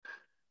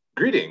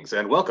Greetings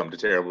and welcome to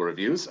Terrible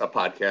Reviews, a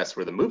podcast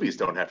where the movies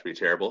don't have to be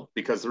terrible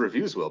because the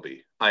reviews will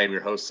be. I am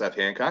your host, Seth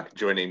Hancock.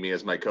 Joining me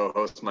is my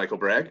co-host, Michael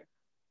Bragg.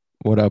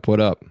 What up? What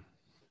up?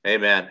 Hey,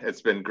 man,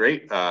 it's been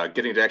great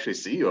getting to actually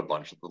see you a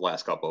bunch the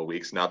last couple of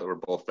weeks now that we're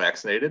both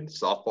vaccinated.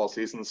 Softball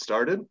season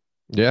started.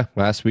 Yeah,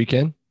 last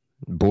weekend,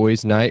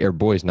 boys' night or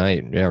boys'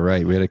 night. Yeah,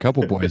 right. We had a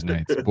couple boys'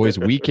 nights, boys'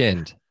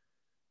 weekend.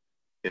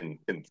 In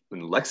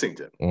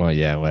Lexington. Well,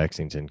 yeah,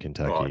 Lexington, Oh,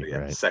 Kentucky, yeah,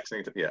 right?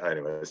 Sexington. Yeah,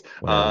 anyways.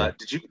 Whatever.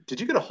 Did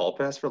you get a hall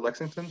pass for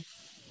Lexington?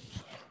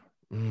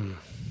 Mm.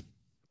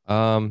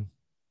 Um,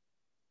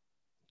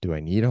 do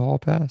I need a hall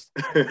pass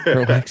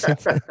for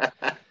Lexington?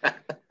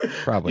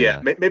 Probably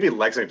Yeah, not. maybe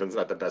Lexington's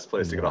not the best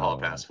place to get a hall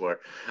pass No. for.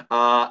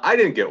 I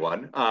didn't get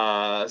one,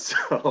 so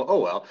oh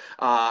well.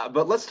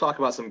 But let's talk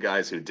about some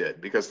guys who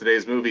did, because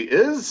today's movie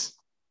is,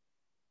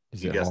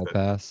 Is you it guessed hall it,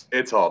 pass?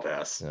 it's Hall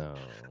Pass. No.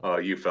 Oh,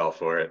 you fell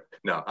for it.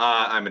 No,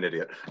 I'm an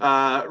idiot.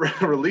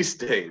 Release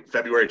date,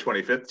 February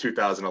 25th,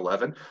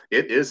 2011.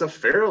 It is a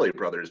Farrelly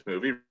Brothers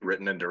movie,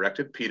 written and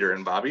directed Peter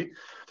and Bobby.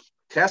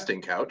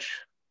 Casting couch,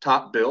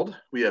 top build,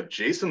 we have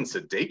Jason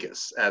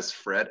Sudeikis as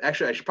Fred.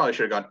 Actually, probably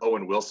should have gone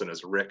Owen Wilson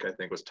as Rick, I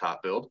think was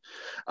top build.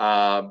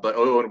 But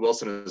Owen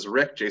Wilson is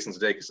Rick, Jason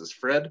Sudeikis is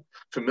Fred.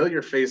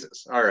 Familiar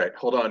faces. All right,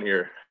 hold on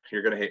here.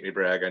 You're going to hate me,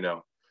 Bragg, I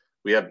know.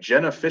 We have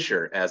Jenna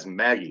Fisher as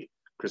Maggie,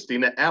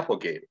 Christina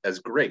Applegate as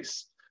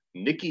Grace,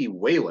 Nikki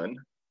Whalen,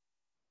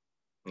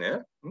 yeah,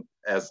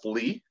 as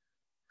Lee,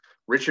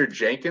 Richard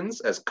Jenkins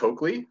as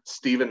Coakley,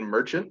 Stephen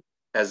Merchant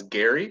as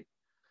Gary,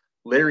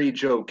 Larry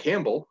Joe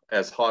Campbell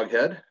as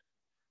Hoghead,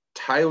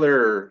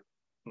 Tyler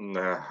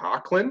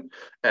Hoechlin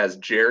as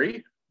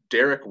Jerry,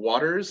 Derek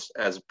Waters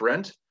as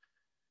Brent,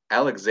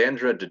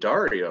 Alexandra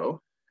Daddario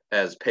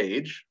as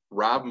Paige,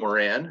 Rob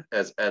Moran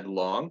as Ed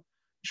Long,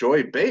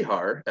 Joy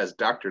Behar as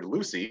Dr.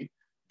 Lucy,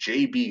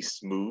 J.B.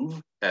 Smoove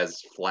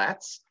as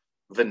Flats,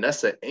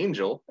 Vanessa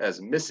Angel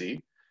as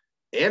Missy,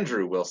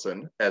 Andrew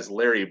Wilson as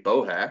Larry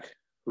Bohack,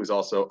 who's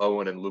also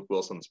Owen and Luke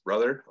Wilson's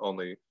brother.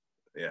 Only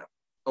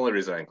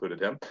reason I included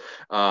him.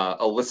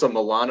 Alyssa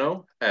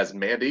Milano as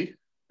Mandy,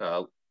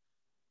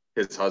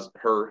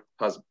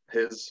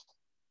 his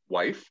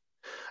wife,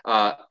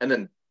 and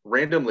then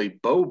randomly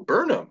Bo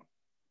Burnham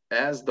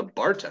as the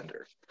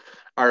bartender.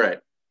 All right,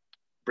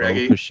 Oh, for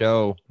Braggy,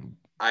 show.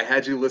 I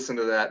had you listen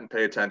to that and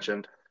pay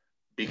attention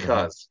Mm-hmm.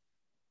 because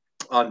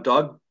on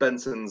Doug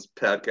Benson's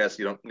podcast,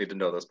 you don't need to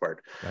know this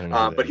part, I don't know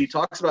who that but he is.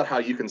 talks about how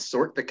you can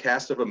sort the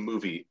cast of a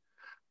movie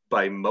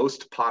by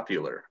most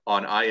popular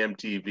on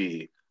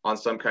IMDb on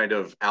some kind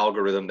of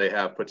algorithm they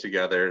have put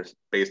together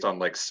based on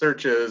like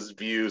searches,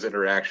 views,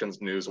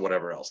 interactions, news,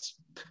 whatever else.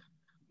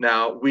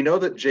 Now, we know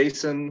that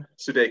Jason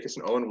Sudeikis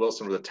and Owen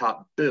Wilson were the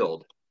top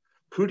build.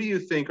 Who do you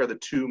think are the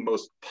two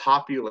most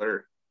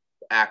popular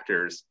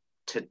actors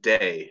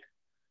today,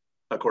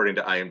 according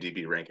to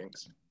IMDb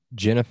rankings?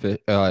 Jenna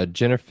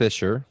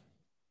Fisher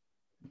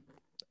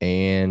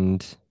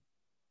and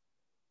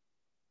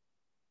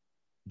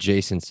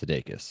Jason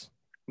Sudeikis.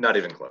 Not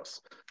even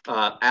close.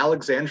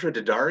 Alexandra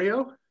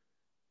Daddario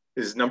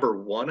is number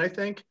one, I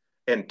think,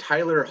 and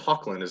Tyler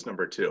Hoechlin is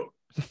number two.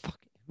 The fuck?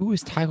 Who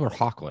is Tyler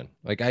Hoechlin?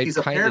 Like, I He's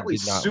kind of apparently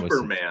did not listen to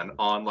Superman him.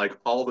 on like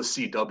all the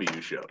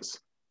CW shows.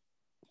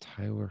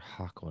 Tyler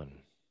Hoechlin.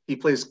 He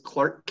plays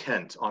Clark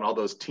Kent on all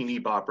those teeny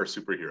bopper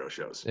superhero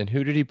shows. And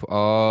who did he?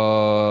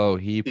 Oh,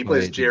 he He plays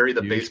played the Jerry,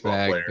 the baseball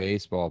douchebag player.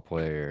 baseball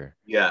player.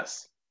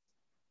 Yes.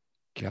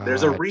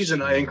 There's a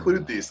reason I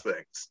include these Gotcha.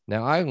 things.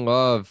 Now I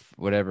love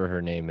whatever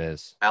her name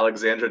is.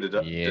 Alexandra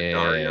Daddario.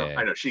 I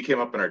Yeah. know she came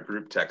up in our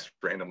group text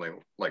randomly,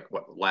 like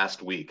what,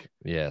 last week,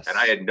 and I Yes.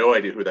 had no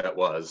idea who that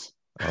was.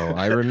 Oh,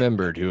 I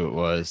remembered who it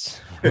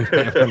was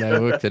when I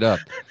looked it up.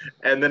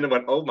 And then it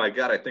went, oh my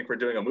God, I think we're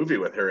doing a movie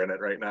with her in it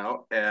right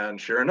now. And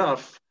sure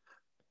enough,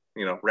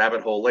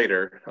 rabbit hole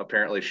later,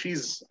 apparently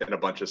she's in a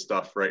bunch of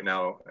stuff right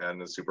now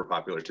and is super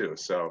popular too.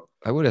 So,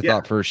 I would have yeah.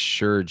 thought for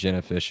sure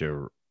Jenna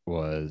Fisher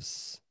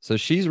was. So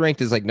she's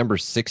ranked as like number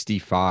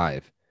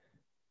 65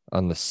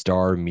 on the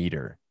star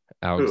meter.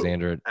 Who? Oh,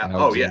 yeah.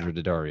 Alexandra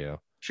Daddario.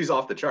 She's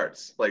off the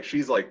charts. Like,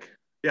 she's like,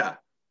 yeah,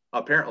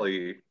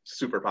 apparently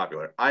super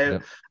popular. I,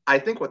 Yep. I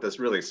think what this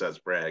really says,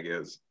 Bragg,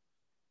 is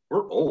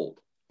we're old.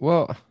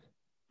 Well,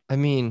 I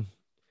mean,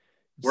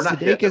 We're not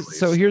hip, at Sudeikis.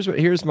 So least.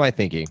 here's my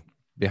thinking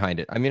behind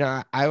it. I mean,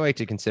 I like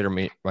to consider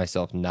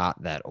myself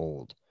not that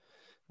old.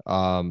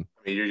 I mean,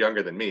 you're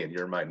younger than me and you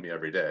remind me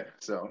every day.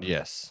 So,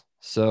 Yes.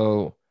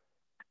 So,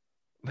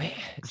 man,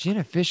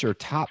 Jenna Fisher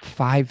top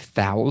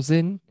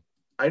 5,000,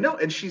 I know.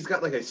 And she's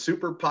got like a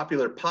super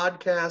popular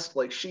podcast.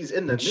 Like, she's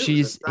in the and news.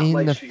 she's It's not in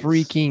like the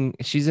she's,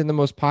 she's in the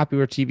most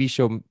popular TV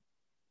show.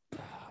 Oh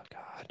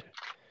God,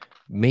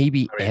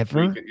 maybe I mean,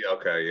 ever.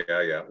 okay.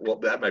 Yeah. Yeah. Well,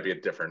 that might be a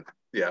different,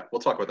 yeah,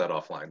 we'll talk about that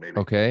offline, maybe.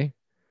 Okay.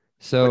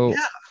 But So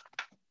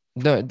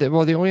yeah.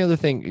 well, the only other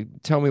thing,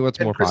 tell me what's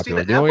And more Christina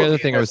popular. The only other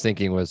Applegate thing I was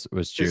thinking was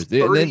is Cheers.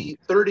 And then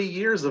 30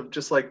 years of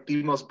just like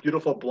the most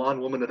beautiful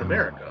blonde woman in oh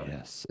America.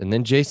 yes, and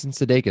then Jason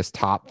Sudeikis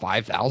top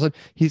 5,000.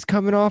 He's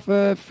coming off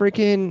a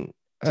freaking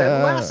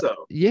Ted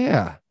Lasso.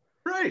 yeah.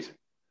 Right.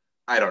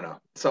 I don't know.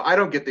 So I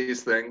don't get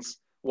these things.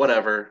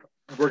 whatever.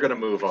 We're gonna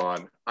move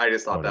on. I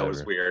just thought that was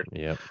Whatever. weird,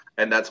 Yep.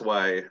 and that's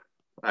why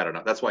I don't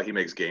know. That's why he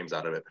makes games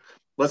out of it.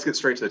 Let's get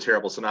straight to the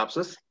terrible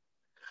synopsis.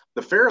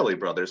 The Farrelly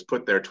brothers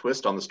put their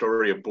twist on the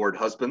story of bored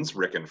husbands,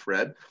 Rick and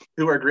Fred,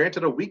 who are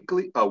granted a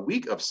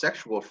week of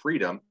sexual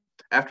freedom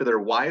after their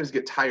wives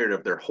get tired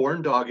of their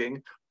horn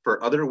dogging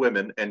for other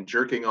women and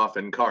jerking off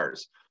in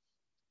cars.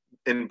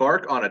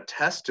 Embark on a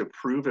test to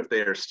prove if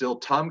they are still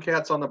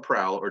tomcats on the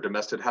prowl or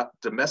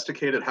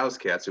domesticated house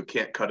cats who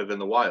can't cut it in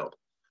the wild.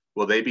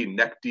 Will they be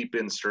neck deep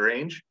in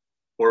strange,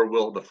 or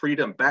will the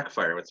freedom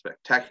backfire with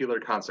spectacular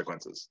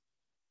consequences?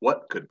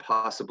 What could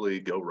possibly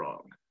go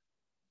wrong?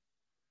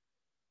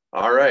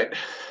 All right,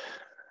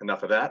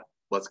 enough of that.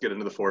 Let's get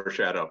into the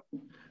foreshadow.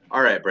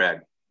 All right,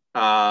 Brad.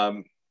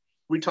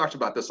 We talked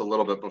about this a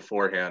little bit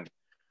beforehand.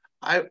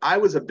 I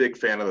was a big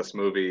fan of this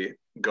movie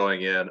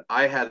going in.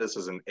 I had this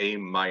as an A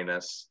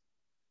minus.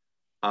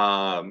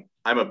 I'm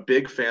a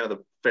big fan of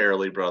the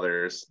Farrelly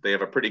brothers. They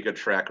have a pretty good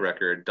track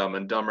record. Dumb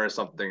and Dumber,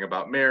 Something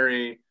About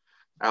Mary,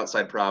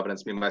 Outside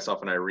Providence, Me,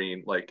 Myself, and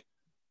Irene. Like,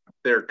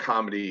 they're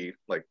comedy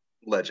like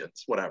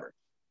legends, whatever.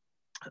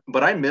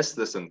 But I missed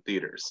this in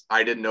theaters.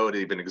 I didn't know it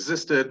even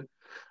existed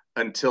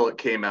until it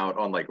came out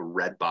on like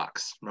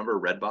Redbox. Remember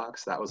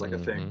Redbox? That was like a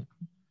thing.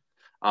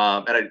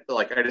 And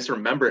I just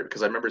remember it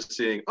because I remember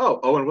seeing, oh,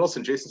 Owen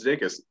Wilson, Jason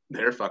Sudeikis,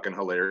 they're fucking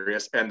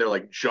hilarious, and they're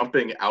like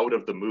jumping out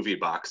of the movie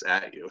box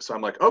at you. So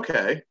I'm like,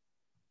 okay,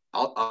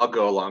 I'll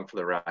go along for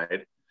the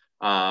ride.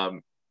 I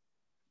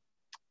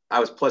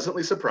was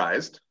pleasantly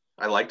surprised.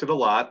 I liked it a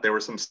lot. There were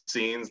some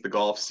scenes, the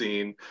golf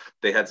scene.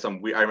 They had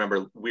some. I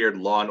remember weird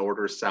Law and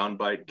Order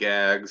soundbite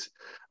gags.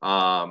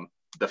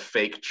 The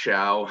fake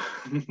chow.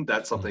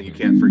 That's something you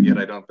can't forget.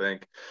 I don't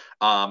think.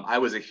 I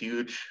was a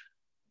huge,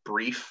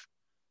 brief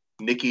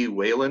Nikki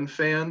Whalen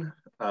fan.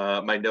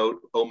 My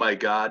note, oh my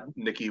God,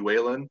 Nikki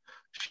Whalen.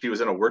 She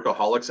was in a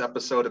Workaholics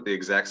episode at the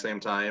exact same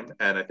time.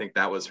 And I think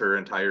that was her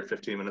entire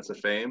 15 minutes of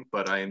fame,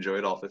 but I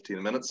enjoyed all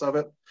 15 minutes of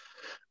it.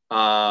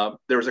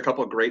 There was a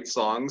couple of great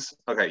songs.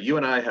 Okay, you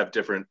and I have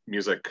different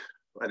music.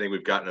 I think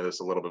we've gotten to this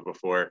a little bit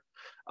before.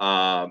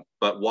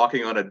 But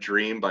Walking on a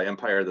Dream by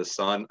Empire of the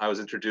Sun, I was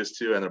introduced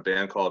to, and a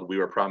band called We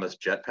Were Promised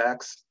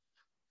Jetpacks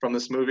from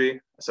this movie.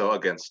 So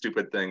again,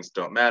 Stupid Things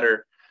Don't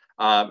Matter.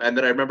 And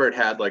then I remember it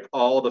had like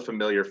all the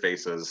familiar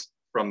faces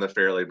from the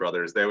Farrelly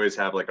brothers. They always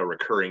have like a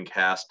recurring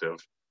cast of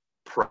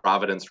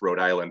Providence, Rhode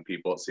Island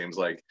people, it seems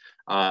like.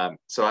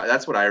 So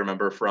that's what I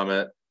remember from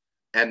it.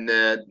 And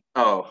then,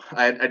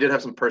 I did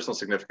have some personal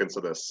significance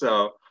to this.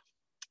 So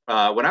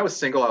when I was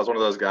single, I was one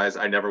of those guys,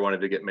 I never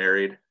wanted to get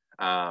married.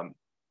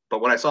 But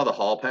when I saw the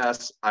hall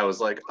pass, I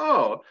was like,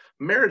 oh,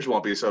 marriage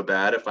won't be so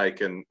bad if I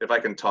can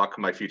talk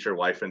my future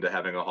wife into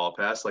having a hall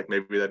pass. Like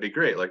maybe that'd be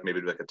great. Like maybe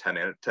like a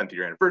 10th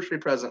year anniversary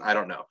present. I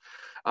don't know.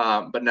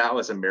 But now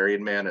as a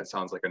married man, it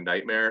sounds like a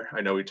nightmare.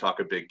 I know we talk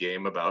a big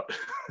game about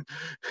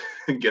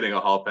getting a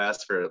hall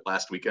pass for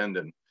last weekend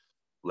in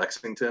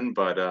Lexington,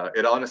 but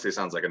it honestly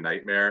sounds like a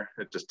nightmare.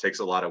 It just takes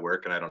a lot of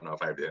work, and I don't know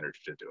if I have the energy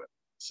to do it.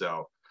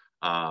 So,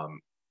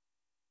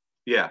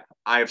 yeah,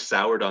 I have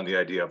soured on the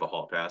idea of a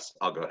hall pass.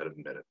 I'll go ahead and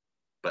admit it.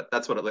 But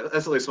that's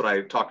at least what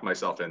I talked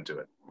myself into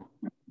it.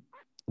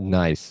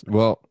 Nice.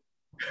 Well,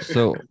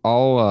 so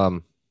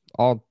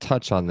I'll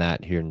touch on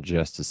that here in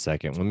just a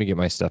second. Let me get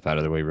my stuff out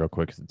of the way real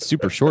quick. It's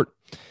super short.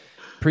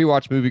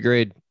 Pre-watch movie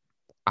grade.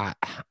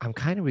 I'm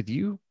kind of with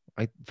you.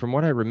 From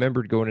what I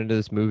remembered going into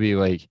this movie,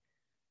 like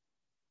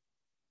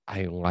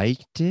I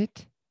liked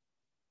it,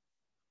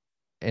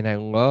 and I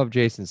love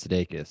Jason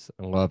Sudeikis.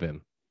 I love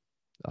him.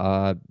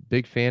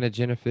 Big fan of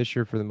Jenna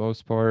Fisher for the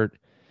most part.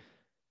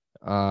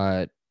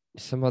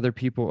 Some other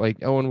people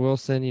like Owen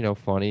Wilson,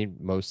 funny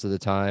most of the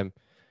time.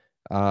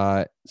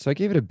 So I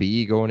gave it a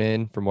B going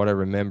in from what I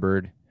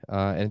remembered.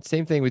 And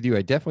same thing with you.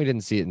 I definitely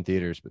didn't see it in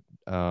theaters, but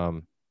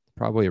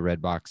probably a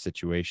Redbox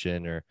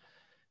situation or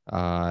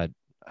I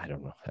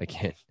don't know. I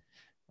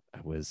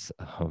was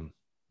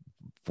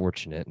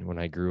fortunate when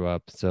I grew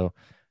up. So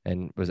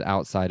and was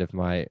outside of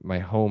my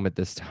home at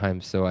this time.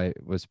 So I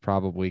was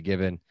probably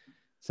given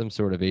some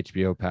sort of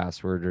HBO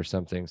password or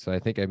something. So I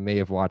think I may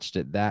have watched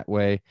it that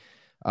way.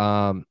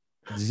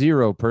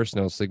 Zero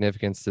personal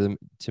significance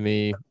to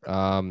me.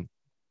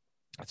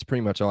 That's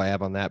pretty much all I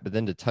have on that. But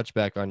then to touch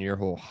back on your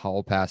whole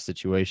hall pass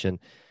situation,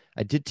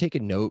 I did take a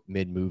note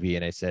mid-movie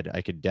and I said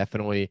I could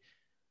definitely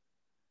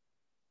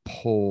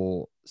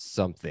pull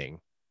something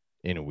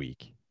in a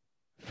week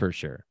for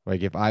sure.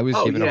 Like if I was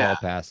given a hall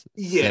pass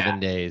 7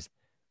 days.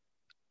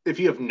 If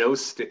you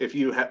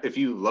have if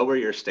you lower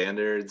your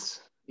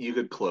standards, you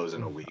could close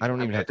in a week. I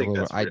don't even have to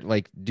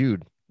lower.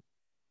 Dude,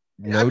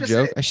 no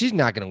joke. Saying. She's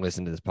not going to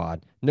listen to this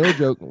pod. No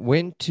joke.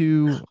 Went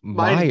to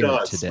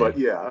Meijer today. But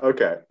yeah,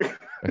 okay.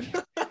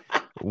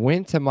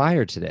 Went to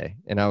Meijer today,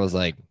 and I was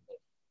like,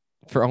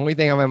 for only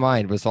thing on my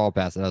mind was hall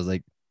pass, and I was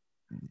like,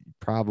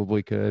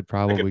 probably could.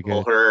 I could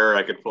pull her.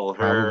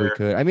 Probably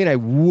could. I mean, I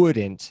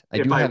wouldn't. I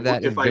do have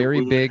that in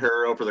very big.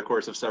 Her over the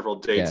course of several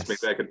dates,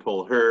 maybe I could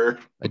pull her.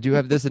 I do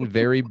have this in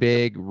very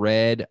big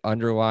red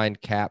underlined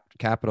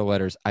capital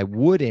letters. I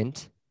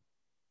wouldn't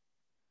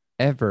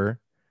ever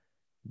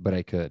but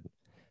I could.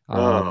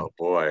 Oh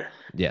boy.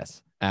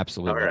 Yes, All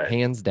absolutely. right.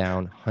 Hands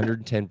down,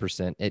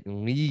 110%, at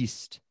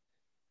least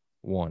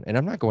one. And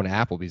I'm not going to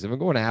Applebee's. If I'm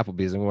going to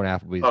Applebee's, I'm going to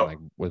Applebee's Oh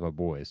with my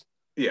boys.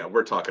 yeah,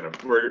 we're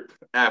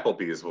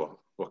Applebee's will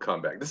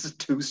come back. This is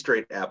two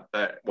straight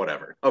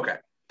whatever. Okay.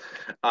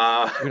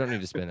 We don't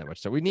need to spend that much.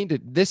 So we need to.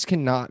 This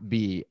cannot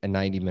be a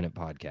 90-minute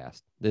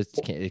podcast. It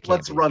can't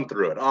let's be. run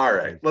through it. All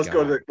right. Oh, Let's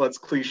go God. let's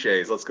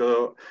cliches. Let's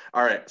go.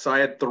 All right. So I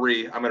had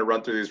three. I'm going to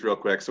run through these real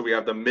quick. So we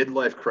have the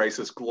midlife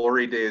crisis,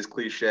 glory days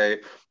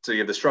cliche. So you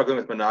have the struggling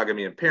with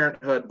monogamy and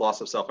parenthood,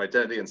 loss of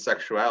self-identity and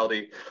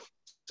sexuality.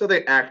 So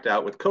they act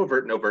out with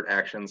covert and overt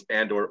actions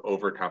and or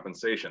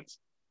overcompensations.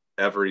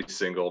 Every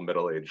single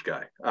middle-aged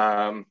guy.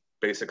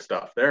 Basic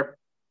stuff there.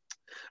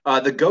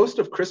 The Ghost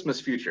of Christmas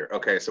Future.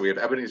 Okay, so we have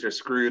Ebenezer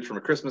Scrooge from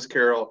A Christmas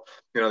Carol.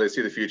 You know, they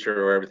see the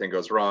future where everything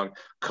goes wrong.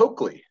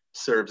 Coakley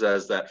serves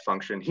as that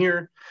function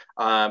here,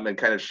 and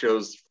kind of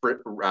shows Frick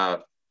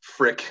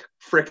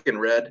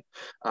and Red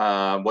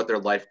what their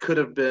life could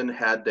have been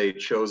had they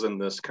chosen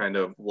this kind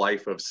of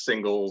life of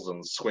singles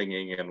and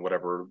swinging and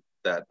whatever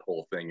that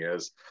whole thing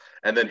is.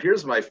 And then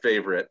here's my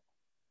favorite.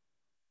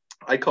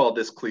 I call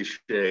this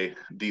cliche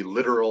the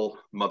literal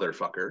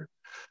motherfucker.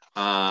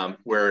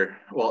 Where,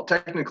 well,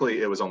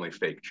 technically it was only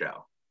fake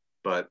chow,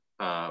 but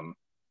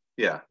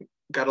yeah,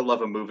 gotta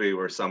love a movie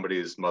where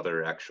somebody's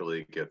mother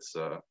actually gets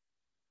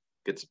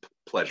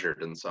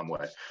pleasured in some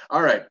way.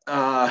 All right,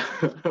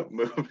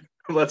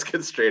 let's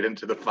get straight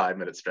into the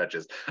 5-minute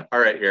stretches. All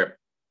right, here.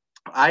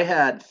 I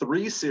had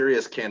 3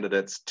 serious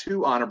candidates,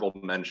 2 honorable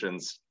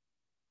mentions,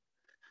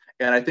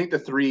 and I think the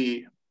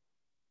 3,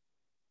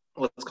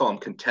 let's call them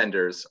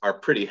contenders, are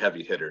pretty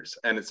heavy hitters,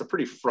 and it's a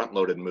pretty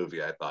front-loaded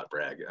movie, I thought,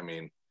 Bragg. I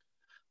mean,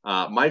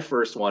 my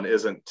first one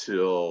isn't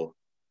till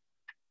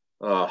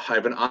I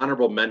have an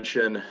honorable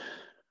mention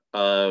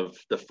of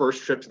the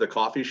first trip to the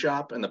coffee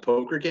shop and the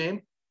poker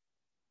game.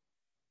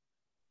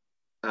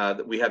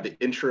 We have the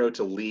intro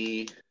to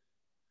Lee.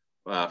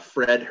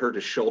 Fred hurt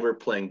his shoulder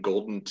playing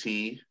Golden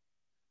Tee,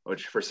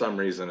 which for some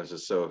reason is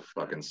just so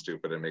fucking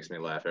stupid. It makes me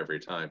laugh every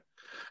time.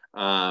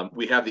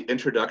 We have the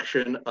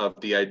introduction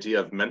of the idea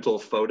of mental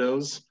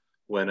photos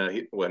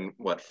when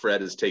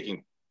Fred is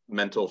taking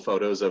mental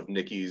photos of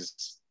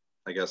Nikki's,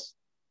 I guess,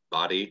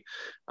 body.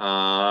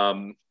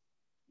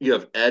 You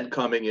have Ed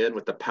coming in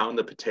with the pound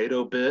the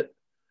potato bit,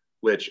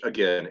 which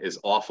again is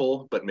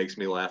awful, but makes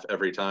me laugh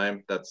every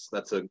time. That's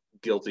a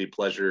guilty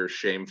pleasure,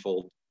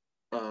 shameful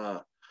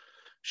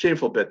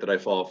bit that I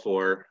fall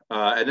for.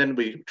 And then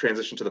we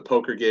transition to the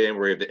poker game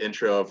where we have the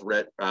intro of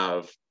Red.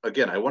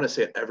 Again, I want to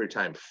say it every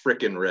time,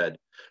 frickin' Red.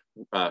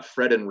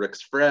 Fred and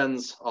Rick's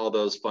friends, all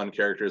those fun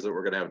characters that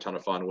we're going to have a ton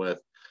of fun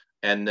with.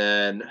 And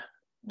then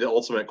the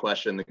ultimate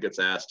question that gets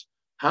asked,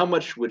 how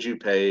much would you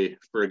pay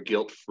for a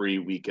guilt-free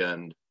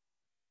weekend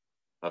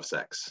of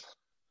sex?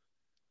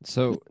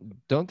 So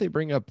don't they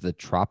bring up the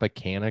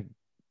Tropicana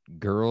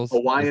girls?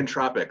 Hawaiian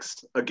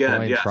Tropics. Again,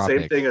 Hawaiian yeah,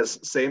 Tropics.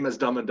 same as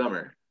Dumb and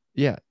Dumber.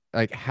 Yeah,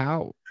 like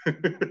how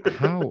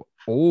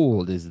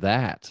old is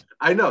that?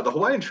 I know, the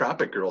Hawaiian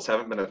Tropic girls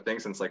haven't been a thing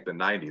since like the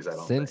 90s, I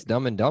don't Since think.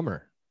 Dumb and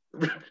Dumber.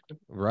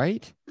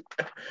 Right?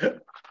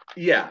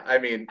 Yeah, I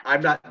mean,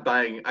 I'm not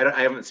buying.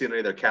 I haven't seen any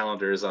of their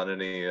calendars on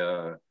any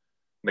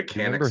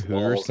mechanics. Do you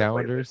remember Hooters walls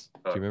calendars?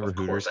 Do you remember of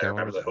course, Hooters I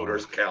remember calendars? the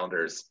Hooters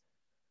calendars.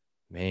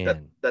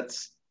 Man,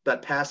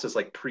 That passed as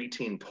like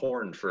preteen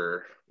porn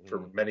for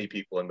many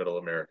people in Middle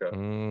America.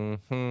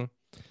 Mm-hmm.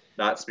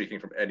 Not speaking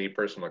from any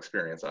personal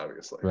experience,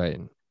 obviously. Right.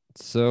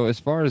 So as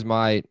far as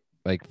my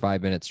like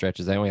 5-minute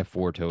stretches, I only have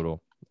 4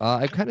 total.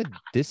 I kind of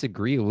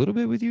disagree a little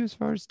bit with you as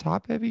far as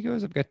top heavy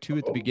goes. I've got 2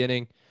 at the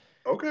beginning.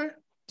 Okay.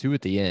 2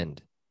 at the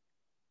end.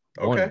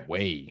 Okay. 1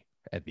 way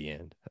at the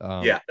end.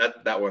 Yeah,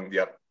 that one.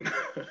 Yep.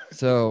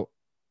 So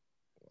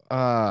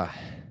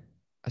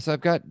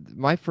I've got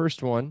my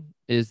first one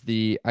is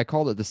I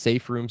called it the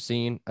safe room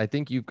scene. I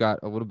think you've got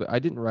a little bit. I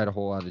didn't write a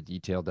whole lot of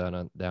detail down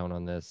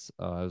on this.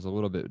 I was a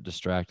little bit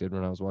distracted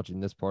when I was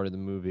watching this part of the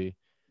movie.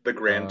 The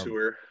grand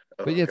tour.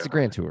 But yeah, it's a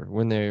grand tour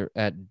when they're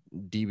at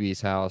DB's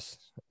house,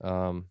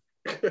 and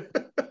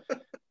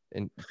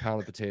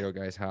Pound the Potato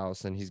Guy's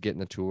house, and he's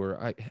getting the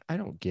tour. I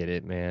don't get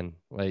it, man.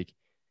 Like,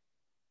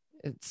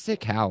 it's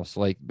sick house.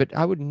 Like, but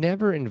I would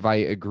never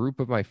invite a group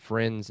of my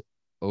friends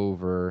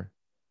over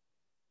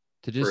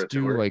to just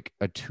do tour? like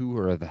a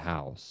tour of the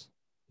house.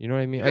 You know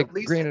what I mean? At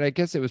least, granted, I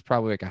guess it was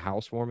probably like a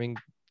housewarming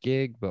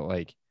gig, but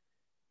like,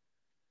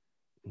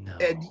 no.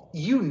 And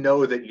you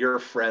know that your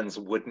friends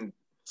wouldn't,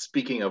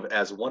 speaking of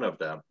as one of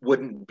them,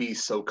 wouldn't be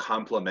so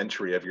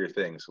complimentary of your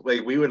things.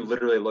 Like, we would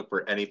literally look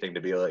for anything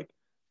to be like,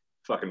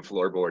 fucking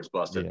floorboards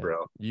busted, Yeah.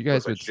 bro. You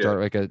guys would start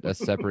like a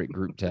separate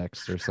group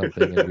text or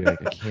something and be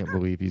like, I can't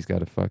believe he's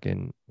got a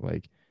fucking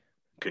like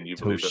Can you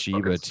believe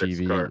Toshiba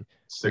TV,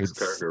 six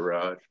car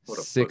garage? What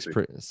a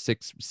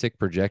sick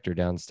projector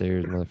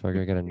downstairs,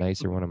 motherfucker. I got a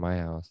nicer one in my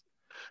house.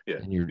 Yeah,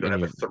 and you don't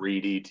have a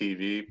 3D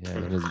TV.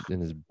 Yeah,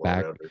 in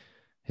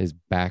his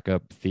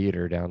backup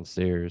theater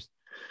downstairs.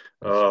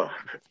 But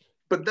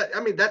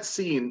that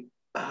scene,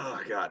 oh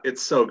god,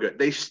 it's so good.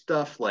 They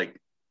stuff like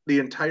the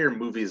entire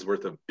movie's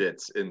worth of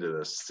bits into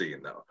this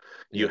scene, though.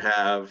 You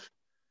have,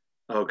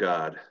 oh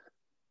God.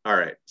 All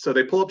right. So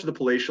they pull up to the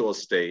palatial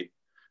estate.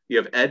 You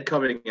have Ed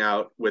coming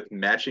out with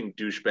matching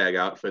douchebag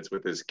outfits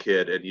with his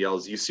kid and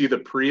yells, "You see the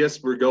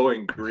Prius? We're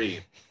going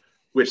green,"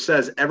 which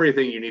says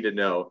everything you need to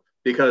know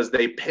because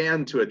they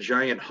pan to a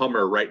giant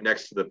Hummer right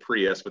next to the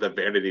Prius with a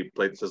vanity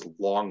plate that says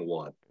 "Long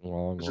One."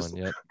 Long one,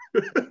 yep.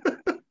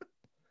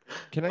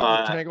 Can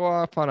I go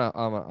off on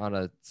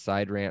a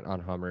side rant on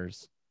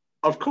Hummers?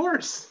 Of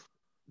course.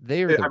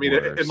 They are the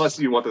worst. Unless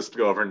you want this to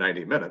go over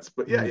 90 minutes,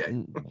 but yeah.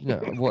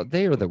 No, well,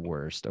 they are the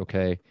worst.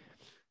 Okay.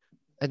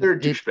 And they're a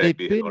douchebag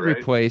they've been right?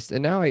 replaced,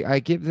 and now I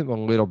give them a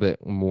little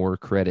bit more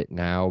credit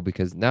now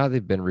because now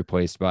they've been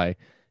replaced by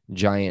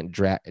giant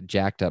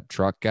jacked up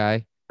truck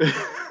guy.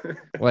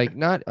 Like,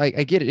 not I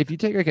get it. If you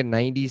take like a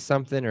 90s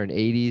something or an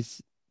 80s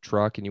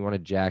truck and you want to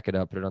jack it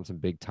up, put it on some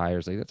big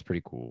tires, like that's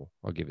pretty cool.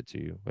 I'll give it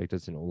to you. Like,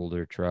 that's an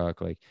older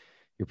truck. Like,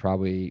 you're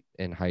probably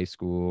in high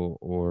school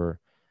or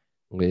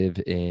live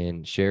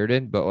in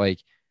Sheridan, but like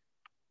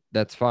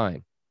that's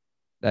fine.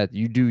 That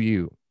you do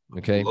you.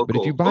 Okay. But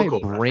if you buy a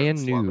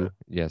brand new,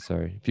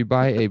 if you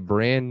buy a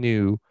brand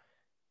new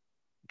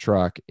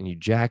truck and you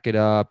jack it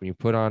up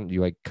and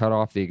you like cut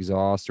off the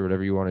exhaust or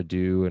whatever you want to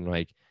do and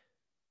like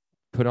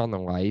put on the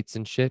lights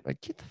and shit,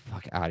 like get the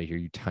fuck out of here,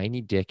 you tiny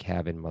dick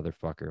having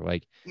motherfucker.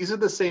 Like, these are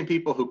the same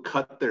people who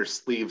cut their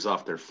sleeves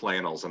off their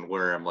flannels and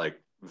wear them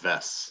like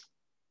vests.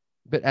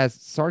 But as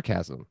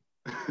sarcasm.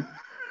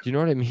 Do you know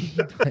what I mean?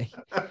 Like,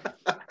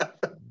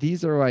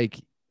 these are like,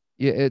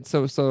 yeah, it's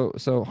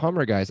so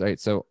Hummer guys. All right,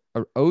 so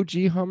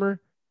OG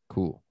Hummer,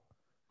 cool.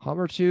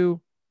 Hummer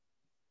 2,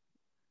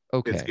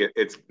 okay.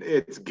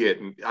 It's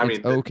getting. I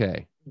mean,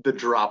 okay. The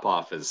drop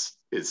off is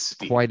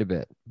steep. Quite a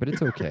bit, but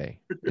it's okay.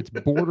 It's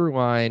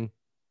borderline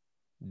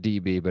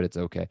DB, but it's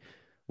okay.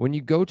 When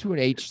you go to an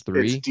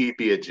H3, it's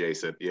DB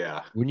adjacent.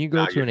 Yeah. When you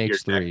go to an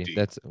H3,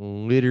 that's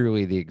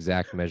literally the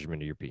exact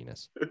measurement of your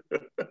penis.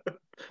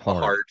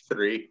 Hard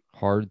 3.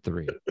 Hard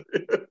 3.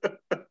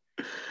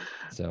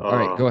 So, all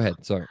right, go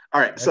ahead. Sorry. All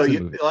right. So,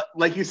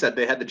 like you said,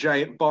 they had the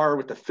giant bar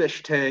with the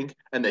fish tank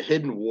and the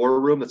hidden war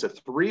room. That's a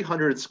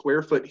 300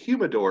 square foot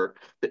humidor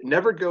that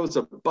never goes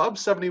above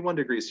 71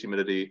 degrees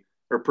humidity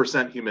or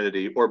percent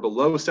humidity or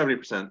below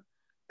 70%.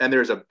 And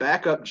there's a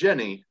backup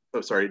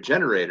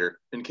generator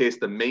in case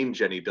the main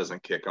Jenny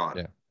doesn't kick on.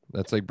 Yeah.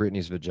 That's like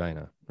Britney's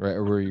vagina, right?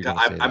 Or were you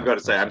I'm going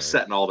to say, I'm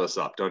setting all this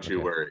up. Don't you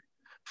worry.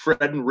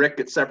 Fred and Rick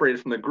get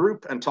separated from the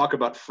group and talk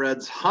about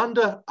Fred's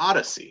Honda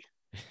Odyssey.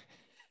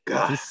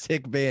 God. It's a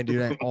sick band,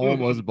 dude. I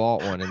almost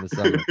bought one in the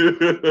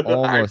summer.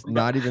 Almost,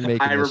 not even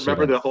making. I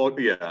remember the whole.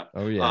 Yeah.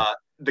 Oh yeah.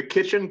 The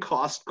kitchen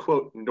cost,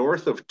 quote,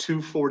 north of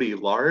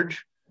 $240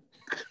 large.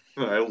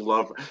 I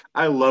love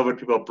when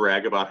people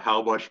brag about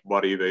how much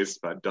money they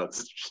spent on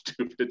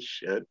stupid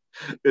shit.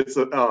 It's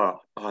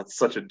it's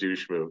such a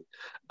douche move.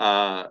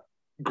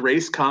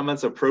 Grace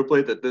comments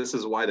appropriately that this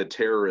is why the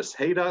terrorists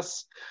hate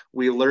us.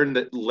 We learned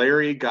that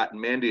Larry got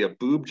Mandy a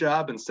boob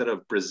job instead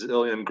of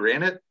Brazilian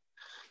granite.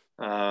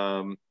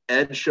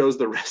 Ed shows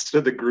the rest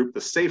of the group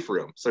the safe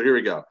room. So here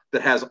we go.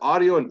 That has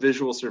audio and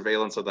visual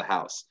surveillance of the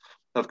house.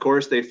 Of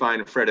course, they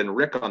find Fred and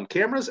Rick on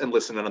cameras and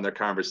listen in on their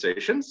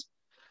conversations.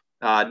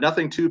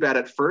 Nothing too bad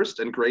at first,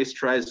 and Grace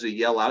tries to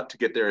yell out to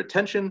get their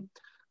attention.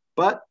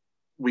 But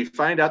we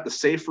find out the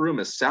safe room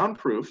is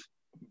soundproof,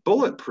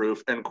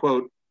 bulletproof, and,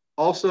 quote,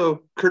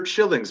 also Kurt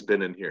Schilling's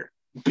been in here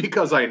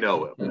because I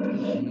know him.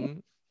 Mm-hmm.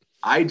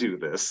 I do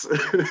this,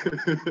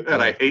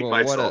 and I hate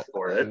myself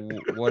for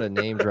it. What a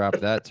name drop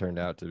that turned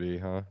out to be,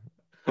 huh?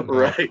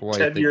 Right,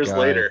 10 years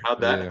later,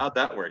 how'd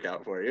that work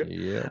out for you?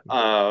 Yeah.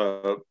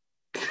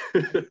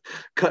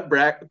 Cut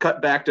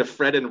back to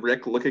Fred and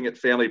Rick looking at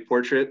family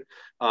portrait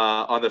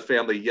on the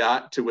family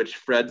yacht, to which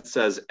Fred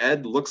says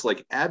Ed looks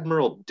like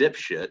Admiral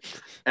Dipshit,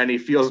 and he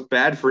feels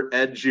bad for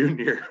Ed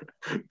Jr.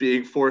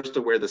 being forced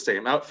to wear the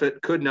same outfit.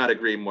 Could not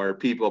agree more.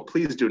 People,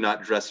 please do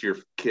not dress your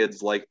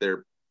kids like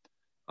their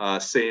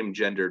same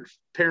gendered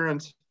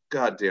parent.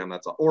 God damn,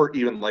 that's all. Or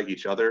even like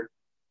each other.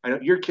 I know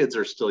your kids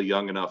are still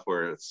young enough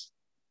where it's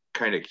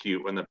kind of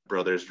cute when the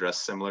brothers dress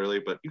similarly,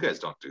 but you guys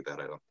don't do that.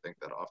 I don't think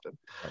that often.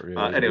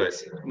 Really.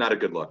 Anyways, not a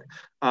good look.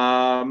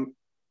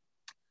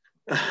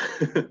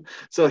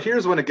 So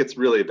here's when it gets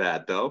really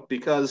bad, though,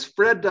 because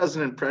Fred does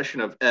an impression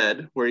of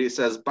Ed where he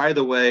says, by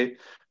the way,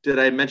 did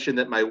I mention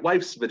that my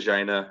wife's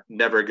vagina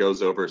never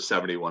goes over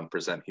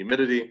 71%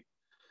 humidity?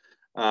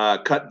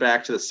 Cut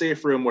back to the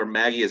safe room where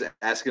Maggie is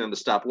asking them to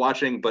stop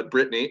watching, but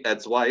Brittany,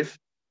 Ed's wife,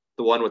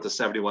 the one with the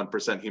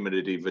 71%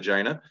 humidity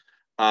vagina,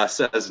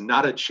 says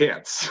not a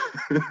chance.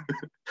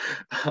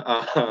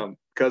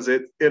 Because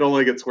it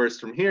only gets worse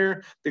from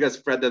here, because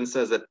Fred then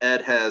says that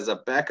Ed has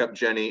a backup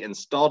Jenny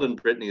installed in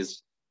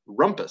Brittany's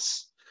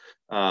rumpus,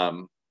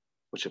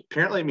 which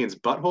apparently means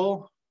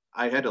butthole.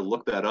 I had to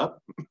look that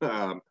up.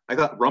 I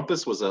thought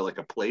rumpus was like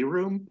a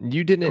playroom.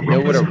 You didn't know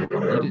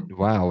what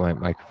wow, my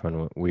microphone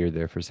went weird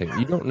there for a second.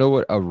 You don't know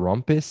what a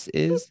rumpus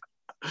is?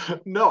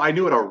 No, I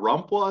knew what a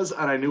rump was,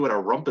 and I knew what a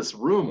rumpus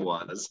room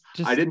was.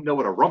 I Just didn't know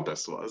what a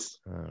rumpus was.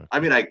 I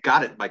mean, I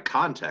got it by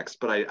context,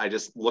 but I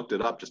just looked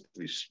it up just to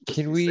be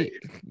can safe. we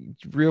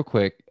real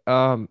quick?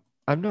 I'm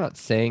not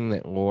saying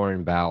that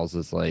Lauren Bowles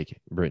is like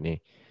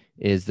Brittany,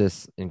 is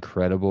this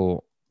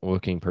incredible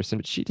looking person,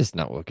 but she does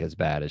not look as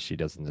bad as she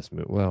does in this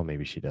movie. Well,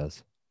 maybe she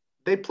does.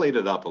 They played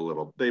it up a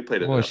little. They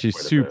played it Well, up she's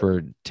quite a bit.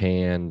 super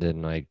tanned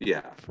and like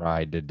Yeah,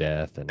 fried to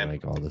death and and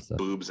like all this stuff.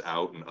 boobs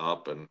out and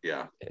up, and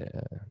yeah.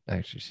 Yeah,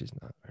 actually, she's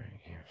not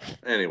very.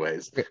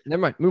 Anyways, Okay,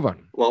 never mind. Move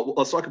on. well,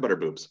 let's talk about her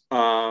boobs.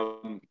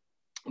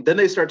 Then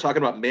they start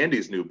talking about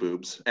Mandy's new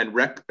boobs, and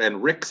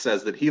Rick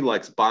says that he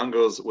likes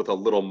bongos with a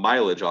little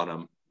mileage on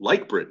them,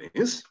 like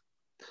Brittany's.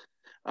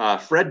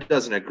 Fred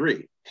doesn't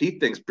agree. He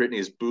thinks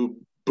Brittany's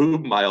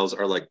boob miles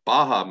are like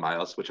Baja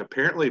miles, which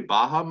apparently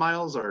Baja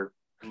miles are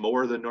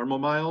more than normal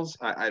miles.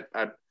 I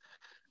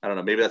don't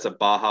know. Maybe that's a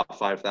Baja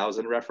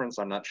 5000 reference.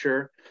 I'm not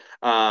sure.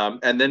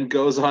 And then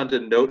goes on to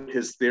note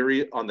his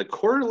theory on the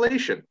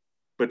correlation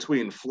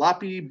between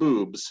floppy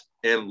boobs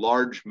and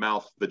large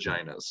mouth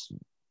vaginas.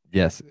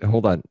 Yes.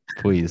 Hold on,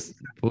 please.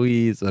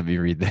 Please let me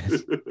read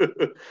this.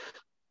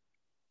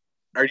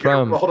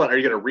 Hold on. Are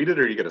you gonna read it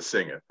or are you gonna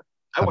sing it?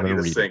 I want you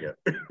to sing it.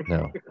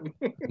 No.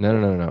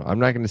 No. I'm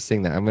not gonna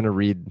sing that. I'm gonna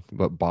read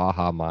what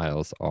Baja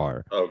miles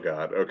are. Oh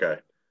God. Okay.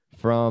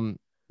 From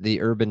the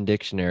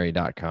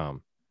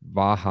urbandictionary.com.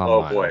 Baja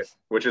oh miles. Boy,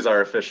 which is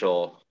our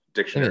official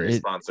dictionary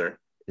sponsor.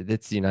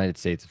 It's the United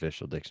States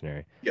official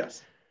dictionary.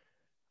 Yes.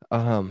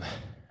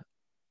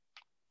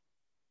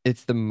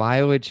 It's the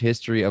mileage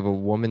history of a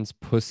woman's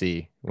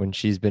pussy when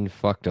she's been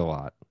fucked a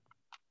lot.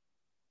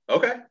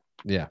 Okay.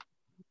 Yeah.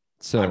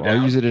 So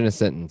I'll use it in a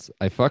sentence.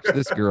 I fucked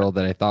this girl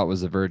that I thought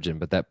was a virgin,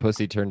 but that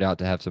pussy turned out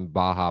to have some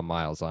Baja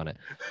miles on it.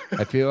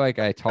 I feel like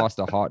I tossed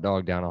a hot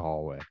dog down a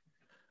hallway.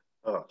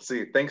 Oh,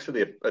 see, thanks for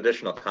the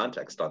additional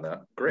context on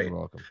that. Great. You're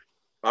welcome.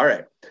 All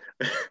right.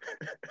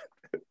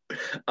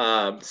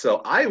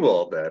 So I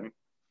will then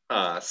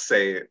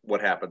say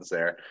what happens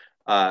there.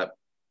 Oh,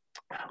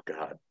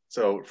 God.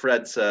 So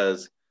Fred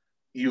says,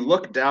 you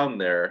look down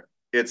there,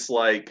 it's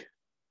like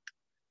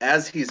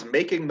as he's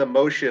making the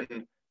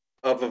motion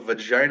of a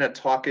vagina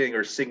talking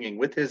or singing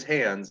with his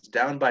hands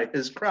down by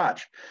his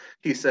crotch,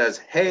 he says,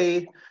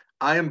 hey,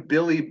 I'm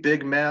Billy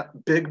Big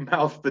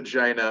Mouth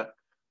Vagina,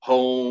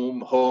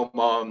 home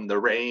on the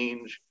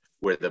range,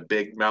 where the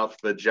big mouth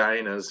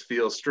vaginas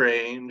feel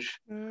strange,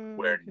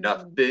 where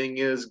nothing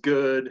is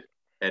good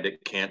and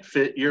it can't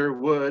fit your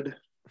wood.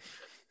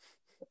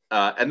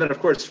 And then, of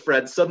course,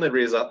 Fred suddenly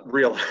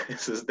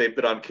realizes they've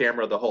been on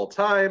camera the whole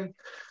time.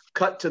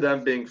 Cut to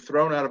them being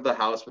thrown out of the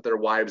house with their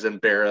wives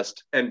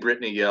embarrassed. And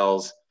Brittany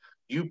yells,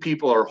 you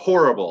people are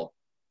horrible,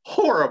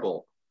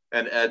 horrible.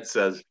 And Ed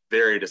says,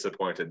 very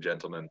disappointed,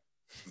 gentlemen,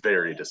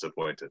 very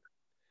disappointed.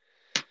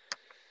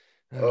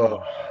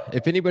 Oh.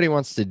 If anybody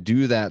wants to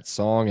do that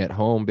song at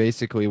home,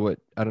 basically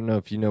I don't know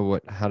if you know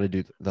how to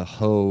do the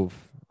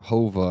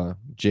Hova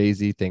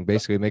Jay-Z thing.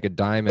 Basically make a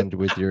diamond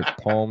with your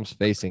palms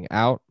facing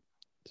out,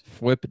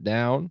 flip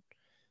down,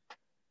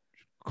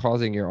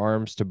 causing your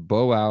arms to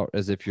bow out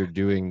as if you're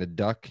doing the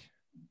duck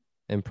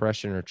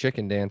impression or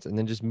chicken dance, and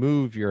then just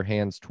move your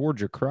hands towards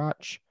your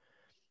crotch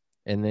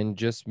and then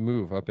just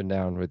move up and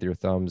down with your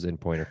thumbs and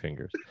pointer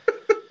fingers.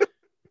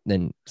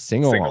 Then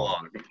sing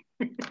along.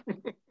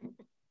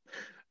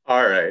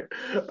 All right.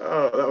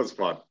 Oh, that was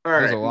fun. All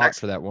right. That was a lot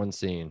for that one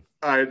scene.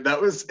 All right.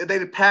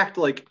 They packed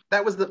I'm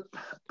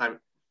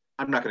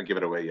not going to give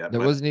it away yet. That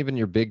wasn't even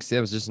your big scene.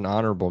 It was just an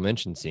honorable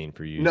mention scene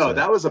for you. No, so.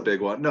 That was a big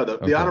one. No,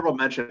 the honorable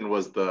mention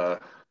was the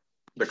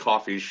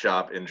coffee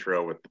shop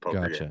intro with the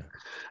poker game.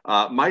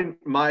 My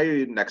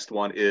next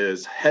one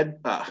is Head.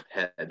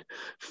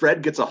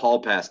 Fred gets a hall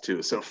pass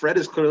too. So Fred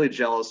is clearly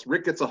jealous.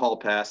 Rick gets a hall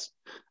pass.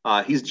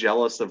 He's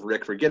jealous of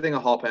Rick for getting a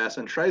hall pass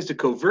and tries to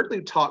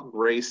covertly talk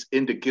Grace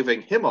into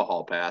giving him a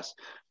hall pass.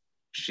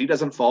 She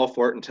doesn't fall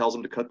for it and tells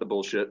him to cut the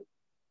bullshit.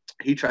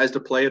 He tries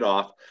to play it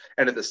off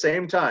and at the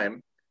same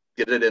time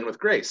get it in with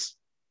Grace,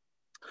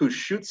 who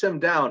shoots him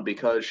down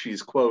because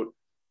she's, quote,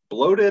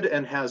 bloated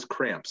and has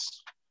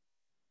cramps.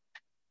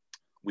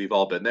 We've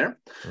all been there.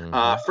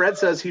 Mm-hmm. Fred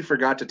says he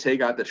forgot to take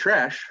out the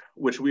trash,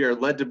 which we are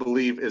led to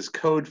believe is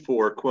code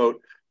for,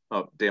 quote,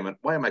 oh, damn it.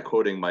 Why am I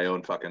quoting my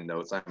own fucking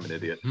notes? I'm an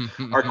idiot.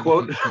 Our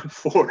quote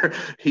for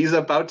he's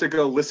about to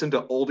go listen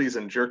to oldies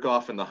and jerk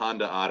off in the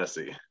Honda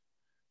Odyssey.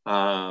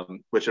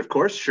 Which, of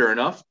course, sure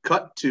enough,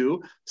 cut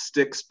to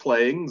Styx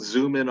playing,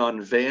 zoom in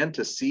on Van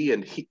to see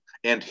and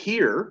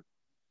hear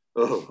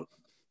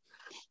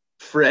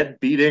Fred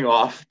beating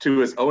off to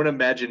his own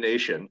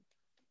imagination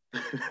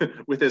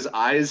with his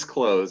eyes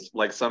closed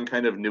like some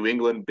kind of New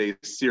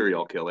England-based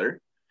serial killer.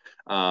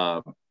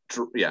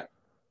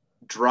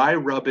 Dry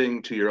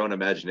rubbing to your own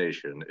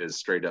imagination is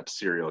straight up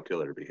serial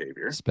killer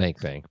behavior.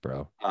 Spank bank,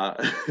 bro.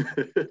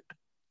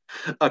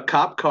 A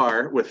cop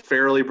car with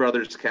Farrelly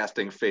Brothers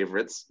casting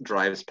favorites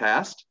drives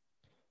past.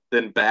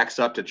 then backs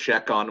up to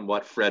check on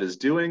what Fred is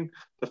doing.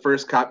 The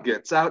first cop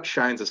gets out,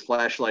 shines his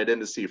flashlight in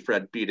to see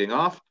Fred beating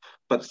off,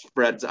 but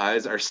Fred's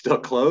eyes are still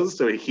closed,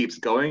 so he keeps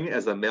going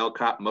as the male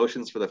cop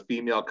motions for the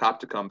female cop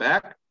to come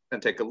back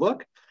and take a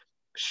look.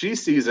 She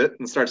sees it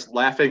and starts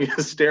laughing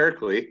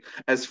hysterically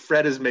as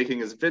Fred is making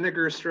his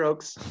vinegar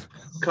strokes.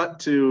 Cut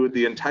to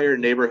the entire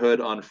neighborhood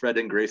on Fred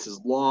and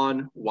Grace's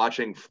lawn,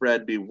 watching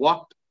Fred be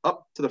walked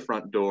up to the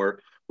front door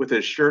with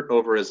his shirt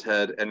over his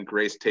head and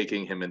Grace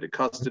taking him into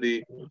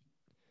custody.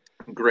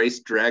 Grace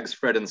drags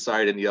Fred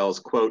inside and yells,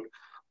 quote,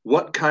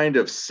 "What kind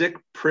of sick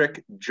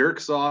prick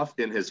jerks off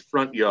in his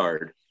front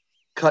yard?"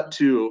 Cut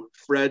to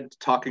Fred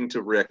talking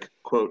to Rick,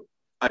 quote,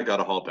 "I got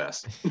a hall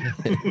pass."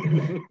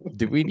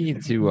 Do we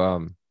need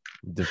to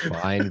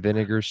define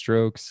vinegar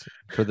strokes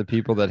for the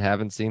people that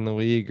haven't seen the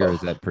league, or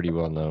is that pretty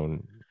well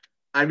known?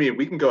 I mean,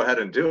 we can go ahead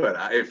and do it.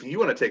 If you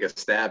want to take a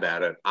stab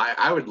at it,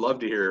 I would love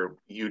to hear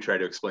you try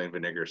to explain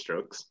vinegar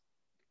strokes.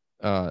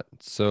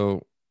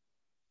 So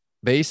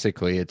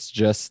basically, it's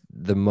just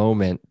the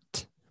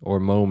moment or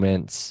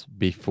moments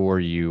before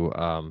you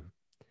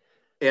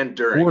and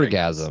during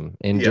orgasm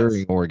and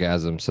during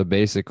orgasm. So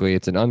basically,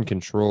 it's an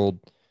uncontrolled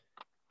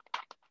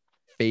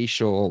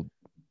facial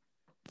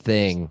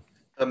thing.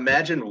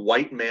 Imagine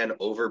white man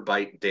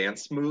overbite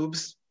dance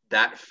moves,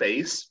 that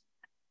face,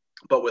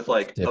 but with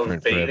like a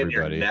vein in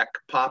your neck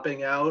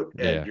popping out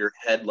and your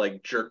head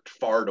like jerked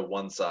far to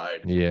one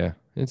side. Yeah,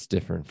 it's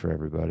different for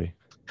everybody.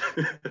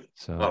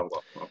 So,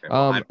 okay.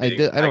 Well,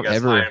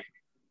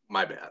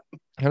 my bad.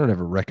 I don't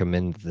ever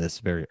recommend this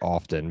very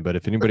often, but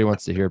if anybody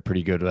wants to hear a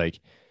pretty good like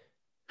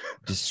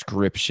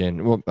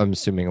description, well, I'm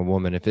assuming a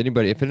woman. If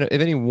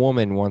any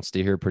woman wants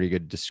to hear a pretty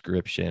good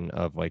description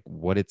of like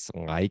what it's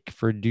like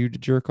for a dude to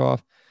jerk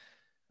off,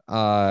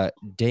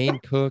 Dane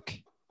Cook,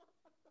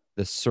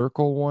 the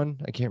circle one.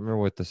 I can't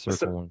remember what the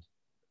circle one.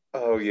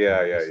 Oh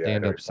yeah.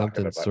 Stand up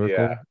something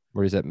circle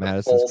where he's at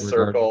Madison Full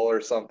Circle or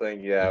something.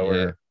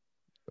 Yeah.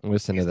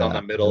 Listen he's to that. on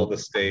the middle of the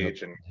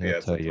stage, and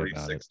it's a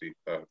 360.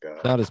 Oh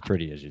god, not as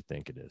pretty as you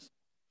think it is.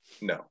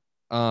 No.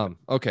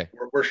 Okay.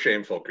 We're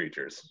shameful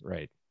creatures,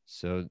 right?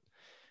 So,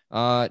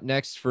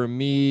 next for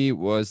me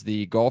was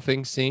the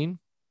golfing scene.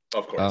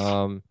 Of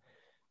course.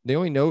 The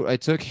only note I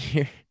took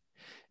here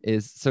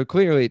is so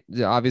clearly,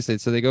 obviously,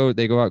 so they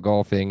go out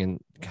golfing, and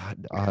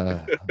God,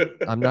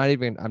 I'm not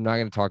going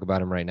to talk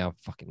about him right now.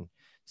 Fucking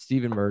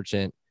Stephen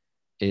Merchant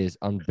is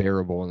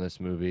unbearable in this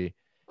movie.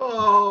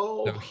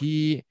 Oh. So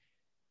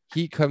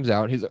he comes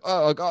out. He's like,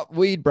 "Oh, I got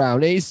weed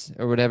brownies,"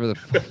 or whatever the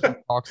fuck he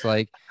talks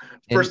like.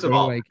 First of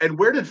all, like, and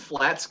where did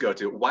Flats go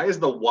to? Why is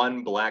the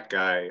one black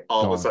guy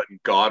all of a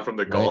sudden gone from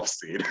the golf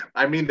scene?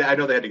 I mean, I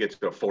know they had to get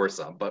to a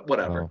foursome, but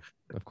whatever.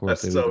 Of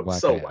course, that's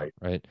so white,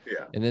 right?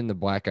 Yeah. And then the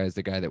black guy is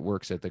the guy that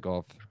works at the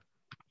golf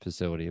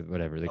facility,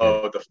 whatever. The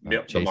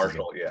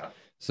marshal, yeah.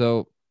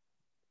 So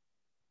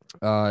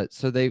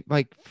they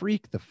like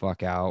freak the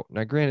fuck out.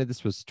 Now, granted,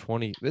 this was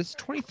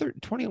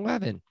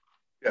 2011.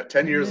 Yeah,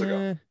 10 years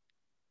ago.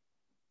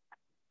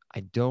 I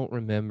don't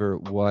remember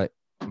what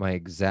my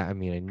exact. I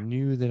mean, I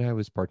knew that I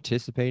was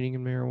participating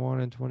in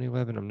marijuana in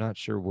 2011. I'm not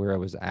sure where I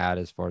was at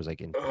as far as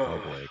like in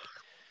public,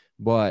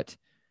 but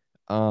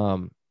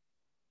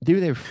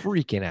dude, they're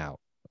freaking out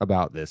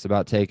about this,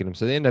 about taking them.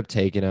 So they end up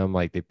taking them.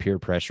 Like they peer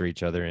pressure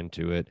each other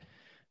into it.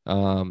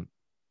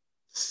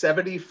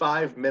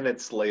 75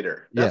 minutes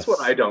later. That's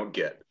what I don't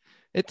get.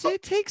 It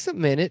takes a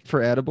minute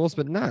for edibles,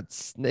 but not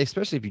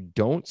especially if you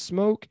don't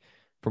smoke.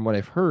 From what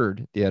I've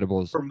heard, the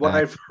edibles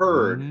much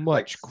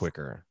like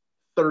quicker.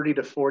 30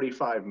 to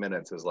 45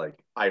 minutes is like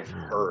I've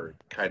heard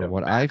kind of.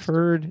 What I've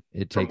heard,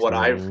 it takes. From what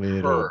I've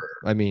heard,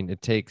 I mean,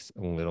 it takes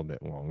a little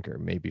bit longer,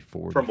 maybe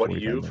 40. From what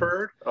you've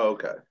heard,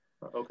 okay.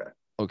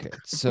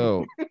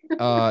 So,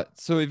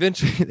 so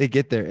eventually they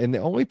get there, and the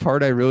only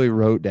part I really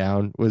wrote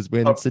down was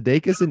when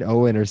Sudeikis and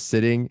Owen are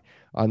sitting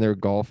on their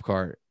golf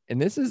cart. And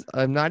this is,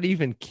 I'm not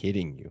even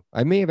kidding you.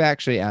 I may have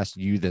actually asked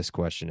you this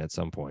question at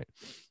some point.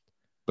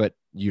 But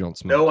you don't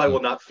smoke. No, I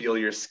will not feel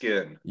your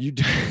skin. You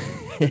do.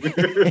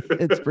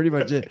 It's pretty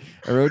much it.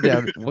 I wrote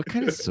down, what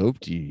kind of soap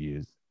do you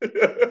use?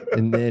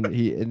 And then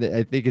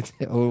I think it's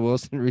Owen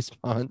Wilson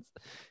responds,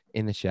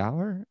 in the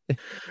shower.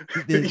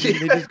 they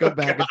just go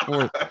back and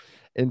forth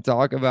and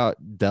talk about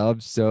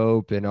Dove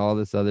soap and all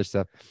this other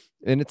stuff.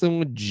 And it's a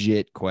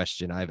legit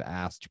question I've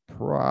asked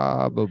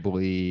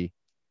probably,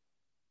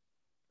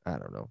 I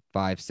don't know,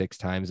 5-6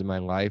 times in my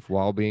life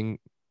while being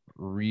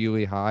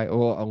really high,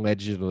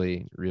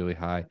 allegedly really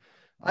high.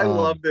 I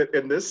love that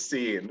in this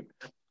scene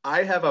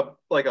I have a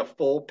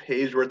full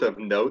page worth of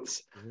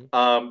notes.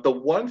 The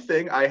one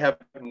thing I have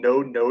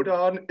no note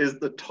on is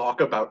the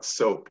talk about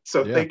soap.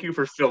 So thank you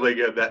for filling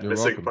in that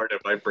missing part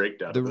of my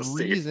breakdown. The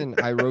reason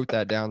I wrote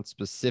that down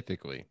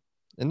specifically,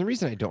 and the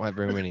reason I don't have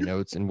very many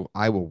notes, and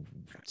I will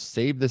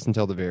save this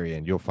until the very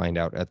end. You'll find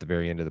out at the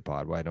very end of the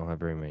pod why I don't have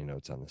very many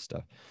notes on this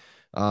stuff.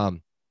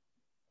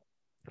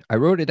 I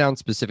wrote it down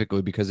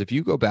specifically because if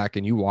you go back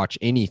and you watch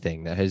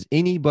anything that has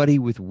anybody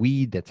with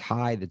weed that's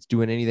high, that's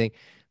doing anything,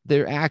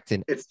 they're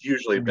acting It's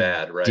usually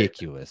bad, right?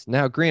 ridiculous.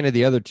 Now, granted,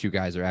 the other two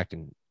guys are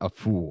acting a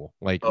fool,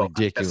 like Oh,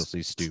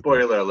 ridiculously stupid.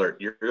 spoiler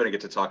alert, you're going to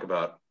get to talk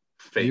about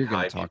fake You're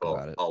gonna high talk about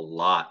people it. a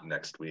lot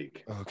next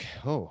week. Okay.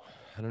 Oh,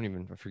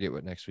 I forget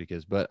what next week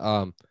is, but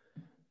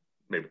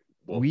Maybe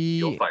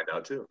you'll we find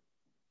out too.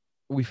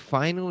 we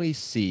finally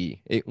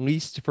see, at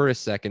least for a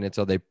second,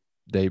 until they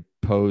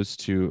pose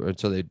to, or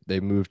until they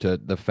move to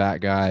the fat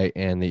guy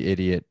and the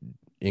idiot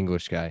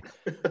English guy.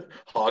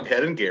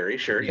 Hoghead and Gary,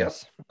 sure,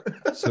 Yes.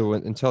 So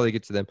until they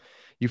get to them,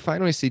 you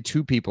finally see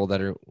two people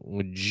that are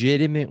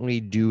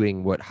legitimately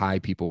doing what high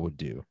people would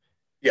do.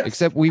 Yes.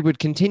 Except we would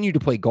continue to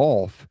play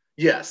golf.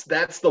 Yes,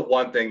 that's the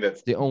one thing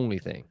that's the only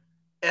thing.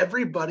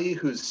 Everybody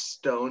who's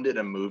stoned in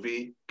a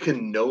movie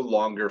can no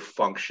longer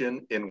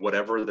function in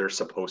whatever they're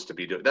supposed to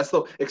be doing. That's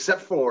the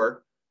except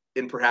for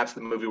in perhaps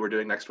the movie we're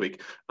doing next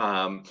week.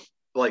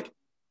 Like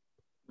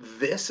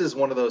this is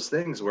one of those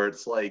things where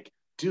it's like,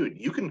 dude,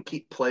 you can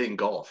keep playing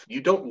golf.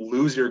 You don't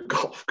lose your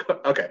golf.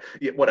 Okay,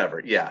 yeah,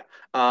 whatever. Yeah.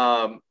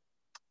 So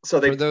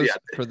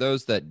for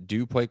those that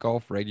do play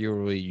golf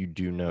regularly, you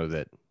do know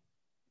that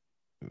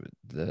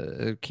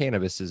the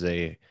cannabis is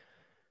a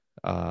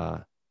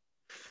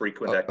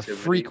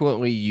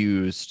frequently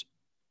used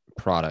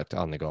product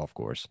on the golf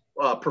course.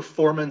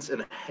 Performance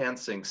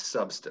enhancing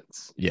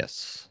substance.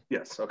 Yes.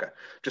 Okay.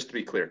 Just to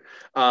be clear.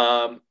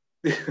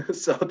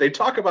 So they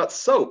talk about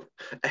soap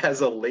as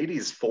a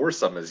ladies'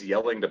 foursome is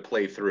yelling to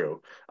play through,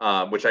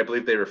 which I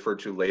believe they refer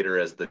to later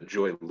as the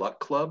Joy Luck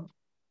Club.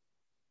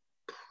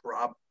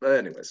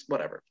 Anyways,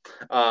 whatever.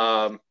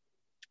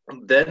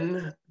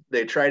 Then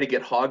they try to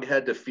get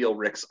Hoghead to feel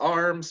Rick's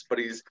arms, but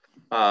he's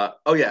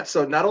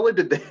so not only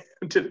did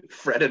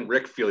Fred and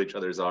Rick feel each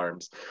other's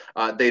arms,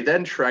 they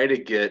then try to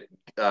get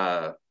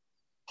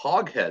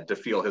Hoghead to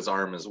feel his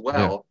arm as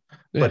well,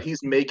 but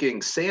he's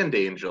making sand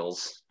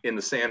angels in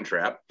the sand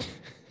trap,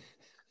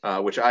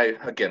 which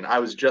I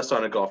was just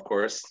on a golf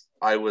course.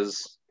 I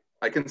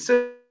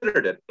considered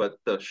it, but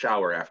the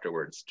shower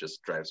afterwards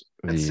just drives.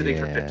 And sitting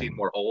for 15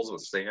 more holes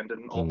with sand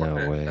and all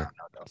that.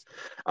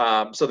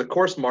 No. So the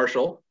course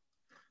marshal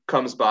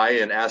comes by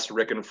and asks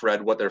Rick and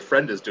Fred what their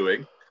friend is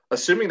doing.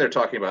 Assuming they're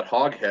talking about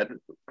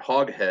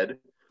Hoghead,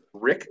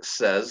 Rick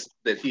says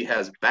that he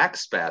has back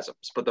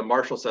spasms, but the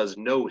marshal says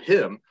no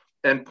him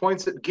and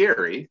points at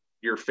Gary,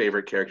 your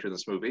favorite character in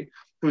this movie,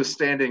 who is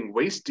standing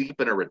waist deep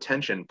in a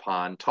retention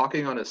pond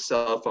talking on his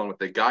cell phone with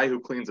the guy who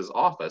cleans his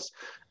office,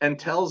 and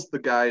tells the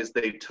guys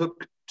they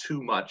took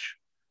too much.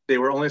 They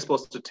were only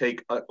supposed to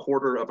take a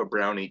quarter of a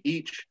brownie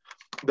each.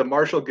 The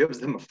marshal gives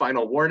them a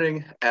final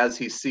warning as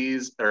he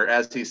says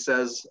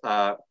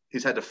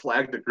he's had to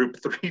flag the group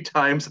 3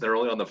 times and they're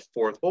only on the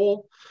 4th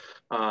hole.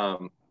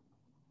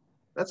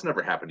 That's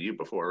never happened to you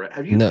before, right?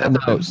 Have you ever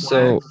been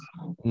flagged?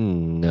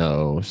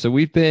 No. So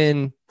we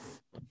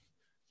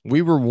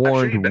were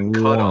warned. You've been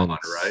cut on,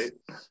 right?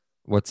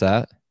 What's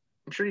that?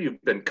 I'm sure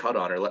you've been cut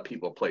on or let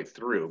people play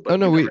through. But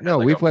we've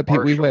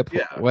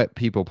let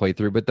people play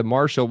through. But the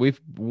marshal,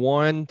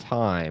 one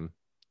time,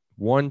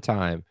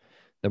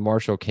 the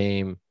marshal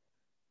came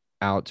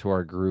out to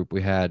our group.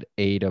 We had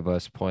 8 of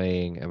us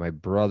playing at my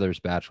brother's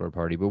bachelor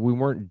party, but we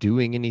weren't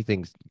doing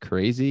anything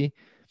crazy.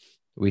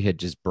 We had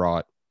just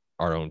brought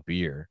our own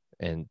beer,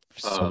 and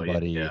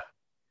somebody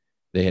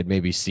they had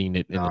maybe seen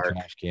it in the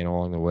trash can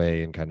along the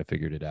way and kind of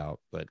figured it out,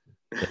 but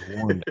they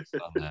warned us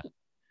on that.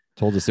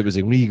 Told us it was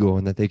illegal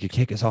and that they could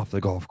kick us off the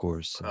golf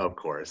course. Of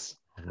course.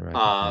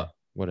 Right.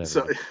 Whatever.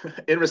 So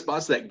in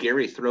response to that,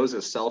 Gary throws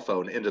his cell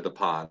phone into the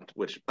pond,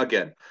 which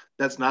again,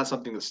 that's not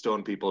something that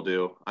stone people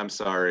do. I'm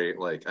sorry.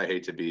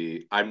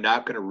 I'm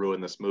not going to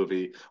ruin this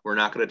movie. We're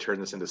not going to turn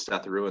this into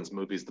Seth Ruins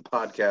Movies, the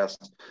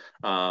podcast.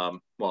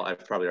 Well,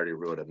 I've probably already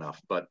ruined enough,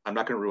 but I'm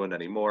not going to ruin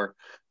any more.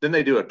 Then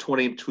they do a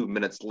 22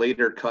 minutes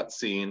later cut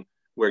scene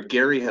where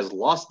Gary has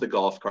lost the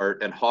golf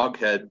cart and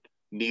Hoghead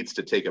needs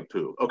to take a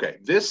poo. Okay.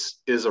 This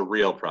is a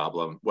real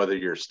problem, whether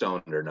you're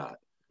stoned or not.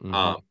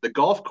 Mm-hmm. The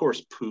golf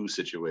course poo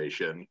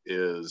situation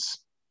is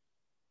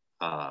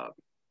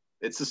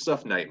it's the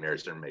stuff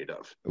nightmares are made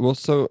of. Well,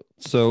 so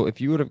if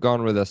you would have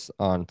gone with us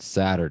on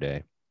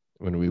Saturday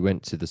when we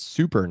went to the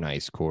super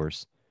nice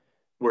course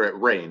where it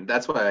rained,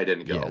 that's why I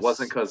didn't go. Yes. It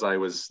wasn't because I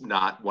was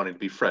not wanting to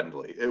be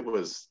friendly. It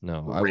was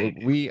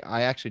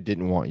I actually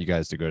didn't want you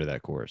guys to go to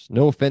that course.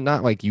 No offense,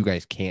 not like you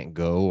guys can't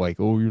go. Like,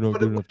 oh, you're not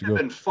good enough to go. It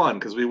would have been fun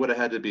because we would have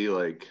had to be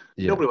like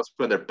nobody wants to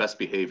be on their best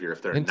behavior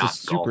if they're not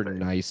super golfing.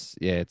 Nice.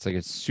 Yeah, it's like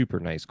a super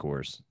nice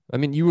course. I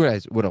mean, you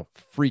guys would have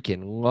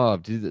freaking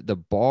loved the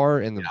bar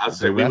and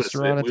the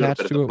restaurant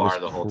attached to it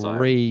was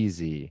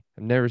crazy.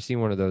 I've never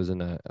seen one of those in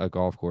a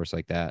golf course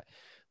like that.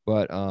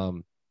 But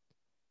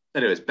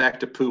anyways, back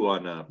to poo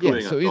on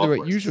so either way,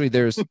 usually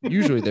there's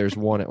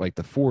one at like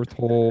the 4th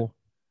hole,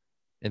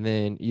 and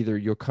then either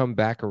you'll come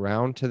back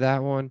around to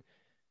that one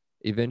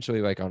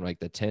eventually, like on like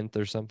the 10th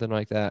or something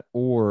like that,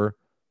 or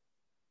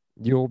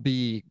you'll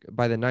be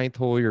by the 9th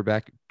hole, you're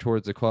back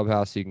towards the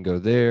clubhouse, so you can go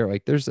there.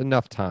 Like there's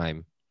enough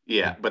time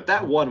Yeah, but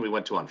that one we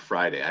went to on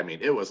Friday. I mean,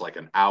 it was like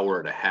an hour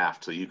and a half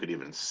till you could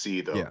even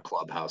see the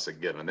clubhouse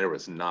again, and there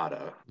was not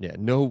a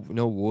no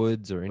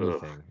woods or ugh,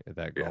 anything at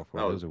that yeah, golf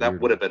course. It was a that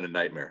weird would have one. been a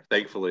nightmare.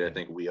 Thankfully, I Yeah,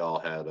 think we all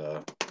had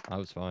I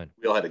was fine.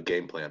 a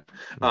game plan.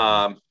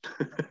 Mhm.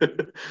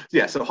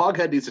 Yeah, so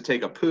Hoghead needs to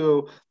take a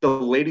poo. The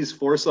ladies'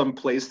 foursome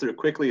plays through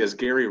quickly as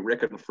Gary,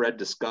 Rick, and Fred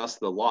discuss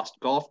the lost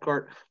golf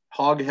cart.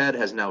 Hoghead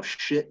has now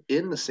shit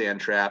in the sand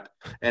trap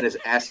and is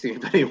asking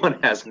if anyone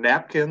has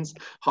napkins.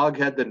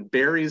 Hoghead then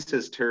buries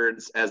his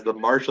turds as the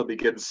marshal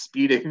begins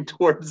speeding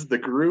towards the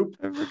group.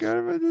 I forgot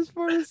about this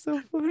part. It's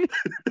so funny.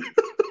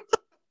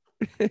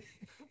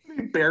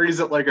 He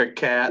buries it like a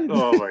cat.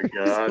 Oh my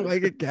god!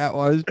 Like a cat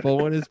while he's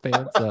pulling his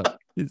pants up.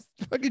 He's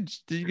fucking.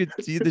 You could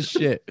see the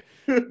shit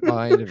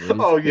behind him. And he's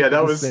Oh yeah, kicking that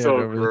the was sand so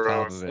over the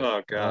top gross. of it.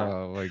 Oh god.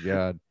 Oh my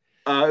god.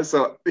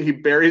 So he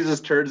buries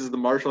his turds as the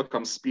marshal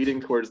comes speeding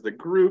towards the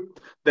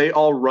group. They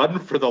all run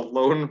for the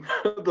lone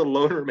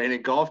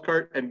remaining golf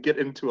cart and get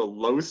into a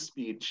low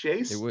speed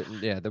chase. It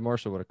wouldn't. Yeah, the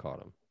marshal would have caught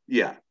him.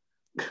 Yeah,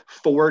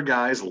 4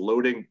 guys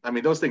loading. I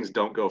mean, those things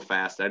don't go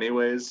fast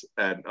anyways,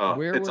 and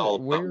it's all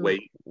about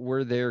weight.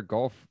 Were their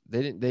golf?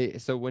 They didn't.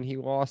 So when he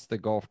lost the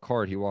golf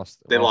cart, They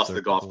lost their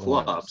the golf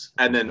clubs,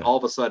 and then Okay. all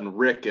of a sudden,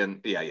 Rick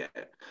and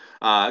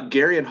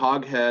Gary and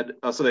Hoghead.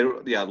 So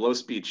low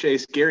speed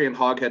chase. Gary and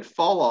Hoghead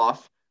fall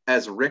off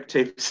as Rick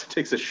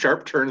takes a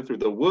sharp turn through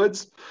the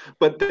woods,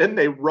 but then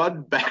they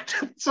run back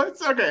to. So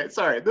it's okay.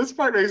 Sorry, this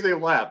part makes me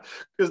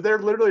laugh because they're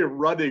literally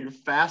running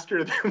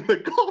faster than the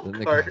golf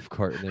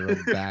cart. And they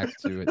run back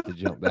to it to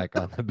jump back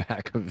on the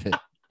back of it.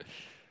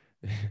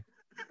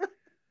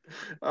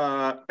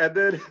 And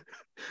then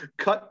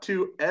cut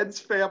to Ed's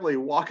family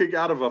walking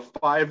out of a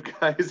Five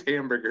Guys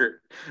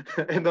hamburger,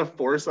 and the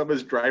foursome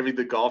is driving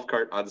the golf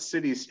cart on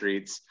city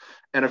streets.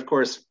 And of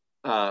course,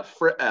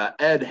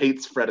 Ed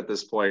hates Fred at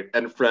this point,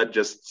 and Fred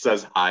just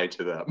says hi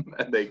to them,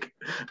 and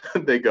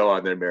they go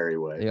on their merry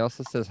way. He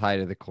also says hi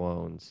to the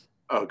clones.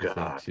 Oh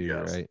god, too,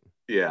 yes. Right?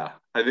 Yeah,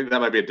 I think that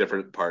might be a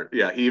different part.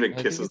 Yeah, he even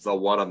kisses the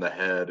one on the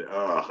head.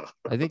 Ugh.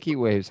 I think he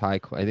waves hi.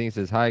 I think he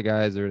says hi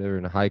guys, or they're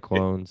in hi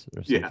clones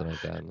or something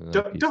like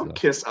that. Don't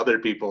kiss other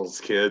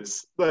people's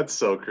kids. That's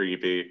so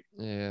creepy.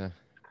 Yeah.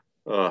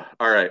 All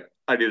right,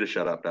 I need to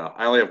shut up now.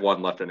 I only have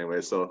one left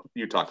anyway, so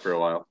you talk for a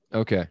while.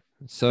 Okay.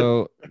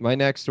 So my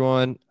next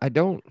one,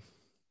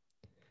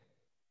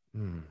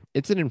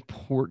 it's an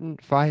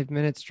important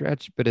 5-minute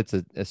stretch, but it's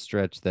a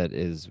stretch that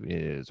is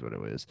what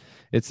it is.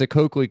 It's the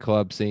Coakley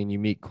Club scene. You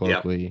meet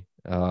Coakley,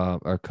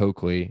 or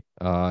Coakley,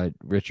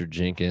 Richard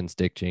Jenkins,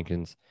 Dick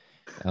Jenkins.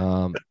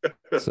 So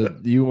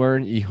you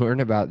learn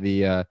about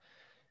the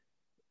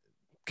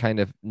kind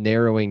of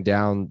narrowing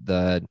down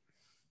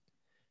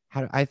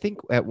I think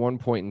at one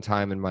point in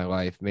time in my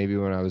life, maybe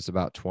when I was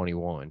about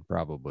 21,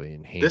 probably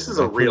in Hayward, this is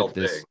a real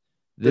thing.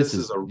 This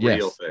is a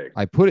real thing.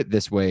 I put it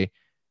this way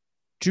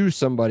to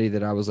somebody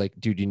that I was like,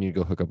 dude, you need to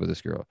go hook up with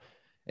this girl.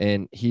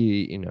 And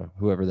he,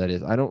 whoever that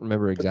is, I don't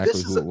remember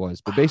exactly who it was,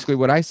 but basically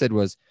what I said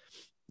was,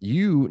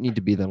 you need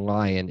to be the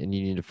lion and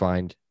you need to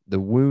find the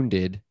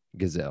wounded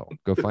gazelle.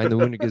 Go find the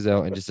wounded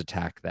gazelle and just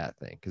attack that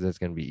thing, because that's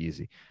going to be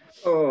easy.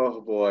 Oh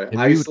boy. And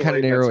we would kind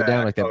of narrow it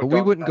down like that, but we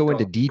wouldn't go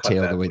into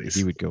detail the way that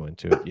he would go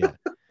into it. Yeah.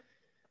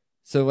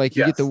 So like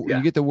you get the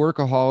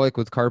workaholic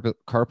with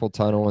carpal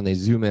tunnel, and they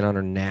zoom in on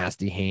her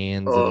nasty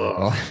hands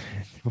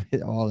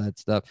and all that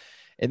stuff.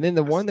 And then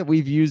the one that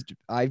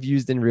I've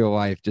used in real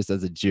life just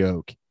as a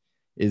joke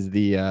is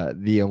the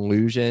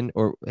illusion,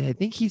 or I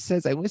think he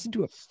says, I listened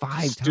to it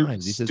 5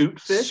 times. He says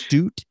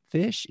stute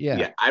fish. Yeah.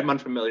 Yeah, I'm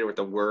unfamiliar with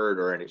the word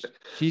or anything.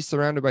 She's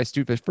surrounded by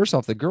stute fish. First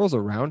off, the girls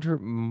around her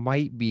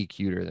might be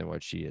cuter than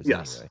what she is.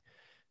 Yes. Anyway.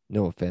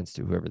 No offense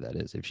to whoever that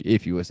is,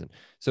 if you listen.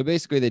 So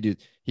basically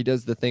he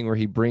does the thing where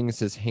he brings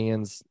his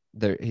hands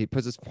there. He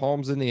puts his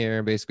palms in the air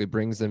and basically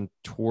brings them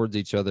towards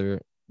each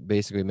other,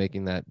 basically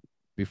making that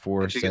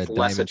before said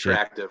less diamond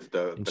attractive.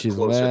 And she's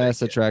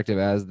less attractive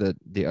as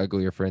the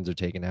uglier friends are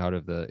taken out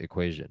of the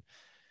equation.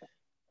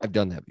 I've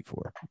done that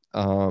before.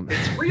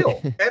 It's real,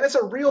 and it's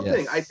a real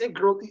thing. I think,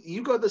 girl,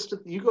 you go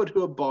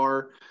to a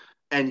bar,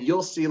 and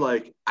you'll see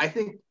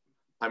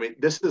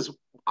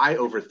I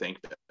overthink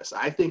this.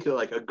 I think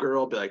like a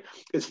girl be like,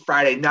 it's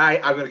Friday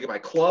night. I'm going to get my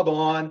club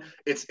on.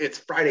 It's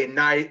Friday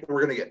night.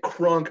 We're going to get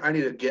crunk. I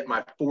need to get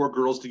my 4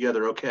 girls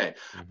together. Okay.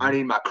 Mm-hmm. I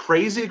need my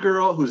crazy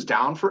girl who's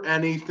down for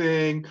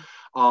anything.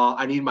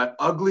 I need my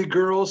ugly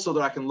girl so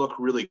that I can look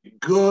really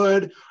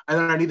good. And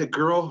then I need a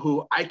girl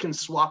who I can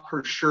swap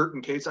her shirt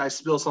in case I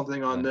spill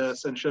something on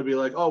this. And she'll be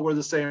like, oh, we're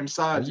the same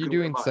size. Are you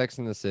doing Sex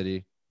in the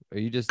City? Are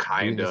you just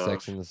doing the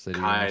Sex in the City?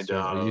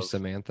 Are you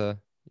Samantha?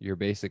 You're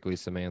basically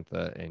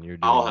Samantha, and you're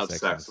doing I'll have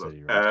sex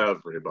with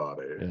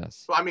everybody.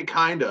 Yes. Well, I mean,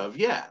 kind of,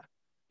 yeah.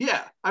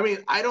 Yeah. I mean,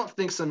 I don't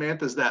think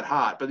Samantha's that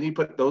hot, but then you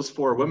put those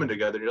 4 women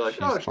together, and you're like,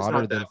 she's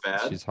not that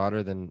bad. She's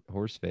hotter than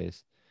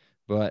Horseface.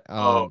 But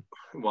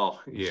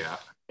well, yeah.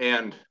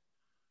 And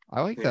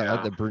I like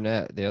Yeah. the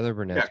brunette. The other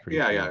brunette's pretty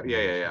cool. Yeah.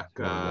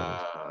 She's one of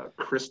those.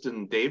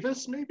 Kristen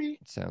Davis, maybe.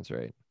 Sounds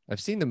right. I've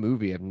seen the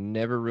movie. I've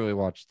never really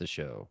watched the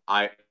show.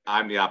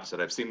 I'm the opposite.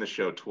 I've seen the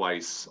show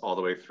twice, all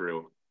the way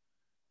through.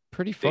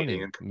 Pretty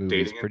funny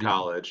Dating in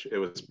college. It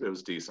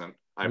was decent.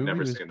 I've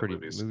never seen the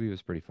movies. Movie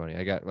was pretty funny.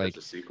 I got like,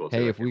 There's a sequel to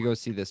hey, it. if we go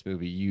see this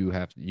movie, you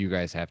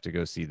guys have to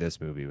go see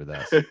this movie with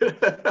us.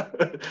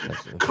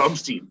 Come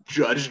see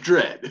Judge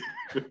Dredd.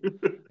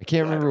 I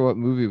can't remember what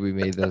movie we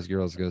made those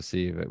girls go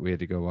see, but we had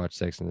to go watch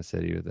Sex in the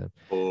City with them.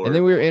 Or, and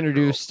then we were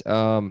introduced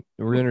to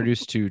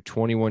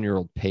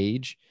 21-year-old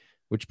Paige,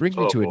 which brings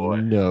me to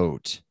a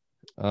note.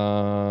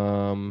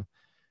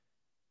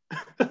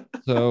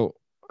 So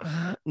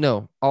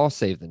no, I'll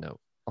save the note.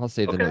 I'll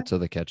save the note to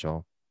the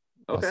catch-all.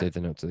 I'll save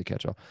the note to the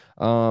catch-all.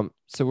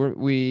 So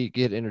we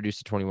get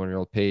introduced to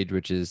 21-year-old Paige,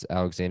 which is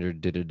Alexander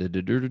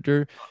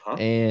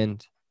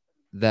and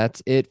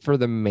that's it for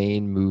the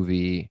main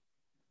movie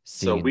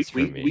scenes. So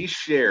we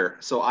share.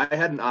 So I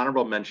had an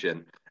honorable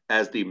mention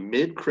as the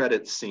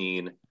mid-credit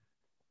scene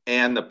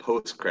and the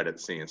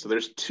post-credit scene. So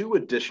there's 2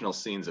 additional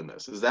scenes in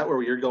this. Is that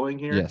where you're going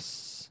here?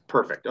 Yes.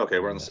 Perfect. Okay,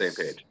 we're on the same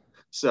page.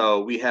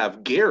 So we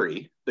have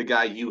Gary, the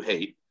guy you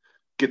hate,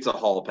 gets a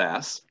hall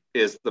pass.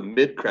 Is the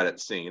mid-credit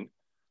scene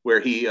where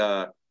he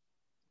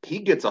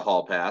gets a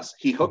hall pass.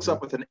 He hooks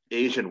up with an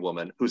Asian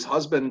woman whose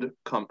husband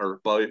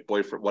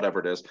boyfriend, whatever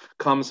it is,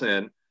 comes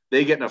in.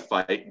 They get in a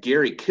fight.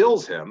 Gary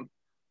kills him.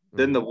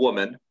 Then the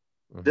woman.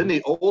 Then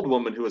the old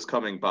woman who is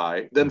coming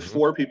by. Then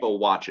 4 people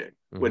watching.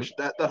 Which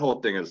that whole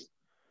thing is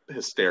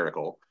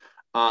hysterical.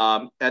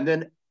 And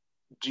then,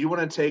 do you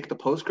want to take the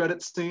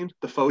post-credit scene,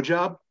 the faux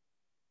job?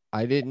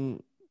 I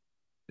didn't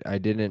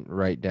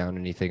write down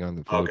anything on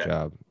the faux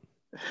job.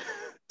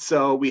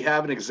 So we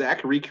have an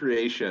exact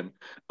recreation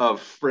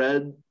of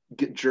Fred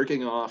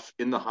jerking off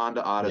in the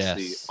Honda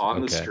Odyssey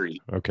on the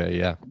street. Okay,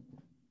 yeah.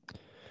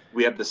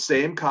 We have the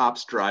same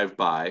cops drive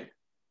by,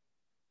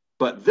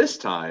 but this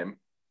time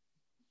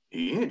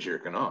he ain't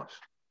jerking off.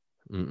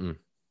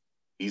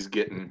 He's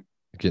getting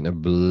a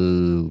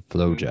blue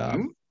flow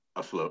job.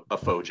 A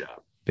faux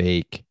job.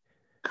 Fake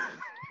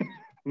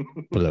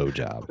blow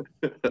job.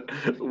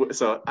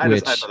 So I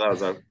thought that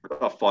was a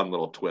fun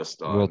little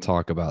twist on. We'll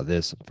talk about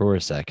this for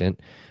a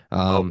second.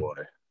 Oh boy.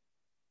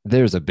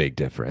 There's a big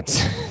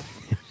difference.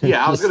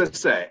 Yeah, I was gonna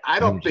say I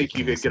don't think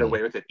you could get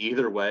away with it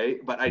either way,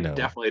 but I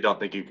definitely don't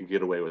think you could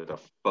get away with a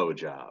faux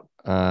job.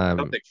 I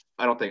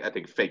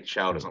think fake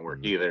chow doesn't work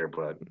either,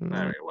 but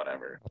I mean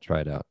whatever. I'll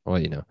try it out. Well,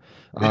 you know.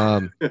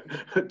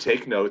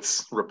 Take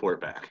notes,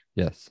 report back.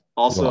 Yes.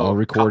 Also, I'll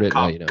record it.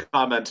 And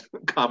comment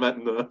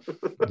in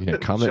the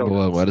comment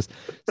below. Let us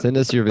send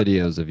us your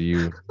videos of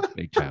you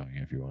fake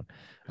chowing if you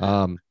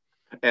want.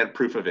 And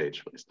proof of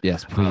age, please.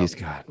 Yes, please,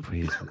 God,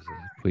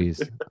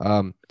 please.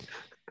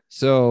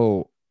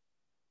 So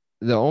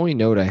the only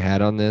note I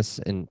had on this,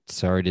 and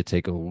sorry to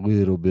take a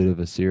little bit of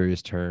a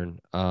serious turn.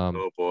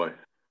 Oh boy.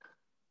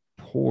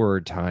 Poor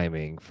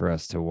timing for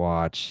us to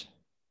watch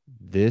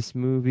this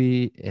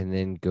movie and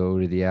then go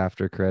to the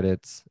after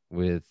credits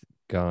with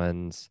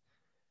guns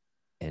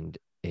and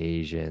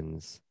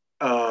Asians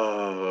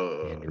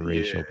and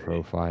racial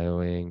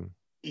profiling.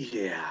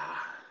 Yeah.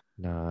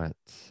 Not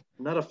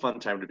a fun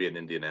time to be in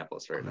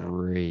Indianapolis right now.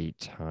 Great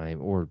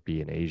time, or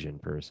be an Asian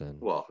person.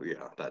 Well, yeah,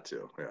 that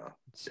too. Yeah.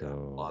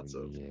 So lots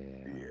of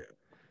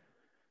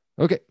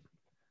Okay.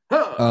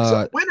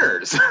 So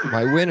winners.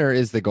 My winner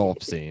is the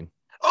golf scene.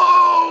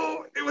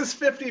 Oh, it was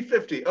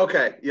 50-50.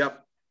 Okay.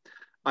 Yep.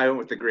 I went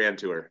with the Grand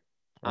Tour.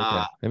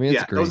 Okay. I mean,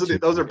 it's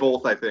great. Those are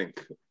both, I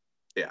think.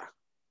 Yeah.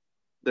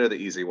 They're the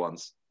easy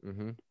ones.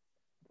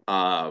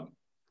 Not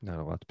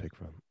a lot to pick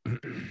from.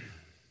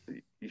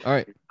 All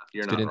right.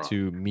 Let's get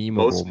into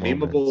most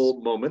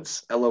memeable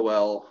moments.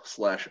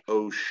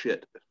 LOL/oh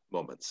shit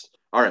moments.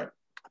 All right.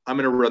 I'm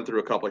going to run through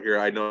a couple here.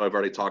 I know I've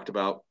already talked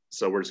about,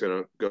 so we're just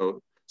going to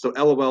go. So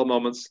LOL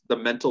moments, the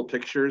mental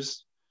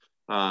pictures.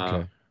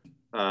 Pound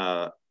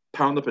the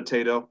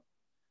potato.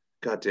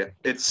 God damn.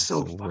 It's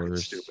so fucking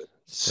stupid.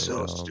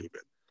 So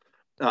stupid.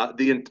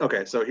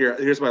 So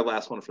here's my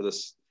last one for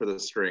this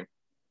string.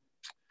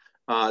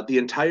 The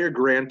entire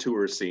Grand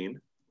Tour scene.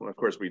 Well, of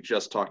course, we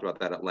just talked about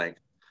that at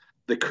length.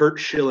 The Kurt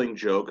Schilling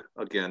joke,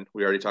 again,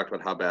 we already talked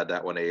about how bad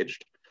that one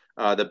aged.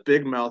 The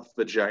big mouth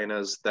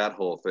vaginas, that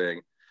whole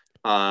thing.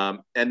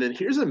 And then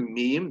here's a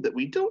meme that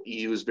we don't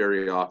use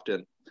very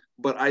often,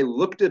 but I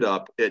looked it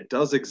up. It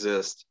does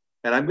exist,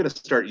 and I'm going to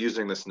start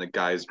using this in the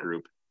guys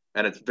group.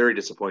 And it's very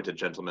disappointed,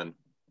 gentlemen.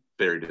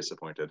 Very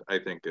disappointed. I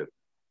think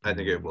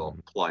it will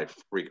apply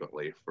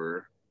frequently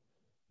for.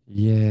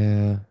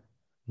 Yeah,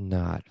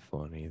 not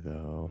funny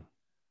though.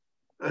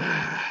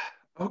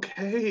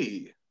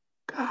 Okay.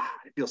 God,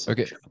 I feel so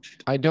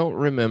judged. I don't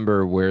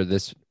remember where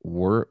this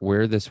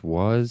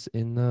was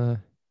in the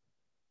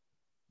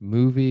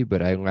movie,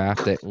 but I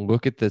laughed at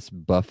look at this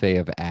buffet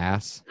of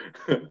ass.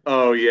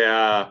 Oh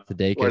yeah.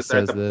 Sudeikis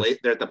says this.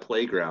 They're at the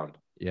playground.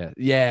 Yeah.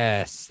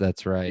 Yes,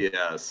 that's right.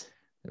 Yes.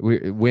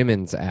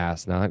 Women's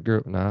ass, not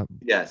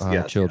yes,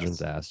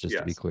 children's ass, just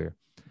to be clear.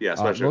 Yeah,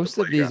 most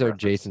of these are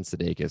Jason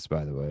Sudeikis,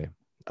 by the way.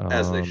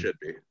 As they should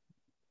be.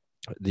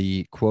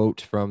 The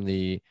quote from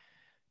the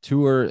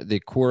tour, the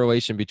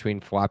correlation between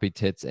floppy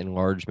tits and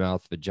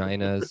largemouth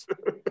vaginas.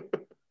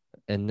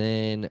 And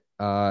then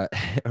a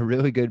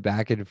really good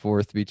back and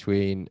forth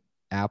between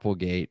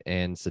Applegate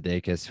and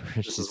Sudeikis.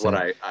 This is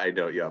what I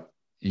know. Yeah.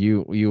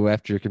 You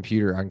left your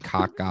computer on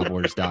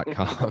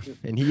cockgobblers.com.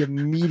 And he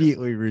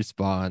immediately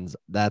responds,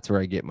 that's where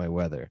I get my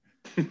weather.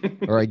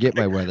 Or I get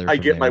my weather from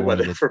get there. my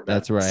weather from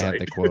that's where site. I have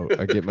the quote.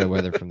 I get my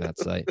weather from that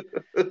site.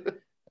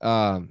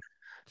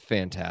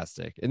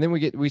 Fantastic. And then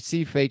we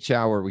see Fake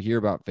Chow, or we hear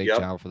about Fake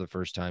Chow for the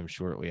first time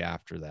shortly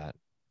after that.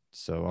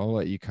 So I'll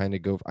let you kind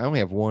of go. I only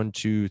have 1,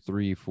 2,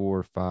 3,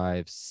 4,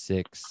 5,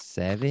 6,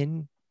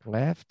 7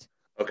 left.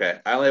 Okay.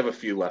 I only have a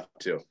few left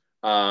too.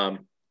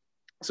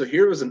 So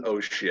here was an oh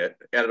shit,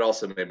 and it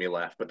also made me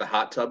laugh. But the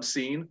hot tub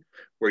scene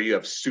where you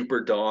have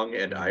Super Dong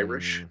and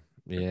Irish.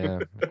 Yeah,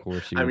 of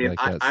course. I mean,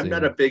 I'm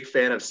not a big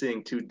fan of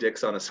seeing two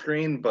dicks on a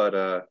screen,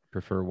 but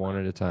prefer one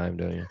at a time,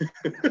 don't you?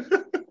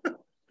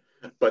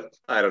 But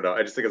I don't know.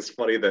 I just think it's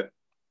funny that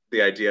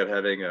the idea of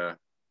having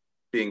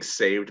being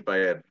saved by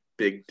a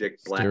big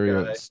dick black guy.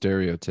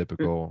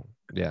 Stereotypical.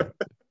 Yeah,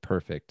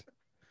 perfect.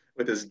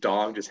 With his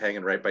dong just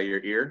hanging right by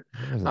your ear.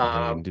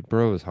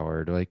 Bro is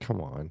hard. Like,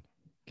 come on.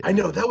 I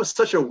know that was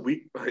such a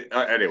weird.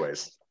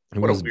 Anyways,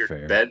 what a weird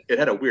fair. bend. It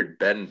had a weird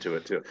bend to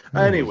it too.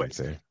 Anyways,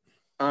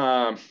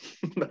 and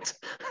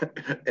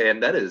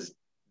that is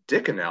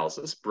Dick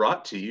Analysis,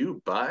 brought to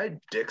you by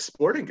Dick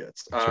Sporting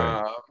Goods.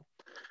 Right.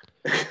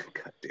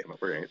 God damn it,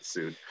 we're gonna get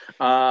sued.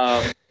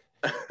 Oh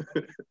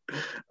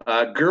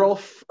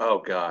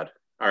God.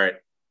 All right,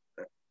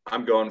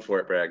 I'm going for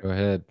it, Bragg. Go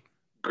ahead.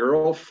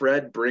 Girl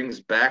Fred brings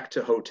back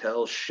to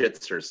hotel,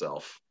 shits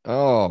herself.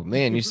 Oh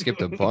man, you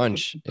skipped a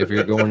bunch if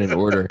you're going in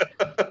order.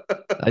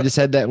 I just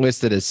had that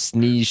listed as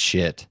sneeze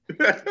shit.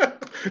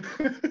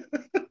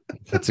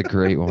 That's a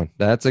great one.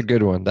 That's a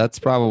good one. That's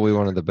probably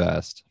one of the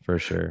best for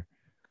sure.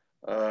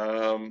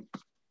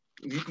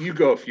 You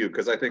go a few,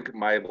 because I think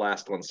my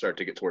last ones start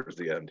to get towards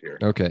the end here.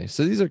 Okay,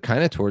 so these are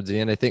kind of towards the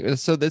end, I think.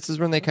 So this is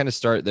when they kind of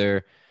start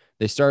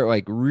they start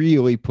like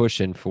really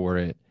pushing for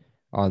it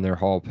on their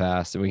hall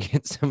pass, and we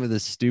get some of the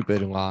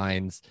stupid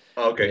lines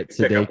that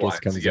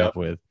Sudeikis comes up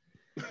with.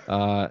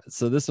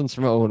 So this one's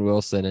from Owen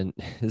Wilson, and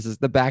this is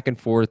the back and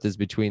forth is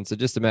between. So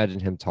just imagine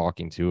him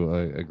talking to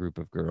a group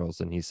of girls,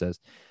 and he says,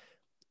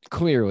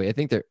 clearly, I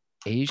think they're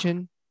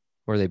Asian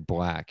or are they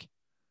black?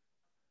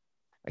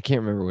 I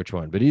can't remember which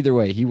one, but either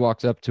way, he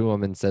walks up to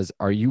them and says,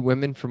 "Are you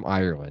women from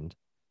Ireland?"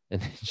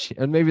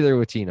 And maybe they're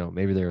Latino.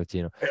 Maybe they're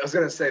Latino. I was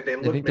gonna say they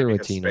look maybe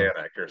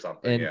Hispanic or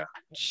something. And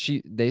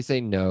they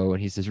say no,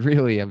 and he says,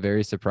 "Really, I'm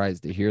very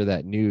surprised to hear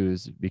that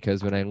news,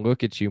 because when I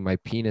look at you, my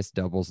penis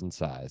doubles in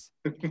size."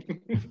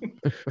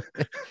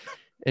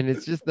 And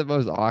it's just the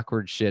most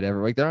awkward shit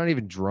ever. Like, they're not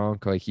even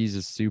drunk. Like, he's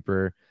just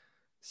super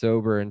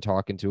sober and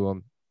talking to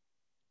him.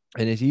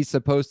 And he's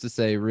supposed to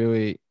say,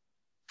 "Really,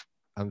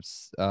 I'm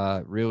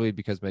really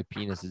because my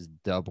penis is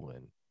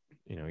doubling."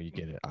 You know, you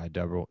get it. I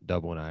double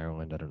in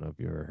Ireland. I don't know if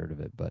you ever heard of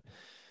it, but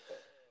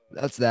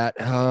that's that.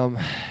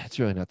 It's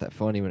really not that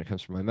funny when it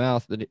comes from my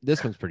mouth, but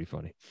this one's pretty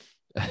funny.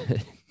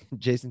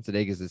 Jason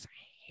Sudeikis is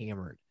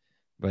hammered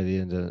by the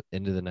end of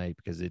the night,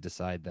 because they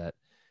decide that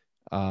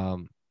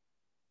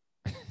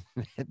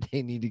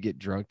they need to get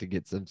drunk to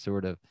get some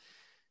sort of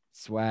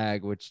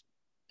swag, which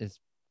is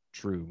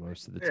true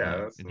most of the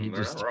time. And he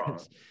just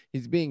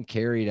he's being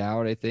carried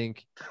out, I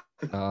think,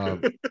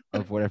 of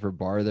whatever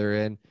bar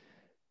they're in.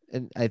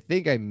 And I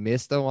think I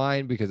missed a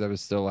line because I was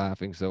still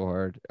laughing so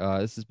hard.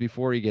 This is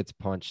before he gets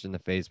punched in the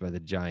face by the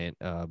giant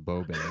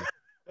Boban.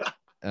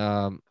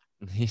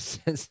 He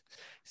says,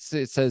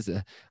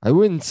 "I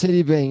wouldn't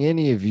city bang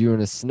any of you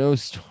in a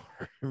snowstorm."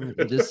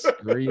 Just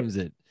screams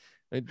it.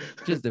 It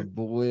just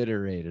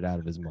obliterated out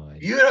of his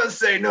mind. "You don't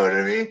say no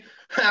to me.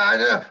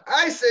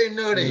 I say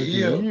no to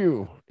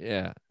you."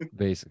 Yeah,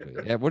 basically.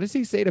 Yeah. What does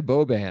he say to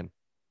Boban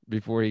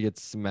before he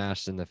gets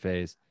smashed in the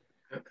face?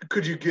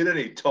 "Could you get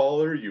any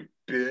taller, you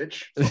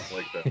bitch?" Something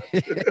like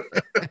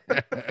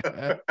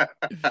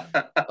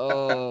that.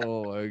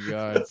 Oh my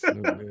God, so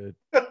good.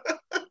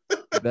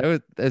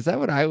 Is that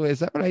what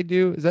I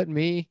do? Is that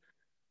me?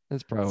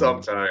 That's probably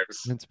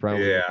sometimes. That's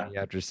probably me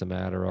after some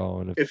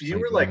Adderall. And if you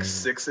were like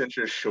 6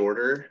 inches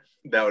shorter,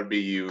 that would be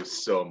you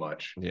so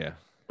much. Yeah.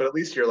 But at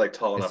least you're like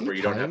tall enough where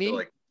you don't have to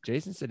like.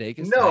 Jason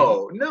Sudeikis?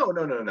 No.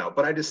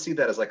 But I just see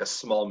that as like a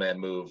small man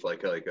move,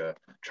 like a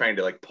trying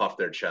to like puff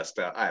their chest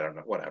out. I don't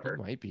know, whatever.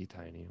 He might be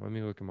tiny. Let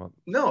me look him up.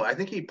 No, I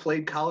think he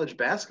played college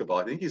basketball.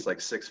 I think he's like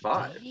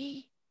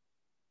 6'5".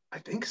 I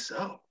think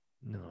so.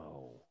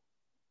 No.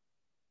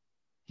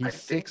 He's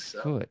 6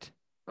 foot.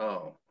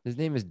 Oh. His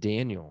name is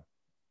Daniel.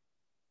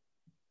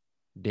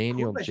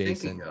 Daniel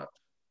Jason.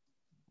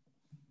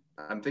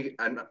 I'm thinking.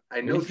 I know.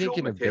 You're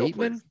thinking of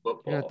Bateman?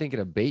 You're not thinking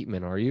of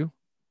Bateman, are you?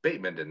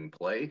 Bateman didn't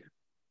play.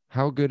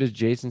 How good is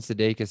Jason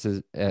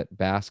Sudeikis at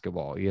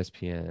basketball?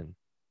 ESPN.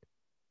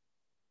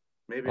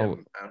 Maybe.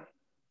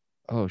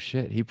 Oh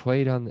shit! He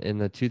played in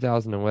the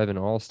 2011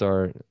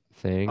 All-Star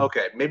thing.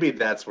 Okay, maybe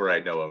that's where I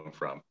know him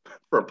from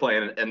for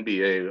playing an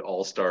NBA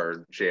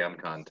All-Star Jam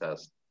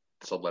contest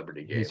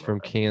celebrity game He's or from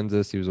whatever.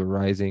 Kansas. He was a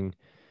rising.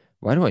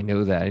 Why do I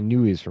know that? I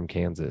knew he was from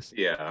Kansas.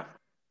 Yeah,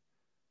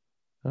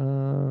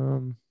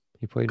 Um,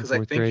 he played in because I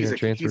fourth think grade and he's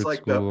transferred like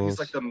schools.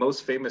 the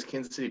most famous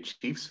Kansas City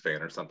Chiefs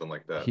fan or something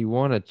like that. He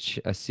won a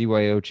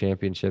CYO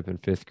championship in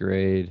fifth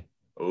grade.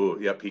 Oh,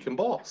 yep, he can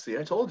ball. See,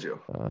 I told you.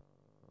 Uh,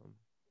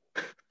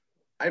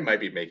 I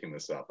might be making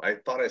this up. I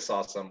thought I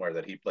saw somewhere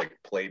that he like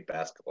played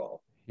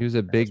basketball he was a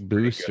and was big pretty good at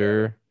it.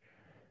 booster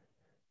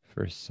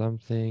for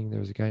something. There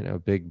was a guy, no,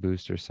 big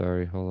booster.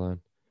 Sorry, hold on.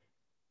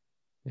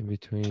 In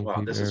between Wow,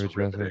 Pete this is Maravich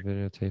basketball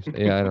riveting. videotapes.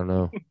 Yeah, I don't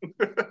know.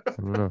 I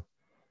don't know.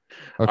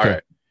 All Okay.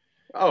 right.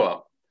 Oh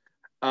well.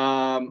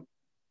 Oh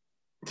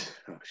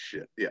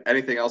shit. Yeah.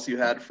 Anything else you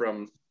had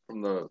from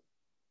the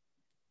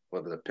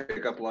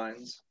pickup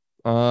lines?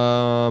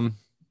 Um,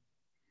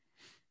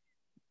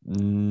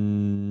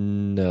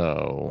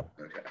 no,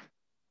 Okay.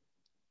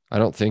 I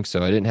don't think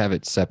so. I didn't have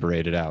it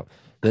separated out.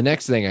 The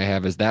next thing I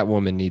have is that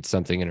woman needs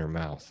something in her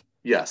mouth,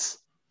 Yes.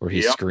 where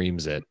he Yep.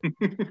 screams it.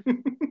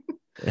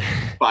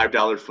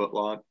 $5 foot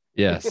long.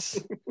 Yes,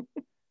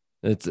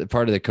 it's a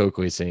part of the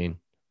Coakley scene.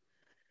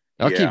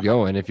 I'll Yeah. keep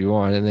going if you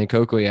want. And then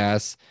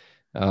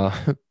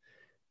uh,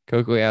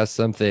 Coakley asks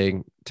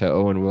something to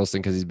Owen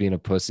Wilson because he's being a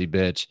pussy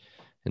bitch,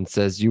 and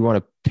says, "You want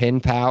a pin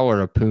pal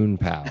or a poon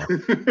pal?"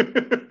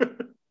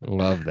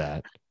 Love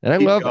that. And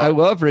Keep I going.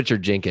 love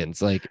Richard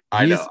Jenkins. Like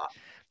I know. he's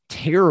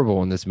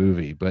terrible in this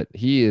movie, but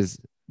he is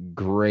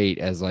great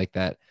as like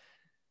that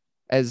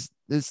as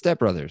his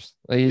stepbrothers.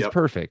 Like he's Yep.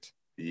 perfect.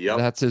 Yep.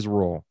 That's his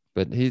role.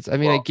 But I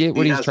mean, I Well, get he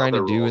what he's has trying to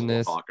other do roles in we'll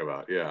this. talk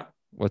about. Yeah.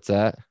 What's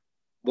that?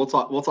 We'll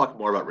talk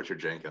more about Richard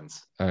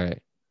Jenkins. All right.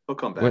 He'll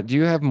come What back. do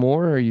you have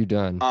more or are you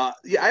done?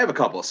 Yeah, I have a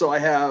couple. So I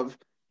have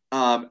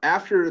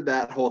after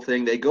that whole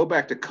thing, they go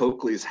back to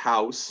Coakley's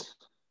house.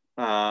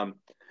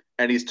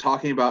 And he's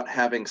talking about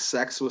having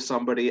sex with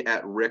somebody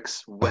at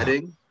Rick's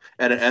wedding,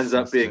 and it ends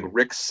up being Sister.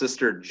 Rick's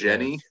sister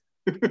Jenny.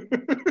 Yes.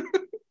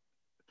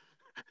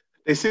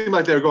 They seem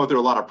like they're going through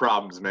a lot of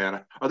problems,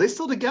 man. Are they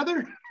still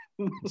together?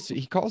 So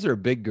he calls her a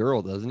big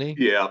girl, doesn't he?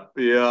 Yeah,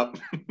 yeah.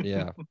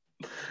 Yeah.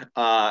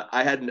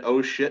 I had an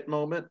oh shit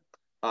moment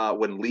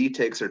when Lee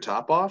takes her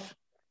top off.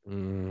 I was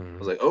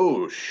Mm. like,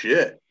 oh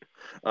shit.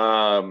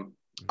 Um,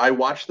 I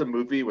watch the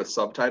movie with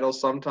subtitles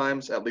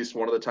sometimes, at least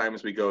one of the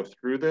times we go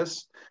through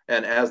this.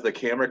 And as the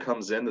camera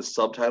comes in, the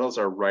subtitles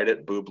are right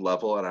at boob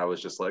level. And I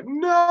was just like,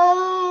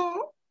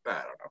 no, I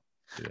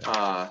don't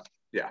know.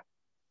 Yeah.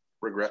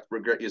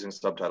 Regret using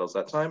subtitles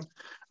that time.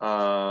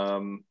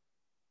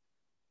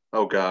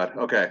 Oh God.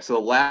 Okay. So the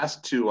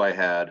last two I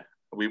had,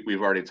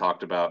 we've already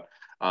talked about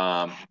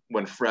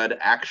when Fred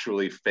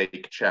actually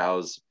fake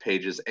chows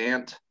Paige's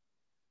aunt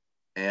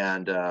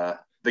and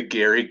the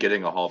Gary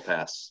getting a hall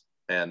pass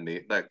and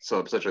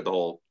so essentially the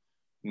whole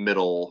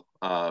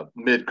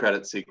mid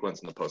credit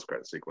sequence and the post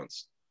credit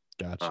sequence.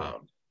 Gotcha.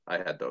 I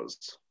had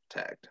those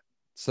tagged.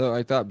 So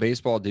I thought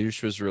baseball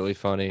douche was really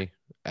funny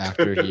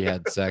after he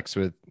had sex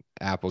with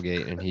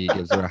Applegate and he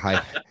gives her a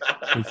high.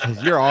 He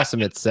says, "You're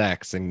awesome at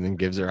sex," and then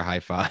gives her a high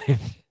five.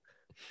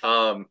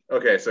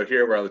 Okay, so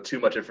here we're on the too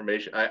much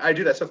information. I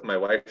do that stuff with my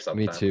wife Me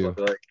sometimes. I'll too.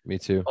 be like, Me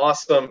too.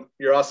 awesome,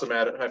 you're awesome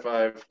at it, high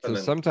five. So And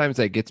then sometimes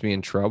that gets me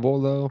in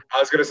trouble though. I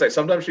was gonna say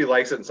sometimes she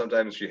likes it and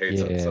sometimes she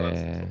hates it. So that's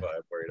Yeah. why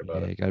I'm worried about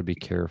Yeah, it. you got to be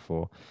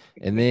careful.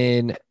 And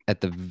then at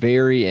the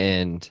very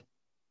end,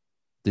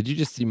 did you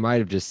just, you might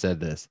have just said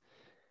this.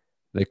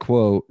 The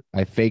quote,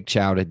 "I fake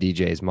chow to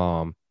DJ's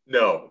mom."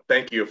 No,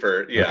 thank you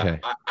for Okay.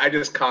 I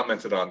just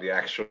commented on the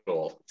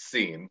actual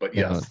scene, but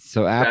No. yes,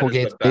 So that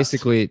is the best.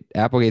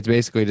 Applegate's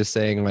basically just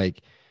saying like,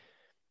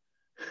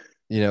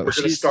 We're gonna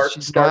she's start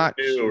not,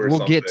 new or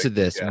we'll get something. to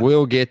this. Yeah.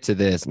 We'll get to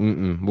this.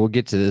 We'll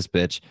get to this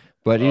bitch.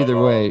 But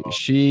either way, Uh,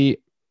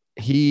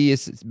 he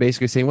is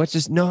basically saying, let's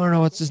just, no,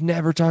 let's just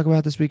never talk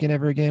about this weekend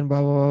ever again,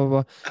 blah, blah, blah,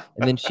 blah.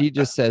 And then she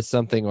just says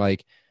something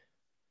like,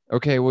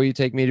 "Okay, will you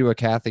take me to a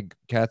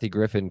Kathy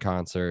Griffin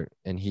concert?"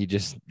 And he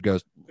just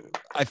goes,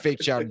 "I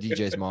faked out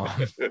DJ's mom."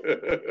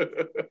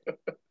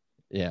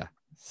 Yeah.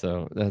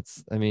 So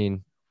that's, I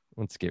mean,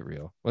 let's get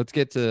real. Let's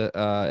get to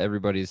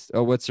everybody's.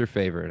 Oh, what's your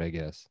favorite, I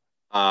guess?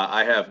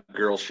 I have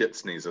girl shit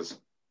sneezes.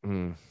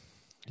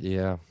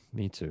 Yeah,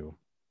 me too.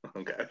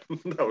 Okay,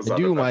 that was I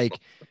do uneventful. like.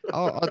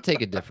 I'll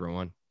take a different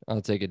one.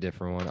 I'll take a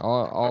different one.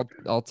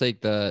 I'll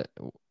take the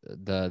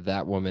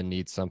that woman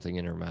needs something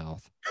in her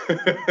mouth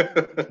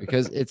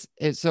because it's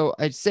so,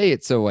 I'd say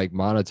it's so like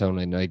monotone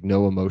and like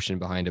no emotion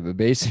behind it, but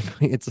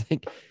basically it's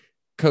like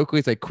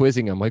Coakley's like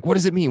quizzing him, like, what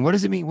does it mean? What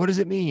does it mean? What does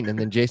it mean? And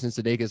then Jason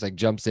Sudeikis like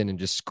jumps in and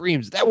just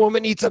screams, "That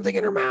woman needs something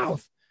in her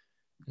mouth."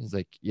 He's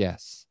like,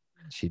 "Yes,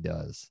 she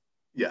does."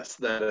 Yes,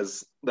 that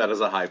is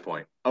a high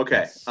point.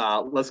 Okay, Yes.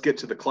 let's get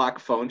to the clock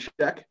phone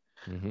check.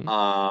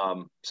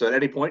 Mm-hmm. So at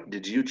any point,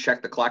 did you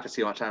check the clock to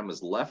see how much time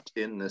was left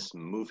in this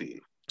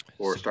movie,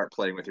 or So start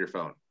playing with your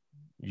phone?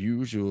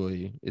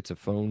 usually it's a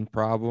phone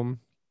problem.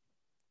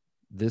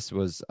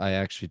 I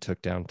actually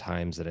took down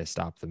times that I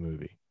stopped the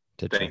movie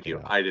to Thank check it you.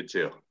 out. I did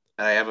too.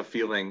 And I have a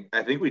feeling,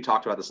 I think we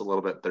talked about this a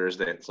little bit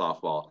Thursday at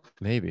softball.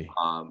 Maybe.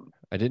 Um,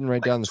 I didn't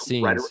write down the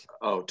scenes.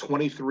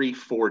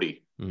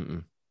 23:40.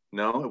 Mm-mm.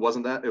 No, it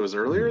wasn't that. It was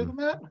earlier than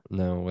that.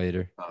 No,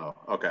 later. Oh,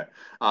 okay.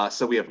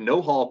 So we have no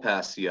hall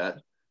pass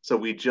yet. So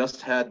we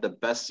just had the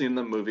best scene in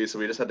the movie. So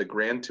we just had the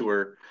grand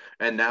tour,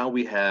 and now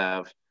we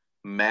have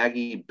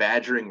Maggie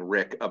badgering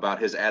Rick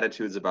about his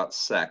attitudes about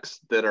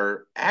sex that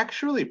are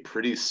actually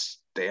pretty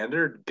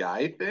standard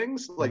guy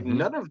things. Like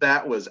none of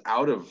that was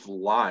out of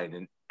line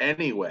in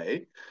any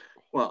way.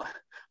 Well,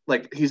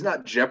 like he's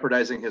not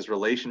jeopardizing his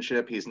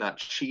relationship. He's not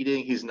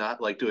cheating. He's not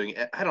like doing.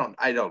 I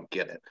don't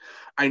get it.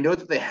 I know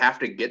that they have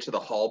to get to the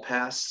hall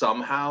pass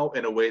somehow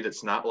in a way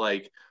that's not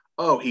like,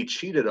 oh, he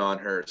cheated on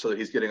her, so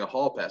he's getting a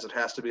hall pass. It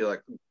has to be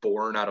like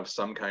born out of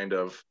some kind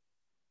of,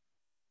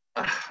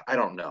 I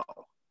don't know,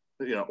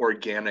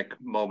 organic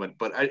moment.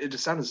 But it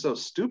just sounded so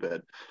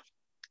stupid.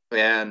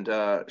 And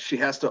she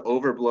has to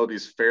overblow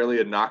these fairly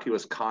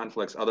innocuous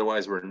conflicts.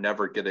 Otherwise, we're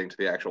never getting to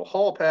the actual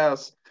hall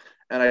pass.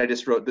 And I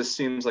just wrote, this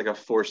seems like a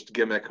forced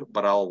gimmick,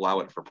 but I'll allow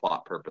it for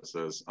plot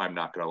purposes. I'm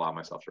not going to allow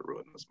myself to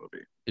ruin this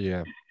movie.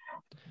 Yeah.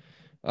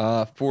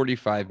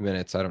 45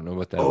 minutes. I don't know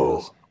what that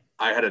was.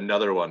 I had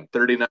another one.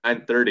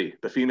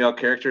 39:30. The female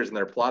characters and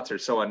their plots are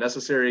so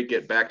unnecessary.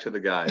 Get back to the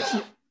guys.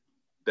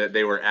 That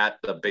they were at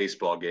the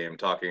baseball game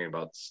talking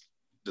about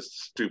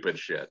just stupid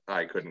shit.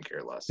 I couldn't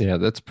care less. Yeah,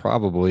 that's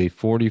probably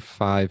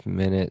 45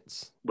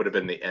 minutes. Would have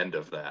been the end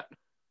of that.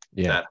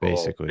 Yeah, that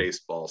basically. whole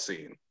baseball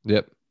scene.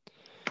 Yep.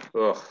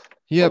 Ugh.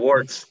 Yep.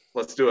 Awards.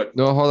 Let's do it.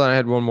 No, hold on. I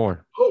had one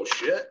more. Oh,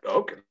 shit.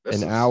 Okay.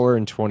 An hour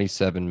and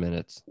 27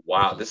 minutes.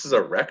 Wow. This is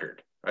a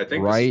record. I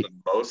think right. This is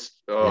the most.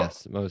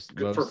 Yes.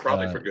 Most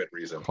probably for good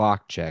reason.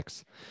 Clock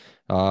checks.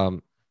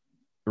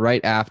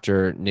 Right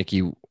after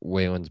Nikki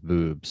Whalen's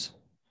boobs.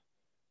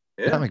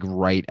 Yeah. Not like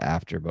right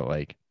after, but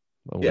like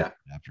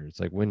after.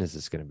 It's like, when is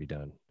this going to be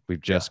done? We've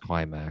just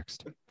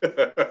climaxed.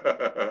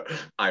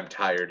 I'm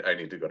tired. I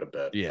need to go to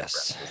bed.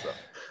 Yes.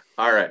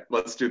 All right,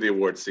 let's do the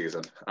award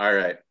season. All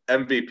right,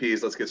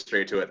 MVPs. Let's get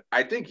straight to it.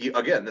 I think this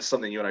is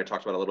something you and I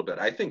talked about a little bit.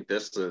 I think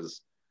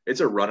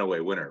it's a runaway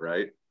winner,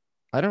 right?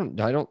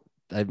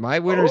 My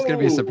winner is going to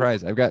be a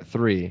surprise. I've got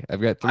three. I've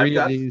got three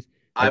of these.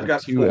 I've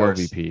got two 4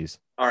 LVPs.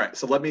 All right,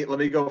 so let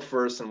me go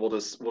first, and we'll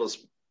just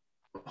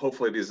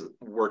hopefully these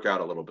work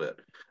out a little bit.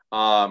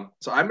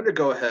 So I'm going to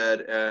go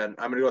ahead and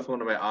I'm going to go with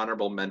one of my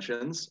honorable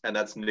mentions, and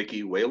that's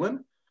Nikki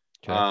Whalen.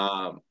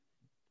 Okay.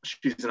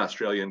 She's an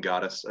Australian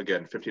goddess.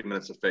 Again, 15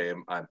 minutes of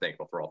fame. I'm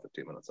thankful for all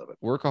 15 minutes of it.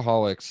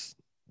 Workaholics.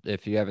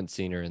 If you haven't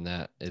seen her in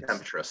that, it's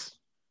Temptress.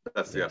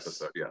 That's the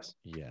episode. Yes.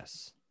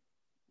 Yes.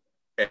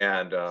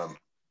 And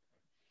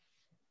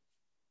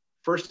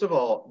first of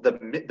all,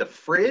 the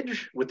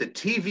fridge with the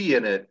TV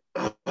in it.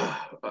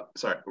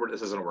 Sorry,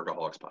 this isn't a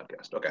Workaholics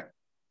podcast. Okay.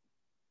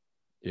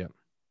 Yeah.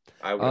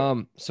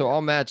 So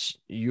I'll match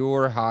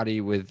your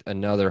hottie with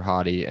another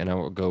hottie, and I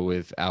will go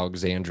with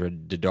Alexandra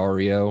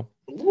Daddario.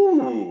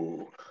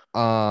 Ooh.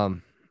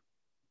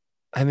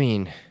 I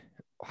mean,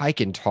 I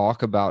can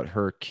talk about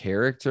her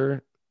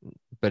character,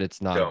 but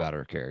it's not about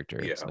her character.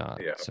 It's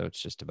not. Yeah. So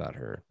it's just about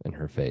her and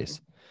her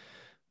face.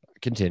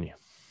 Continue.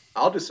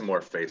 I'll do some more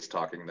face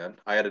talking then.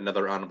 I had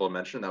another honorable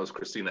mention. That was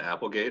Christina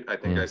Applegate. I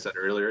think I said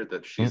earlier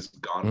that she's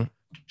gone.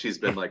 She's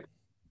been like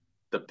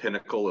the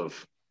pinnacle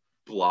of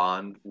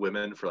blonde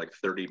women for like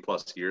 30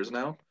 plus years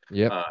now.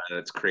 Yeah. And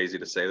it's crazy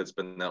to say that's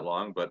been that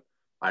long, but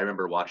I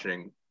remember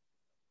watching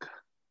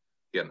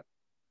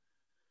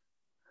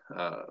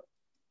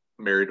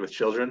Married with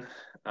Children.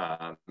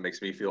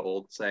 Makes me feel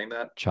old saying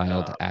that.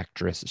 Child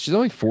actress. She's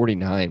only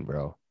 49,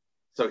 bro.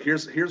 So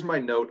here's my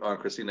note on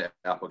Christina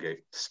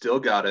Applegate. Still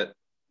got it,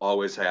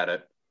 always had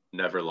it,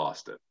 never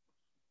lost it.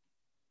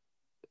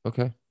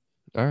 Okay.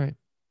 All right.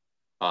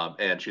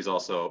 And she's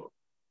also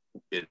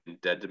in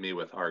Dead to Me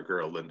with our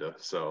girl Linda.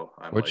 So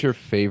what's your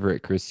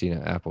favorite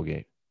Christina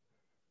Applegate?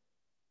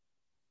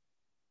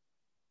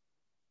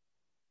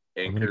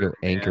 I'm gonna go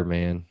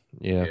Anchorman.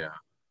 Yeah.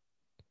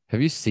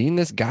 Have you seen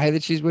this guy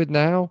that she's with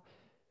now?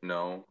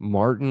 No.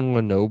 Martin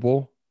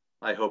Lenoble.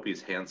 I hope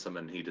he's handsome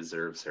and he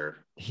deserves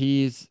her.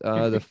 He's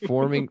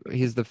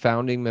he's the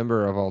founding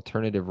member of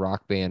alternative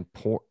rock band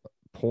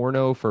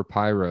Porno for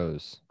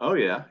Pyros. Oh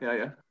yeah.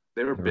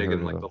 They were big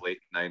in like the late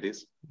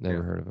 90s.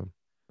 Never heard of him.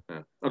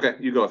 Yeah. Okay,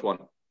 you go with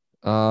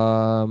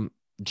one.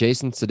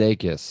 Jason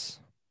Sudeikis.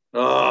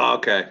 Oh,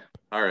 okay.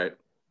 All right.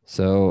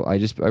 So I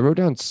wrote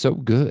down so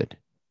good.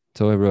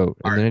 So I wrote,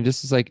 and then it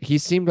just is like, he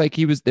seemed like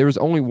there was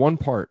only one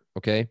part.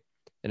 Okay.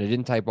 And I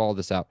didn't type all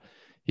this out.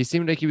 He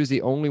seemed like he was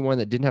the only one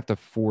that didn't have to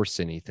force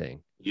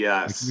anything.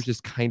 Yes. Like, he was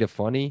just kind of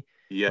funny.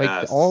 Yes.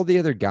 Like all the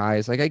other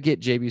guys, like I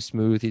get JB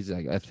Smoove. He's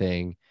like a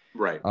thing.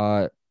 Right.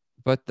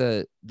 But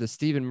the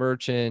Stephen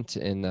Merchant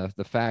and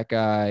the fat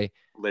guy,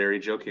 Larry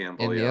Joe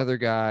Campbell, and the other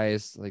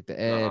guys like the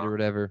Ed or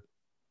whatever,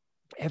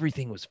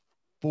 everything was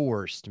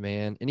forced,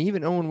 man. And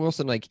even Owen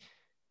Wilson, like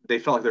they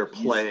felt like they were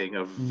playing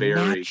a very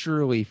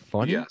naturally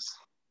funny. Yes.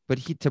 But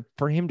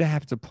for him to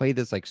have to play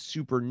this like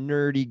super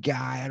nerdy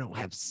guy, I don't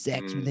have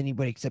sex with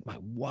anybody except my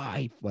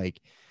wife. Like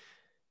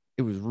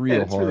it was And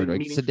real it's really hard. Like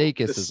meaningful. Sudeikis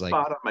The is like,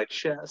 spot on my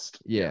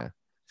chest. yeah,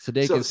 So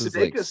Sudeikis is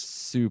like Sudeikis.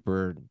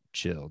 super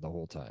chill the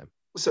whole time.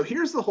 So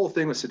here's the whole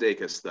thing with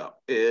Sudeikis, though,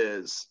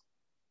 is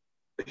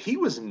he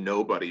was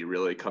nobody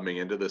really coming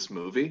into this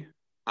movie.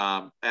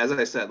 As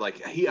I said,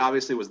 like he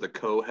obviously was the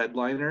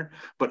co-headliner,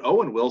 but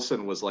Owen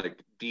Wilson was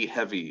like the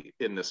heavy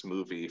in this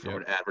movie from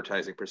an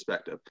advertising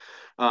perspective.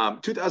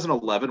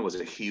 2011 was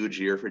a huge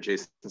year for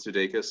Jason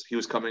Sudeikis. He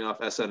was coming off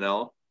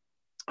SNL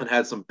and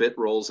had some bit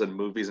roles in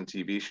movies and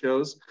TV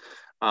shows.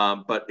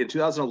 But in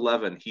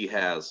 2011, he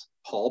has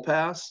Hall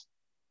Pass,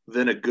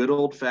 then A Good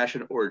Old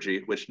Fashioned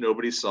Orgy, which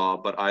nobody saw,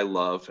 but I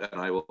love and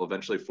I will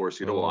eventually force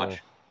you to watch,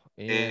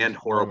 and one of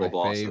Horrible my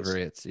Bosses.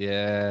 favorites.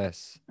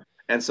 Yes.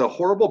 And so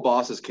Horrible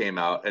Bosses came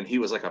out and he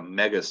was like a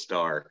mega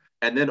star.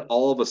 And then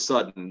all of a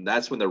sudden,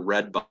 that's when the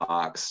Red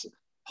Box,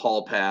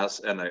 Hall Pass,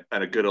 and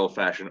a Good Old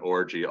Fashioned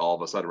Orgy all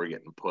of a sudden were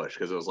getting pushed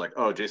because it was like,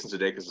 oh, Jason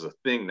Sudeikis is a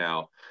thing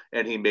now.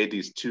 And he made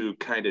these two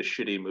kind of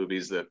shitty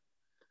movies that,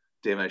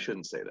 damn, I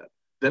shouldn't say that.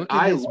 That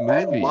I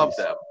love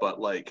them, but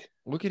like,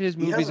 look at his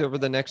movies over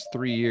the next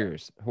 3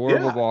 years.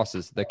 Horrible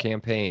Bosses, The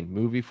Campaign,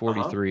 Movie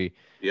 43.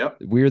 Yep.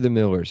 We're the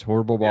Millers,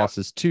 Horrible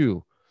Bosses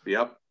 2.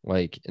 Yep.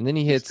 Like, and then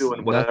he hits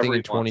nothing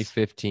in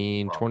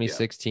 2015, Well,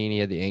 2016. He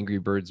had the Angry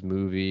Birds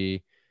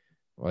movie.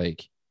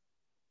 Like,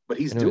 but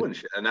he's doing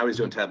shit, and now he's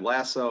doing Ted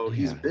Lasso. Yeah,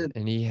 he's been,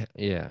 and he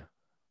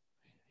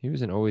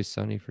was in Always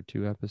Sunny for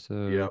 2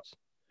 episodes. Yep.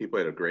 He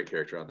played a great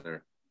character on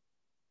there.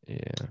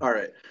 Yeah. All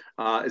right.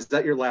 Is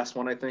that your last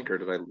one, I think, or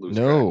did I lose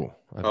No,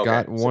 track? I've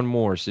got one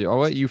more. So I'll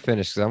let you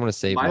finish because I'm going to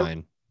save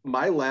mine.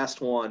 My last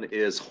one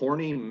is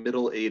horny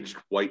middle-aged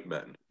white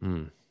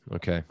men.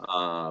 Okay.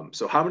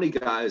 So how many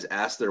guys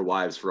asked their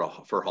wives for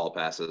hall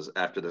passes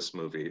after this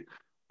movie,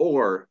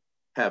 or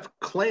have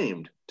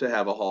claimed to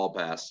have a hall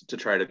pass to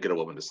try to get a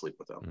woman to sleep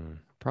with them?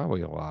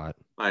 Probably a lot.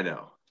 I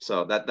know.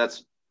 So that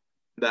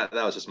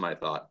was just my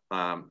thought.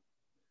 I'm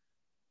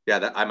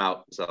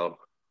out. So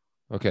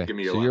okay. Give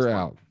me your so last you're one.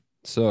 out.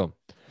 So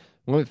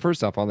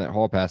first off, on that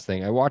hall pass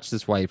thing, I watched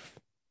this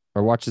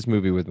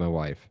movie with my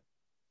wife.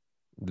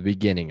 The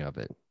beginning of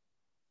it.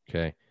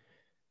 Okay.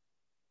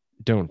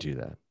 Don't do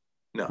that.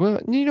 No.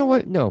 Well, you know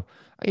what? No.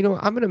 I'm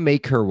going to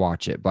make her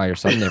watch it by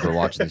herself. I'm never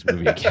watching this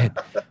movie again.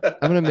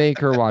 I'm going to make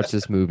her watch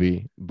this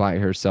movie by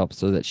herself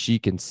so that she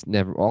can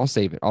I'll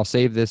save it. I'll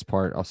save this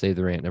part. I'll save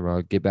the rant. And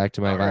I'll get back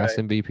to my last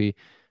MVP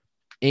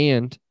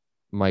and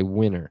my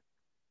winner.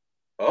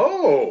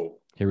 Oh.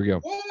 Here we go.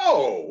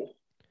 Whoa.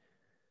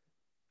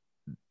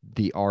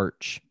 The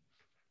Arch.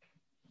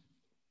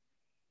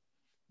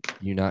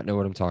 You not know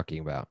what I'm talking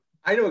about.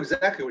 I know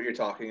exactly what you're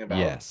talking about.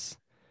 Yes.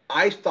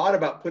 I thought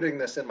about putting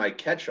this in my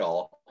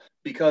catch-all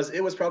because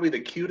it was probably the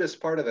cutest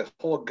part of the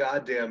whole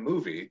goddamn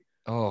movie.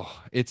 Oh,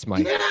 it's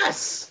my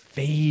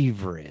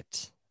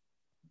favorite.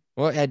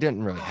 Well, it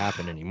didn't really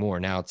happen anymore.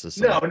 Now it's just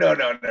no.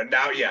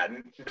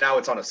 Now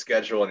it's on a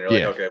schedule, and you're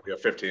like, okay, we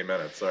have 15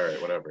 minutes. All right,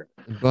 whatever.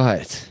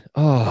 But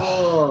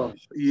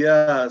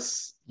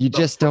yes, you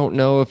just don't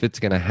know if it's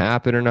gonna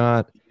happen or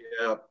not.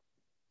 Yeah.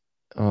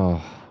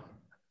 Oh.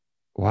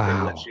 Wow.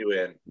 They let you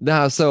in.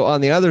 Now, so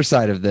on the other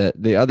side of the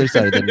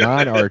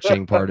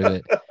non-arching part of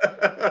it,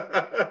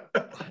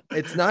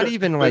 it's not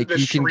even like the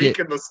you can get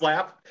in the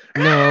slap.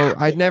 No,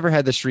 I'd never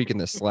had the shriek and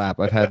the slap.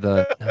 I've had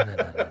the no,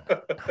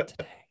 not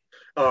today.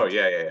 Oh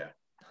yeah.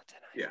 Not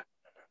tonight. Yeah. No.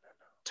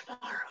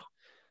 Tomorrow,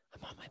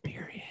 I'm on my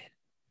period.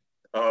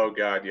 Oh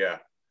God, yeah.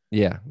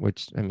 Yeah,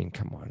 which I mean,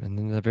 come on. And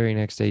then the very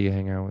next day you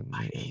hang out with me.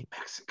 I eat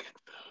Mexican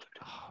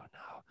food. Oh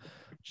no,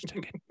 just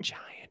took a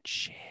giant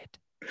shit.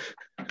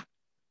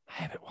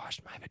 I haven't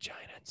washed my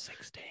vagina in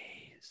 6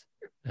 days.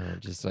 No,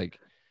 just like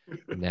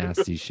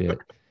nasty shit.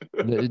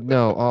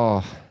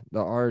 No, the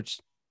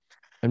Arch.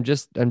 I'm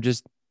just.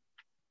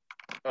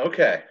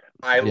 Okay,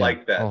 I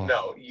like that. Oh.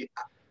 No,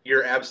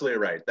 you're absolutely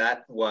right.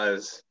 That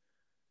was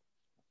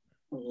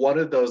one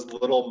of those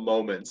little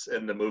moments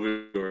in the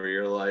movie where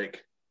you're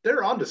like,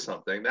 they're onto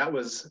something. That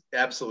was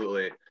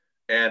absolutely,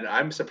 and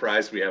I'm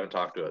surprised we haven't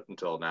talked to it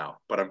until now,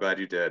 but I'm glad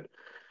you did.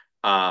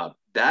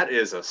 That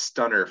is a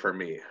stunner for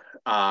me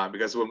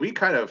because when we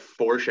kind of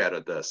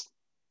foreshadowed this,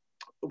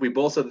 we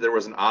both said that there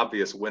was an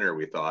obvious winner,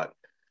 we thought.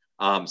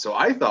 So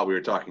I thought we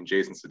were talking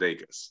Jason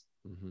Sudeikis.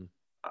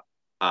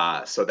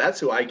 Mm-hmm. So that's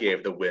who I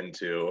gave the win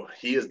to.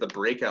 He is the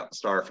breakout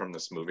star from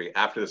this movie.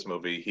 After this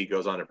movie, he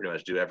goes on to pretty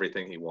much do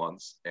everything he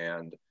wants.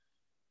 And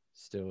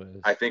still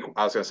is. I think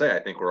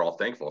we're all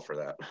thankful for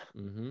that.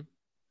 Mm-hmm.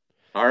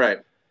 All right.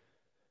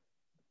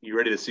 You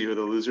ready to see who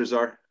the losers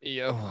are?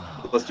 Yo,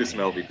 let's do some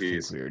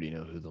LVPs. We already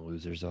know who the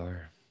losers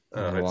are.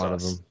 A lot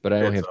of them, but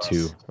I only have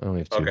two.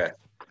 Okay,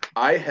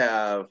 I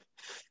have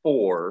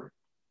 4,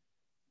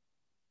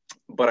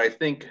 but I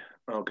think.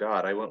 Oh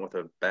God, I went with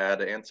a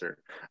bad answer.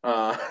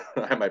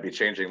 I might be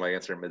changing my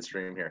answer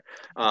midstream here.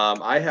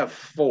 I have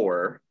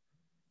 4,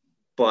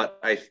 but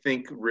I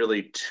think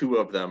really 2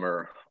 of them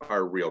are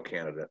real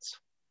candidates.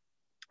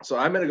 So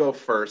I'm going to go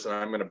first, and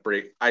I'm going to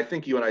break. I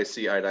think you and I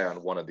see eye to eye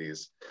on one of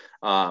these.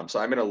 So I'm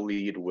going to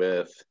lead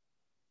with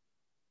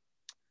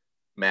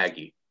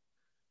Maggie.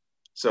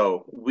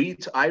 So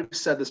I've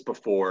said this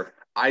before.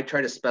 I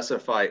try to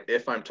specify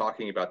if I'm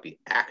talking about the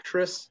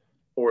actress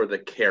or the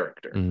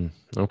character.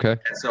 Okay.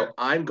 And so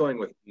I'm going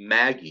with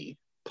Maggie,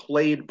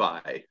 played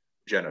by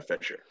Jenna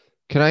Fisher.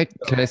 Can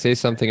I say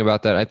something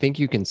about that? I think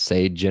you can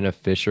say Jenna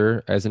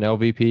Fisher as an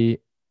LVP.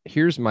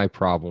 Here's my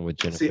problem with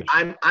Jenna See,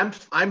 Fisher.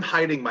 I'm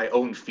hiding my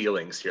own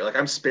feelings here. Like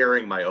I'm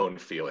sparing my own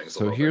feelings a So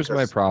little bit. here's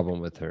my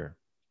problem with her.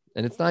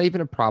 And it's not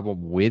even a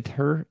problem with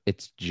her.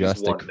 It's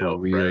just a one note,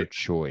 career right?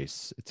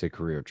 choice. It's a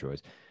career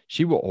choice.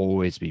 She will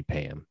always be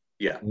Pam.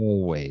 Yeah.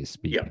 Always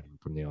be Yeah. Pam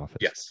from The Office.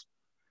 Yes.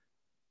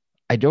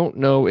 I don't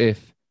know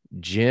if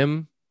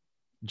John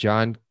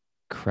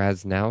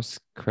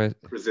Krasinski,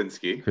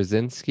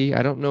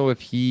 I don't know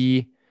if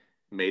he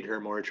made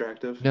her more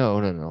attractive. No.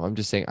 I'm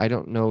just saying I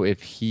don't know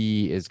if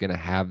he is gonna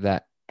have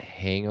that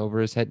hang over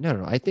his head.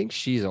 No. I think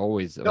she's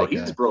always No,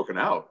 he's broken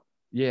out.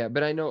 Yeah,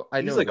 but I know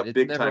he's like that a it's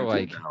big never time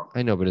like now.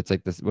 I know, but it's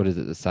like this. What is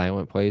it? The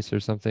Silent Place or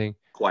something?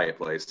 Quiet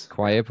Place.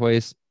 Quiet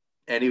Place.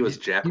 And he was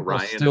Jack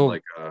Ryan. Still,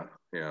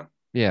 yeah.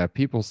 Yeah,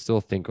 people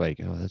still think like,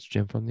 oh, that's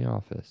Jim from The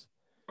Office.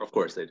 Of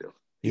course they do.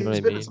 You know what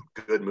I mean? In some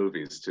good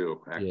movies too.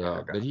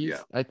 Yeah, but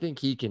I think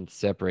he can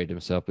separate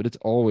himself, but it's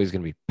always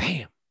gonna be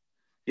Pam.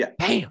 Yeah,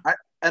 Pam.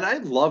 I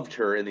loved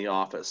her in The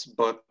Office,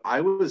 but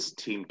I was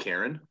Team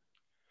Karen.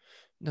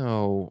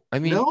 No, I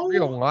mean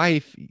real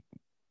life,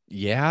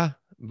 yeah,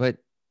 but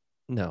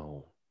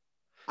no.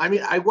 I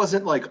mean, I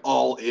wasn't like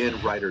all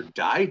in ride or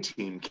die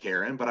Team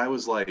Karen, but I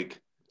was like,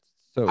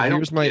 so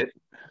here's my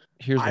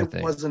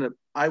thing.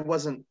 I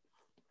wasn't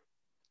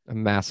a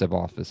massive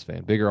Office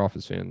fan, bigger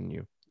Office fan than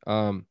you.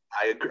 I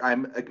agree.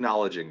 I'm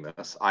acknowledging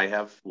this. I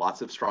have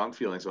lots of strong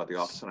feelings about The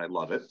Office, and I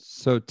love it.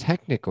 So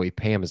technically,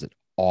 Pam is an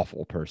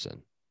awful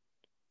person.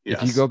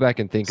 Yes. If you go back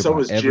and think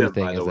about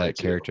everything as that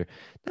character,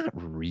 not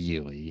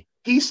really.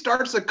 He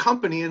starts a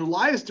company and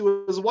lies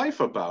to his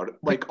wife about it,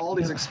 like all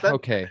these expenses.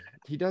 Okay,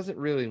 he doesn't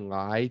really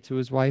lie to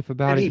his wife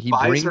about it. He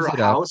buys her a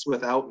house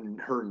without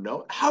her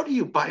know. How do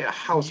you buy a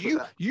house?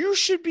 You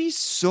should be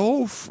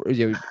so.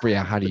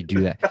 Yeah, how do you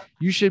do that?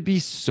 You should be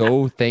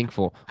so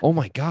thankful. Oh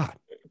my God,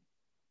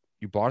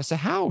 you bought us a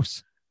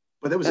house.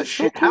 But there was a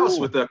shit house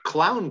with a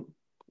clown.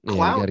 Yeah, you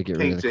got to get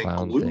rid of the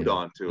clown glued thing.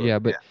 Onto it. Yeah,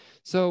 but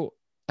so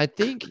I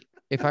think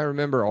if I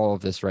remember all of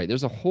this right,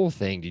 there's a whole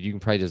thing, dude. You can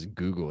probably just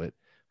Google it.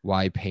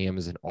 Why Pam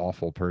is an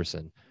awful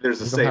person.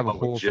 There's a same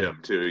with Jim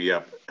too.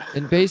 Yeah.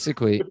 And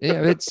basically,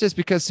 yeah, it's just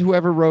because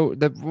whoever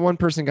wrote the one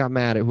person got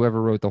mad at whoever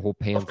wrote the whole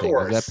Pam thing.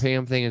 That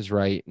Pam thing is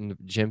right and the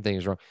Jim thing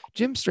is wrong.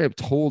 Jim straight up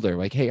told her,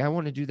 like, hey, I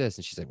want to do this.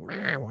 And she's like,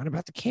 what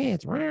about the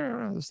kids?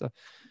 All this stuff.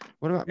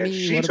 What about me?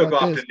 She took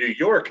off to New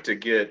York to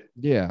get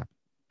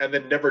and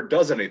then never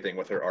does anything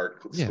with her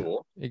art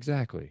school.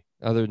 Exactly.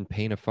 Other than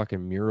paint a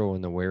fucking mural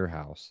in the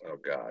warehouse. Oh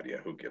God, yeah.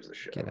 Who gives a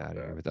shit? Get out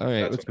of here with that. All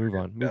right, let's move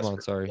on. Move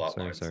on. Sorry.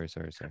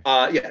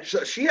 Yeah,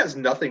 she has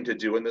nothing to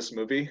do in this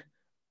movie,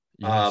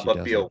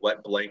 but be a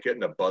wet blanket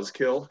and a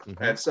buzzkill.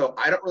 Mm-hmm. And so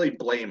I don't really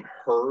blame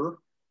her.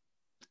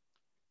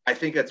 I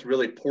think it's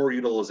really poor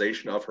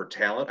utilization of her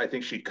talent. I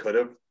think she could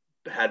have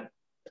had,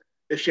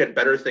 if she had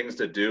better things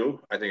to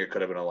do, I think it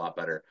could have been a lot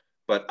better.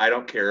 But I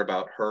don't care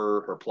about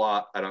her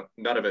plot.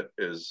 None of it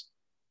is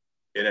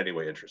in any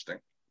way interesting.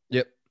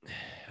 Yep.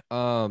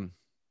 I'll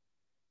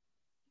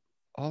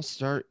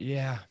start.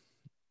 Yeah.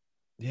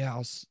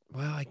 That's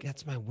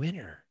my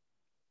winner.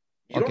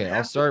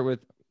 I'll start with,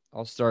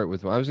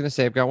 I was going to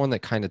say, I've got one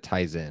that kind of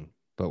ties in,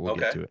 but we'll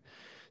get to it.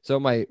 So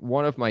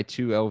one of my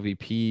two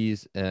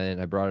LVPs,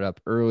 and I brought it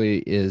up early,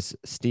 is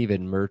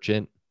Stephen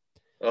Merchant.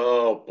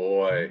 Oh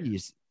boy.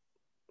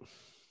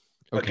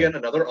 Okay. Again,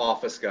 another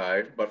Office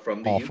guy, but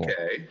from the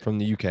UK. From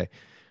the UK.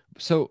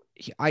 So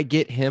I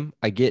get him.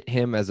 I get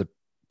him as a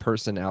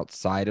person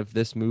outside of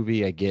this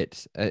movie. I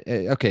get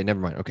okay,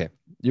 never mind. Okay,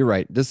 you're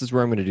right. This is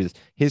where I'm going to do this.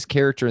 His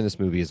character in this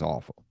movie is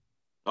awful.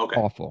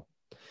 Okay, awful.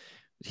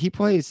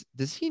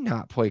 Does he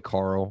not play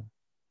Carl?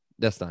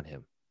 That's not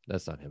him.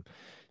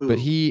 Ooh. But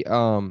he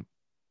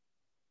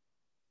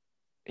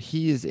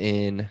is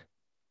in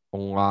a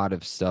lot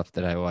of stuff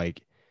that I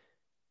like,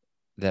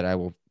 that I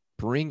will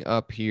bring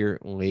up here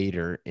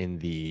later in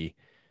the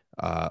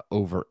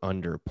over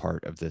under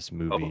part of this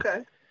movie.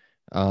 Okay.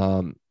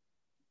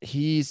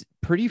 He's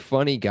pretty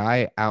funny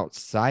guy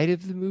outside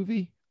of the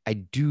movie. I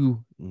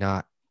do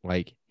not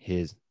like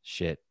his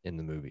shit in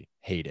the movie.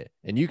 Hate it.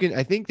 And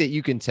I think that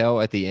you can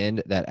tell at the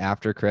end, that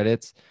after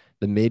credits,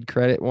 the mid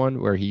credit one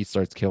where he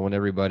starts killing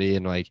everybody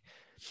and like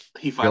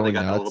he finally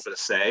got a little bit of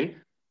say.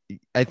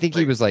 I think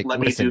he was like, let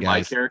me do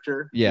guys, my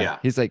character. Yeah.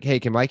 He's like, hey,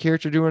 can my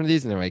character do one of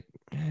these? And they're like,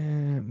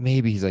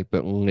 maybe. He's like,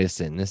 but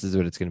listen, this is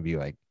what it's going to be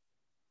like.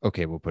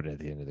 Okay, we'll put it at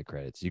the end of the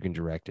credits. You can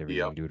direct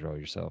everything, do it all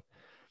yourself.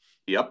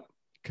 Yep.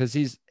 Because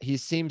he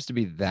seems to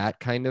be that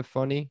kind of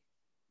funny.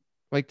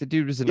 Like the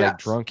dude was in like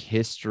Drunk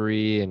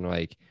History and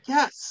like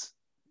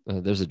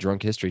there's a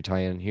Drunk History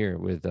tie-in here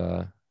with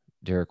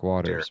Derek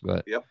Waters.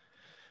 But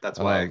that's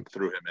why I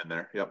threw him in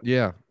there. Yep.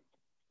 Yeah.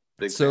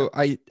 So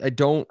I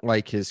don't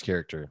like his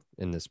character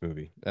in this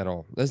movie at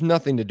all. There's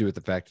nothing to do with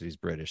the fact that he's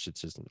British.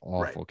 It's just an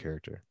awful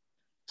character.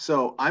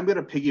 So I'm going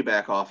to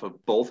piggyback off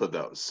of both of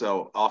those.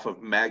 So off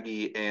of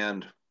Maggie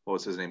and what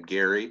was his name,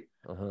 Gary.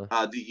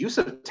 Uh-huh. The use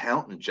of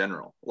talent in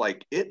general,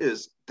 like it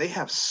is, they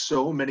have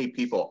so many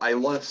people. I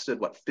listed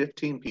what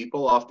 15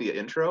 people off the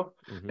intro,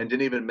 Mm-hmm. and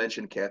didn't even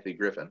mention Kathy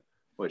Griffin,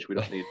 which we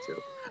don't need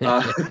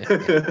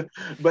to.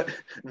 But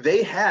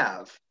they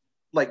have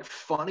like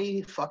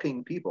funny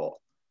fucking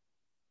people,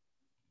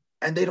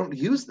 and they don't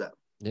use them.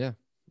 Yeah.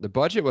 The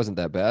budget wasn't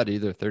that bad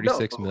either. No,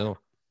 36 mil.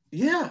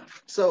 yeah.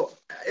 So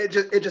it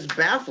just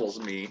baffles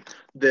me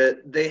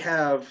that they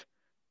have,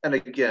 and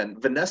again,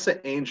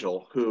 Vanessa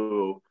Angel,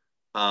 who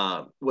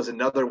was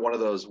another one of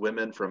those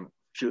women from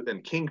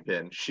in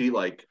Kingpin. She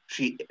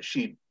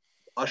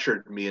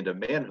ushered me into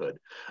manhood.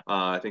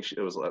 I think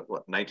it was like,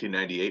 what,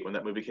 1998 when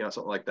that movie came out,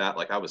 something like that.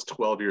 Like I was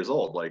 12 years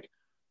old. Like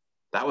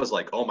that was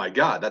like, oh my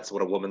god, that's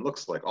what a woman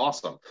looks like.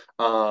 Awesome.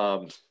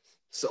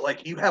 So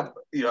like you have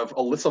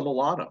Alyssa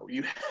Milano,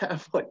 you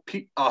have like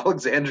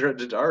Alexandra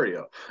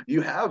Daddario,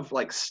 you have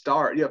like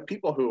you have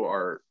people who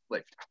are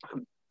like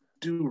who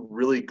do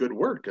really good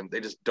work, and they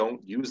just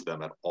don't use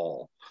them at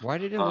all. Why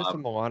did Alyssa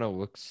Um, Milano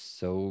look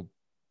so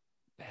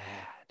bad?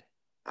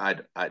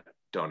 I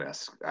don't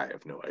ask. I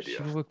have no She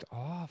idea. looked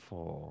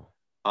awful.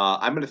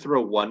 I'm going to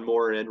throw one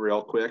more in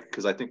real quick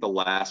because I think the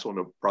last one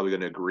we're probably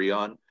going to agree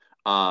on.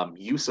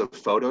 Use of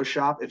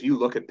Photoshop. If you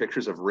look at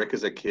pictures of Rick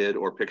as a kid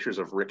or pictures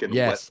of Rick and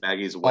Yes.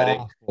 Maggie's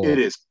wedding, it Awful.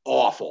 is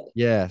awful.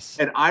 Yes.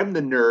 And I'm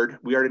the nerd.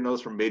 We already know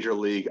this from Major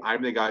League.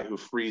 I'm the guy who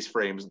freeze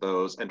frames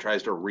those and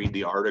tries to read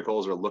the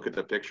articles or look at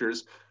the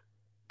pictures.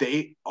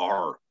 They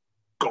are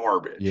Yeah,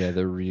 garbage.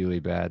 they're really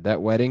bad.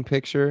 That wedding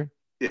picture.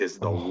 It is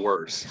the Oh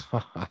worst.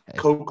 God.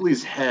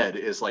 Coakley's head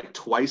is like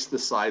twice the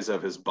size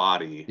of his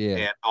body Yeah.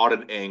 and on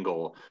an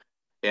angle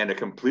and a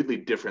completely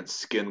different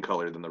skin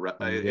color than the rest.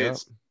 Yep.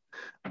 It's,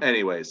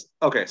 anyways.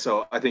 Okay,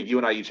 so I think you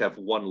and I each have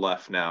one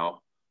left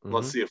now.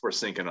 Let's Hmm. see if we're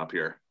syncing up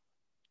here.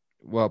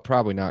 Well,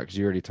 probably not because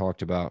you already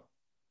talked about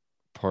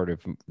part of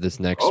this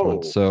next one.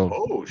 Oh, So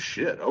oh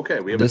shit. Okay,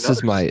 we have this is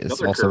it's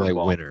another also my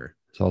curveball. winner.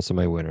 It's also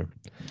my winner.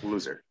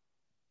 Loser.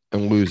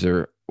 And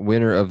loser,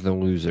 winner of the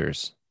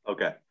losers.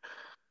 Okay.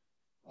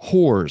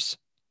 Whores.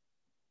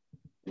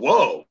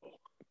 Whoa.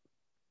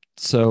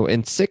 So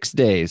in 6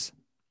 days,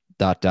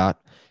 dot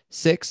dot,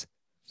 6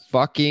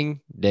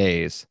 fucking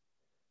days,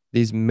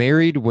 these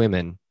married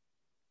women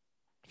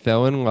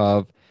fell in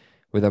love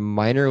with a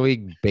minor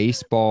league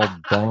baseball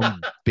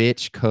bum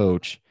bitch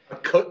coach.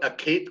 A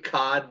Cape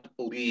Cod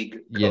League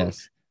coach.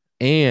 Yes.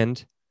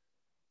 And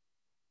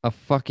a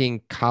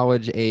fucking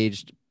college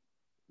aged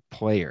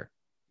player.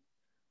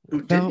 Who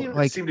didn't Felt even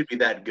like, seem to be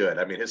that good.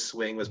 I mean, his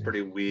swing was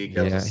pretty weak.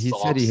 That was a yeah, he said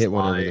soft he hit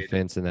one over the slide.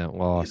 fence in that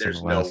loss in the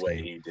There's no last way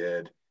game. he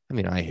did. I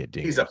mean, I hit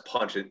He's a dingers.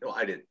 punch. Well,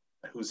 I did.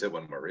 Who's hit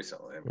one more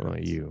recently? I mean, Well,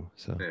 you.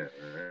 So, yeah.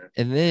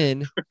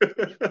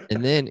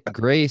 and then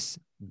Grace,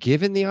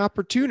 given the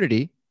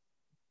opportunity,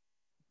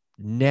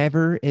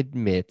 never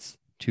admits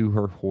to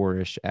her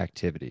whorish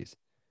activities.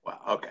 Wow.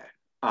 Okay.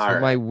 So All my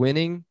right.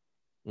 winning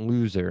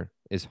loser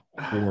is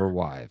whore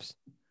wives.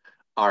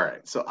 All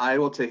right. So I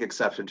will take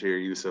exception to your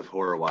use of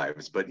horror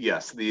wives, but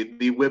yes,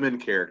 the women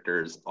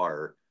characters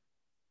are,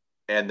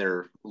 and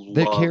their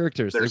The love,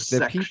 characters, their the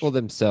sex. people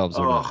themselves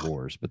are not Oh,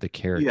 whores, but the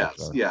characters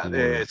yes. are Yeah.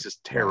 whore It's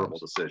just terrible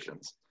wives.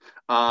 decisions.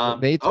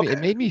 And it Okay.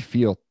 made me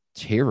feel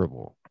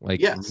terrible,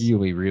 like Yes.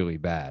 really, really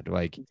bad.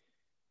 Like,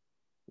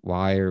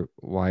 why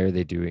are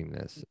they doing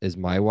this? Is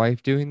my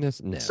wife doing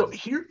this? So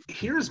No.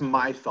 here's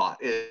my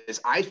thought is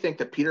I think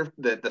that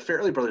the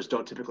Farrelly brothers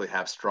don't typically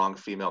have strong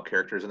female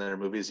characters in their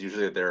movies.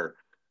 Usually they're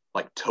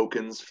like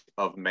tokens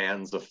of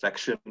man's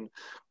affection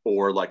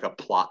or like a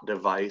plot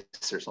device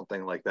or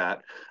something like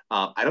that.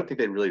 I don't think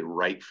they really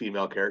write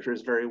female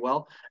characters very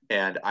well.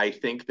 And I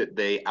think that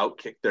they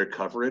outkicked their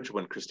coverage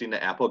when Christina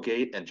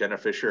Applegate and Jenna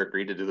Fisher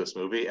agreed to do this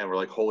movie. And we're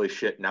like, holy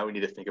shit, now we need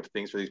to think of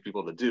things for these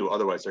people to do.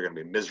 Otherwise, they're going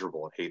to be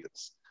miserable and hate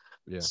this.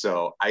 Yeah.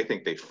 So I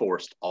think they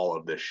forced all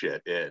of this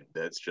shit in.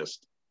 That's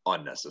just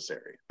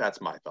unnecessary. That's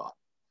my thought.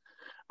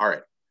 All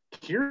right.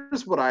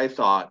 Here's what I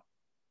thought.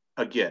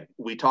 Again,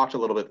 we talked a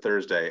little bit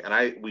Thursday,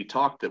 and we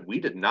talked that we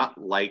did not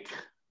like.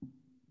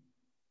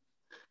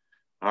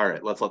 All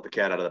right, let's let the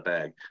cat out of the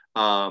bag.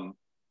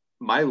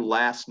 My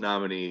last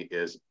nominee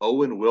is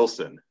Owen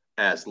Wilson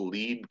as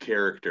lead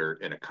character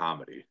in a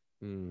comedy.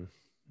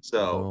 So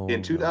No, in no,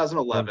 don't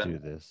 2011, do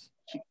this.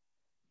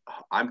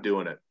 I'm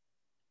doing it.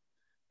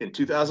 In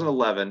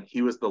 2011,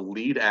 he was the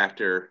lead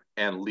actor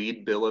and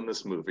lead bill in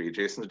this movie.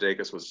 Jason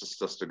Sudeikis was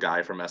just a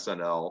guy from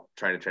SNL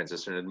trying to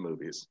transition into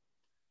movies.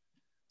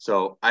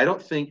 So I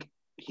don't think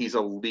he's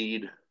a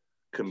lead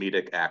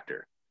comedic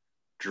actor.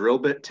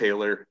 Drillbit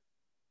Taylor,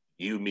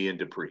 you, me, and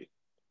Dupree.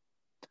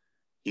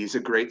 He's a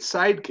great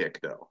sidekick,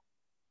 though.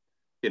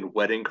 In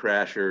Wedding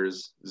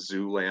Crashers,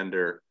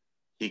 Zoolander,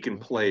 he can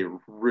play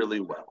really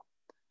well.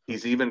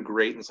 He's even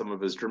great in some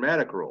of his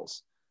dramatic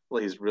roles.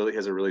 Well, he's really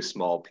has a really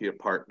small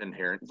part in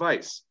Inherent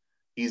Vice.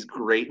 He's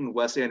great in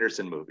Wes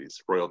Anderson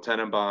movies, Royal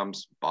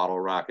Tenenbaums, Bottle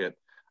Rocket.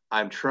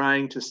 I'm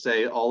trying to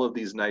say all of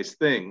these nice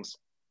things,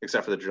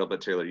 except for the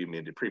Drillbit Taylor, you, me,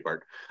 and Dupree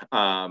part.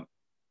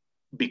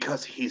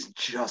 because he's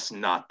just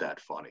not that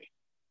funny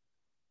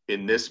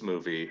in this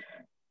movie,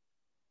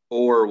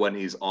 or when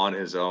he's on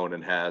his own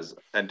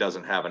and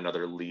doesn't have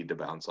another lead to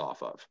bounce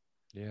off of.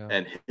 Yeah.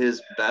 And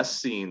his best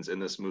scenes in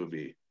this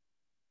movie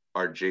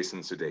are Jason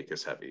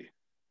Sudeikis heavy.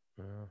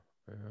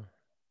 Yeah.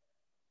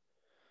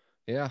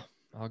 Yeah,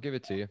 I'll give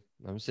it to you.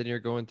 I'm sitting here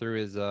going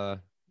through his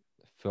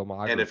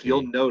filmography. And if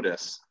you'll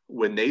notice,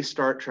 when they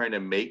start trying to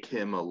make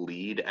him a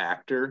lead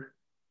actor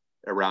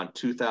around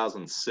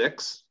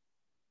 2006,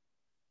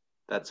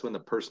 that's when the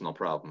personal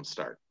problems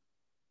start.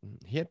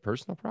 He had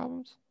personal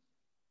problems?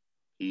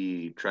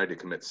 He tried to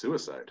commit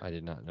suicide. I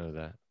did not know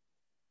that.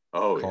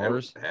 Oh,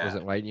 Cars? yeah, Was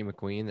it Lightning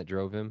McQueen that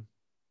drove him?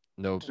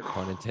 No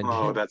pun intended.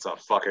 Oh, that's a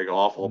fucking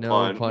awful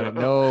pun.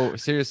 No,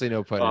 seriously,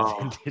 no pun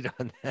intended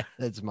on that.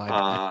 That's my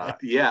bad.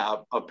 Yeah,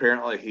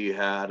 apparently he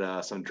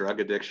had some drug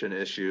addiction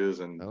issues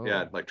and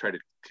like tried to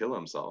kill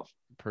himself.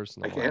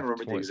 Personal. I can't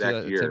remember the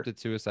exact year. Attempted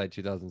suicide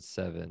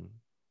 2007.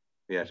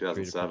 Yeah,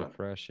 2007.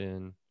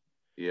 Depression.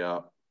 Yeah.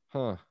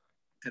 Huh.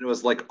 And it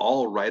was like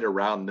all right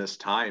around this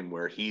time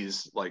where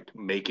he's like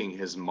making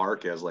his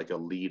mark as like a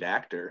lead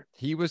actor.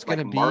 He was going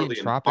to be Marley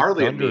in Tropic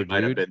Marley Thunder, and Me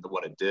might have been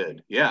what it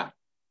did. Yeah.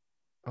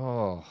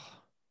 Oh,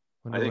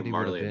 I think he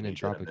Marley would have been and in Me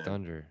Tropic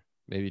Thunder.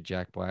 Maybe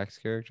Jack Black's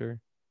character.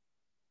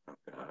 Oh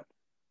God,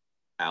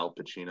 Al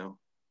Pacino.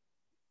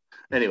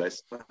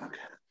 Anyways, okay.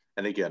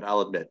 And again,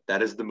 I'll admit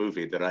that is the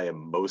movie that I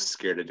am most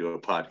scared to do a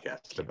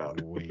podcast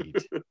about. Wait.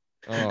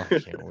 Oh, I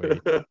can't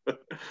wait.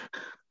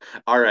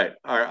 All right.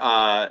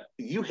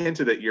 You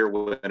hinted at your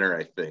winner,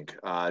 I think.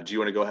 Do you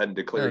want to go ahead and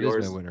declare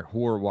yours? Is my winner.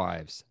 Whore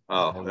Wives.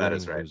 Oh, that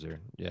is right. Loser.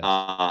 Yes.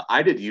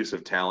 I did Use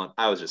of Talent.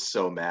 I was just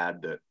so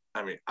mad that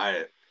I'm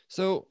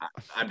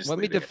just let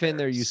me defend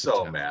their use of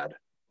talent. So mad.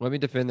 Let me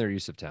defend their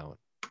use of talent.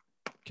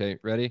 Okay,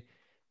 ready?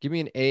 Give me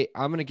an A.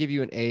 I'm going to give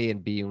you an A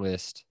and B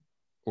list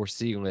or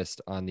C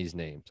list on these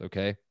names.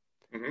 Okay.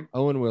 Mm-hmm.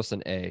 Owen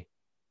Wilson A.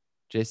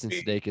 Jason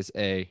Sudeikis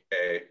A.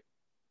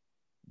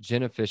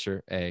 Jenna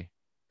Fisher A.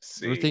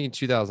 C. We're thinking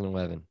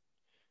 2011.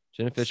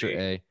 Jenna Fisher C.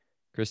 A.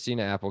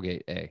 Christina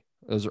Applegate A.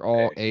 Those are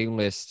all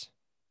A-list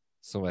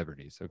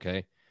celebrities.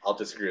 Okay. I'll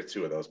disagree with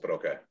two of those, but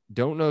okay.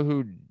 Don't know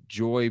who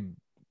Joy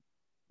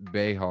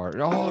Behar.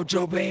 Oh,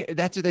 Joe Behar.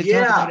 That's what they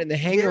talk about in The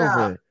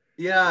Hangover.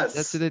 Yeah. Yes.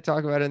 That's what they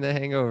talk about in The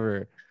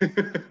Hangover.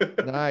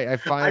 I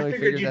finally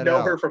figured you that know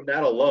out. her from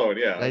that alone.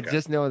 Yeah. I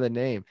just know the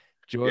name.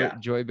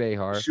 Joy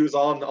Behar. She was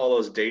on all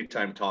those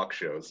daytime talk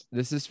shows.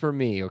 This is for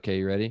me. Okay,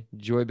 you ready?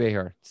 Joy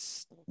Behar.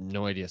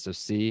 No idea. So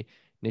C.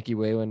 Nikki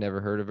Whalen,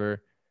 never heard of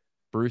her.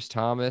 Bruce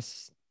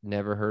Thomas,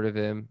 never heard of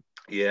him.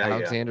 Yeah.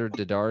 Alexander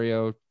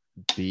Daddario,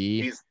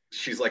 B.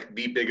 She's like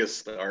the biggest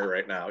star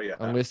right now. Yeah.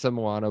 Alyssa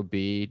Milano,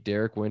 B.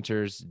 Derek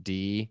Winters,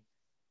 D.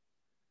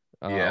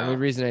 Only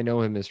reason I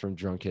know him is from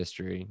Drunk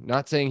History.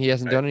 Not saying he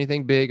hasn't done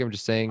anything big. I'm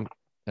just saying,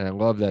 and I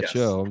love that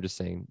show. I'm just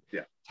saying,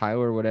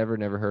 Tyler, whatever,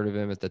 never heard of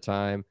him at the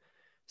time.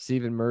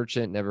 Stephen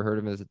Merchant, never heard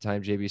of him at the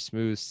time. JB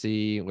Smooth,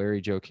 C.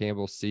 Larry Joe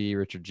Campbell, C.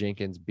 Richard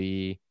Jenkins,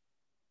 B.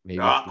 Maybe.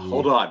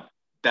 Hold on.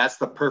 That's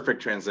the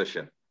perfect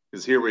transition.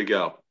 Because here we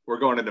go. We're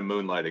going into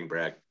moonlighting,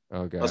 Bragg.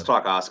 Oh, God. Let's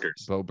talk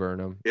Oscars. Bo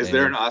Burnham. Is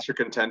there an Oscar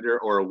contender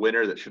or a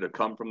winner that should have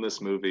come from this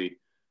movie?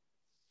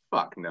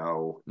 Fuck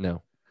no.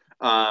 No.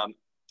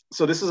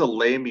 So this is a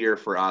lame year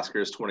for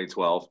Oscars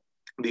 2012.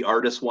 The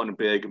Artist won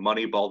big.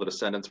 Moneyball, The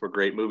Descendants were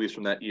great movies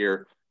from that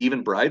year.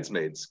 Even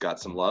Bridesmaids got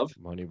some love.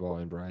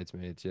 Moneyball and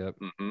Bridesmaids, yep.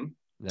 Mm-hmm.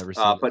 Never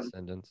seen The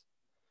Descendants.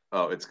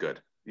 Oh, it's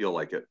good. You'll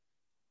like it.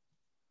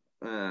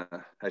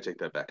 I take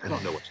that back. I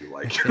don't know what you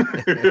like.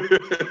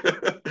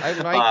 I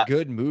like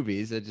good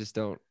movies. I just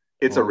don't.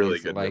 It's a really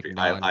good movie.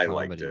 I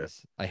liked it.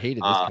 I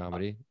hated this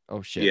comedy.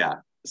 Oh, shit. Yeah.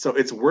 So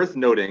it's worth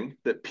noting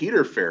that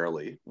Peter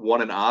Farrelly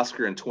won an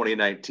Oscar in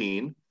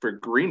 2019 for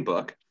Green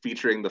Book,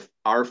 featuring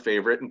our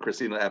favorite and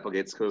Christina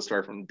Applegate's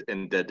co-star from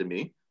in Dead to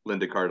Me,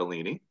 Linda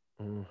Cardellini.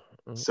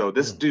 So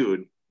this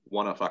dude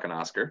won a fucking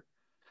Oscar.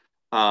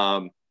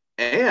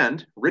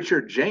 And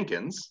Richard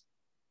Jenkins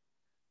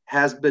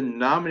has been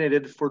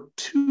nominated for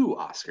 2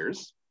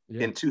 Oscars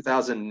in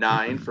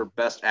 2009 for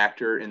Best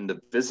Actor in The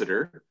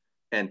Visitor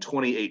and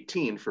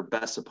 2018 for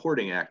Best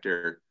Supporting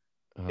Actor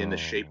in The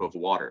Shape of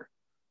Water.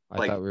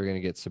 I thought we were going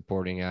to get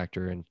supporting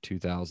actor in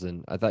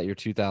 2000. I thought your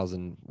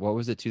 2000, what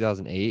was it,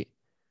 2008?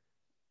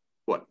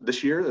 What,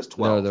 this year? That's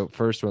 12. No, the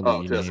first one.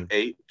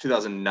 2008,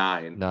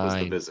 2009 was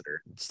The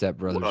Visitor. Step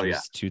Brothers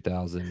was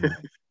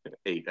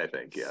 2008, I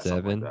think. Yeah.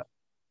 7. Like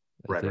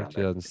right around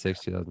 2006,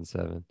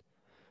 2007.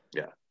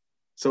 Yeah.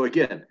 So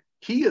again,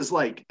 he is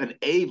like an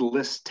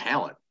A-list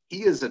talent.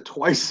 He is a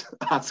twice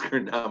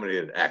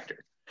Oscar-nominated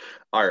actor.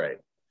 All right.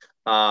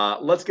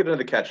 Let's get into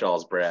the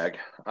catch-alls, Bragg.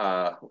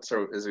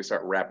 So as we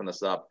start wrapping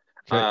this up,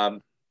 okay.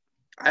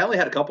 I only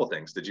had a couple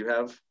things. Did you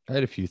have? I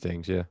had a few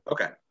things. Yeah.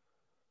 Okay.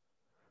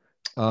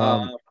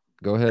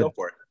 Go ahead. Go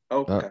for it.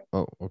 Oh, okay.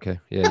 Okay.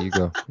 Yeah, you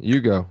go.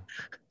 You go.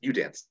 You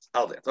dance.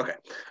 I'll dance. Okay.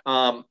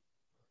 How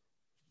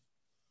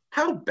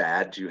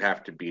bad do you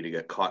have to be to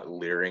get caught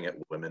leering at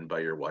women by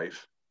your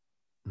wife?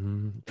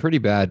 Pretty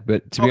bad,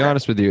 but to be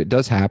honest with you, it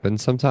does happen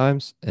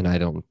sometimes, and I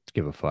don't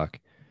give a fuck.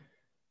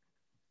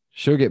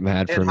 She'll get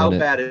mad for And a how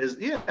minute, bad is,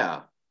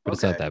 yeah. but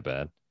it's not Okay. that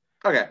bad.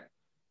 Okay.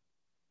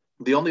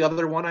 The only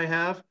other one I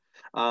have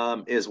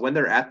is when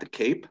they're at the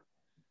Cape.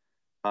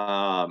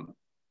 Um,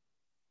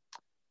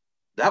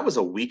 that was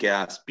a weak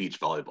ass beach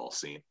volleyball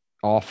scene.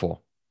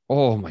 Awful.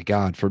 Oh my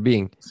God, for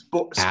being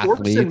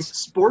athletes.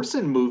 Sports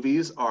and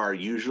movies are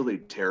usually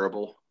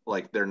terrible.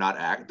 Like they're not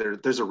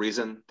there's a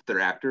reason they're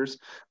actors.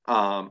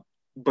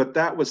 But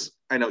that was,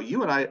 I know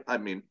you and I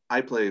mean,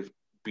 I play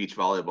beach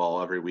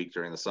volleyball every week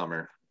during the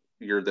summer.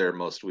 You're there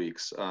most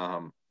weeks.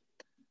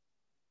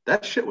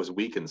 That shit was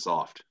weak and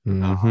soft.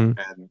 Mm-hmm.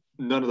 And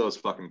none of those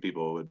fucking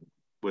people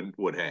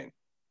would hang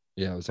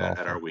Yeah, it was at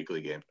awful. our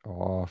weekly game.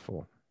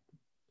 Awful.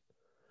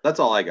 That's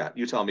all I got.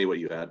 You tell me what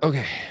you had.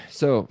 Okay.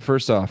 So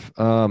first off,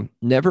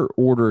 never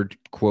ordered,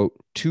 quote,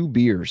 2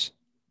 beers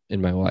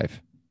in my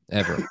life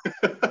ever.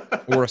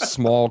 Or a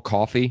small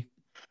coffee.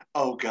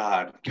 Oh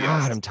God.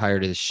 God, Yes. I'm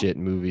tired of this shit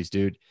in movies,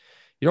 dude.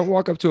 You don't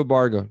walk up to a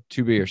bar and go,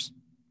 2 beers.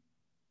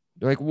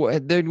 They're like,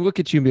 what? They look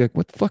at you and be like,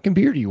 what fucking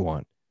beer do you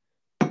want?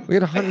 We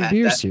got 100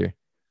 beers here.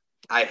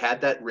 I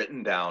had that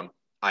written down.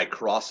 I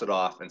crossed it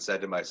off and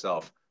said to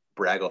myself,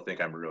 Bragg will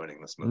think I'm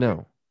ruining this movie.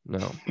 No.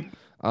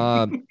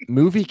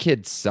 Movie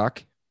kids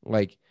suck.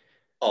 Like,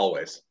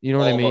 always. you know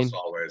what I mean? Almost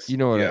always. You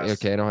know what? Yes.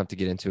 Okay, I don't have to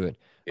get into it.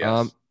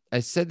 Yes. I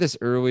said this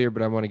earlier,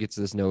 but I want to get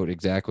to this note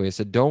exactly. I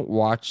said, don't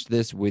watch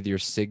this with your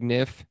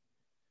signif,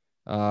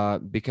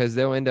 because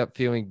they'll end up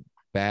feeling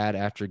bad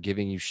after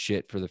giving you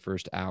shit for the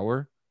first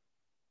hour.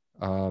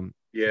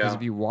 Because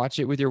if you watch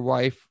it with your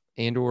wife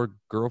and or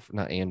girlfriend,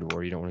 not and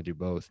or, you don't want to do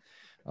both.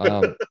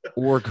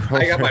 Or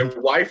girlfriend. I got my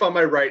wife on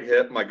my right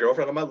hip, my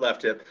girlfriend on my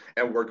left hip,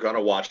 and we're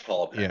gonna watch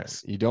Hall Pass.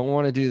 Yes, you don't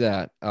want to do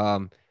that.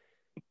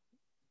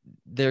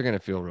 They're gonna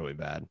feel really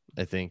bad,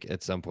 I think,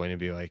 at some point and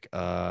be like,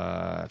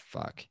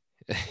 fuck.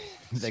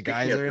 The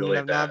guys are ending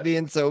up not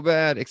being so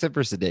bad, except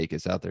for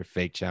Sudeikis out there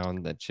fake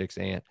chowing that chick's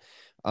aunt.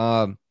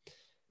 And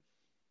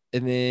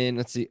then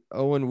let's see,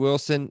 Owen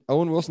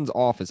Wilson's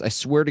Office. I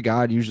swear to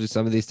God, usually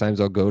some of these times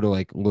I'll go to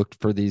like look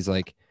for these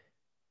like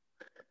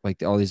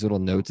all these little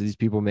notes that these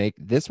people make.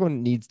 This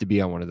one needs to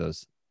be on one of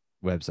those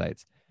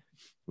websites.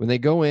 When they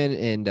go in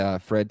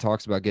and Fred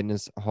talks about getting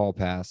his hall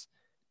pass,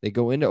 they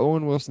go into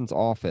Owen Wilson's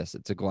office.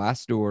 It's a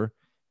glass door.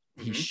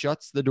 Mm-hmm. He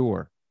shuts the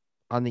door.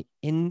 On the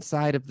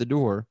inside of the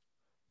door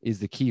is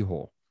the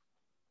keyhole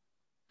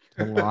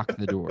to lock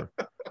the door.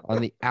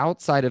 On the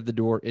outside of the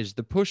door is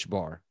the push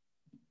bar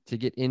to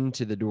get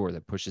into the door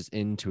that pushes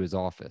into his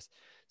office.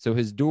 So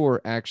his door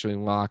actually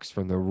locks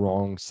from the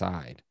wrong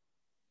side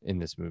in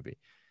this movie.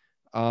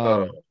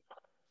 And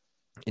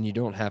you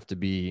don't have to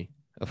be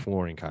a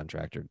flooring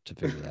contractor to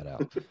figure that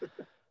out.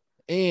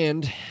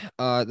 And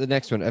the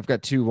next one, I've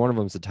got 2. One of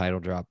them is the title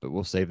drop, but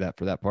we'll save that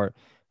for that part.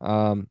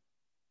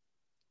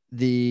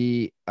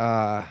 The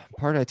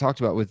part I talked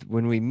about with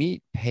when we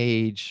meet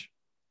Paige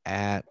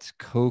at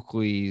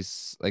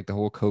Coakley's, like the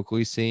whole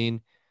Coakley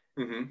scene,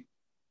 mm-hmm.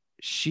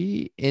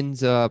 She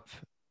ends up,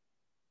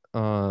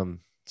 so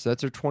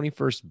that's her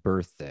 21st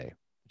birthday.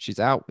 She's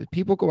out.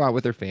 People go out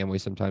with their family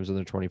sometimes on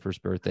their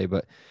 21st birthday,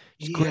 but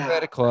she's clearly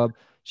at a club.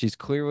 She's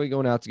clearly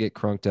going out to get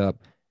crunked up.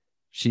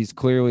 She's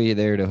clearly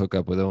there to hook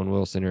up with Owen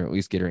Wilson, or at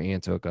least get her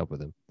aunt to hook up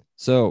with him.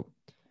 So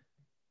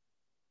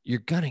you're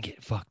going to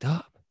get fucked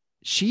up.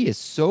 She is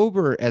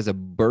sober as a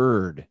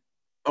bird.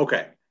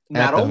 Okay.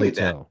 Not only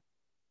that,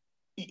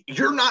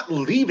 you're not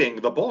leaving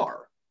the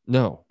bar.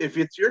 No. If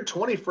it's your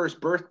 21st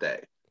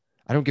birthday,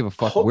 I don't give a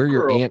fuck where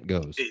your aunt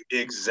goes.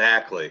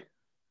 Exactly.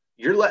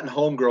 You're letting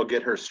homegirl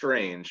get her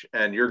strange,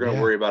 and you're going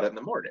to worry about it in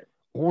the morning.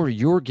 Or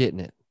you're getting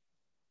it.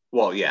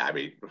 Well, yeah. I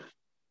mean,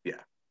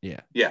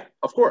 yeah.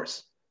 Of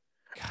course.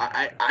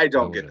 God, I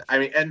don't get it. I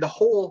mean, and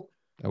whole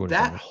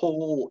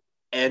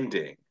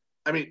ending.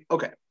 I mean,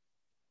 okay.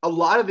 A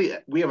lot of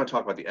we haven't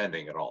talked about the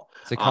ending at all.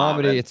 It's a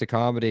comedy. It's a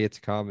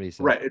comedy.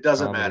 So right. It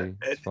doesn't matter.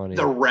 It's funny.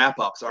 The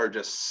wrap-ups are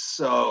just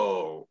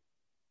so.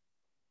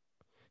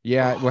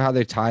 Yeah, well, how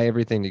they tie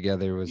everything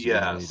together was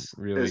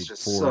really it's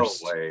just forced.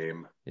 So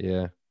lame.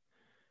 Yeah.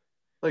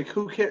 Like,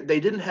 who cares?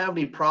 They didn't have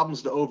any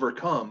problems to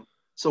overcome,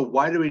 so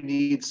why do we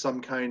need some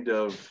kind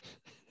of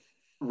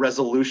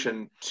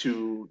resolution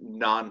to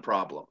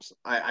non-problems?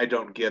 I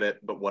don't get it,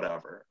 but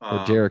whatever.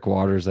 Or Derek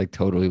Waters like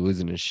totally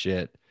losing his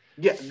shit.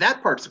 Yeah,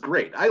 that part's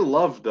great. I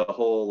love the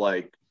whole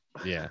like.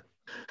 Yeah.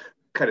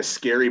 Kind of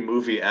scary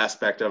movie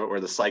aspect of it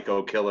where the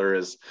psycho killer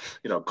is,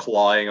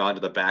 clawing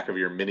onto the back of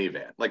your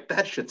minivan. Like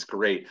that shit's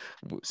great.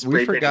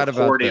 We forgot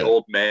about horny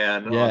old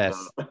man. Yes.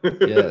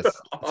 Yes.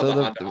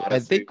 So I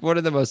think one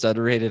of the most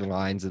underrated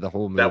lines of the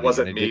whole movie. That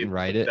wasn't me. Didn't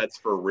write it. That's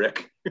for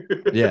Rick.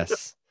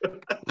 Yes.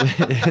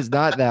 It's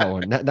not that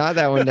one. Not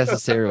that one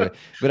necessarily.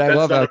 But I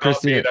love how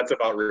Christina. That's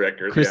about Rick.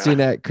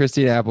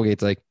 Christina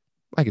Applegate's like,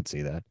 I could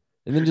see that.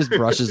 And then just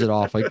brushes it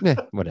off like, nah,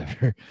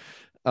 whatever.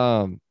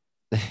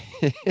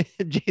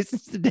 Jason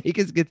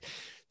Sudeikis gets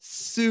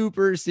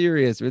super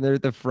serious when they're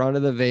at the front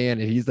of the van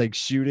and he's like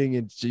shooting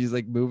and she's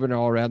like moving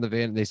all around the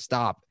van and they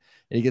stop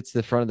and he gets to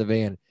the front of the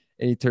van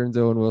and he turns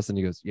to Owen Wilson.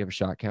 He goes, "You have a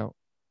shot count?"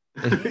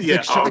 And he's Yeah.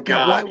 like, shot Oh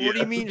count. Why? God. What do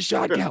you Yes. mean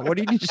shot count? What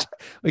do you need?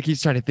 Like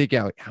he's trying to think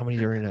out how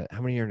many are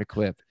in a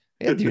clip.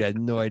 Yeah, dude, I had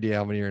no idea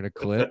how many are in a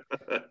clip.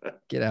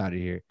 Get out of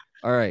here.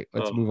 All right,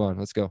 let's move on.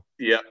 Let's go.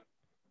 Yeah.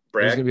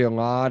 There's gonna Brag. be a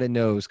lot of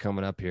no's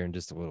coming up here in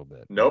just a little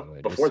bit. By the Nope. way,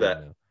 just Before so you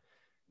that, know.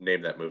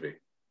 name that movie.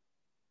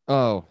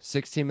 Oh,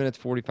 16 minutes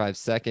 45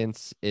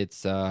 seconds.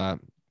 It's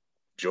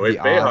Joy the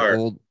odd Behar,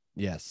 old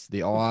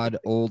the odd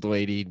old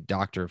lady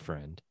doctor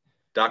friend.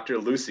 Dr.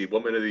 Lucy,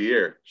 Woman of the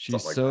Year, She's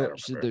something like that. I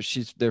so don't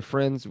remember. they're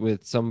friends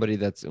with somebody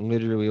that's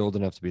literally old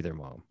enough to be their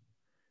mom.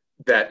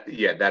 That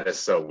is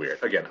so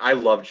weird. Again, I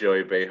love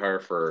Joey Behar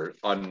for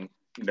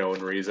unknown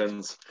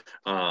reasons,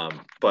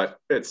 but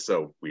it's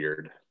so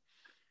weird.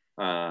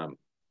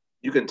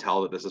 You can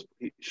tell that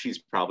she's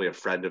probably a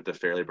friend of the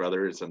Fairley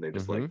brothers, and they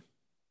just like,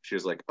 she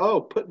was like,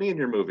 "Oh, put me in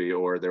your movie,"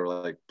 or they were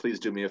like, "Please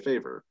do me a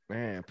favor,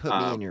 put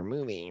me in your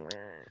movie."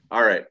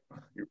 All right,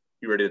 you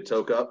ready to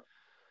toke up?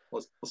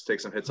 Let's take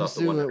some hits Let's off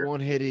the do one it. hitter. One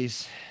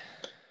hitties.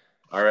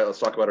 All right, let's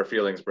talk about our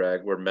feelings,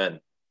 Bragg. We're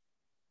men,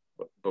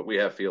 but we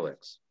have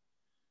feelings.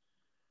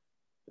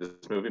 Does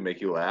this movie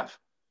make you laugh?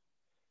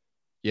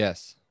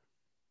 Yes.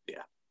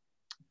 Yeah.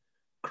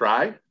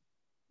 Cry?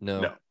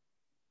 No.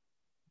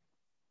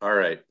 All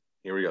right,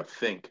 here we go.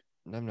 Think.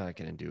 I'm not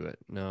gonna do it.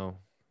 No.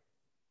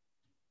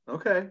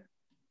 Okay.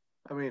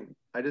 I mean,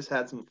 I just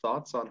had some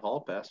thoughts on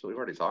Hall Pass, but we've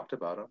already talked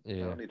about them.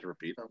 Yeah. I don't need to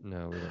repeat them.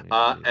 No, we don't need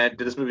to repeat and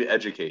did this movie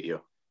educate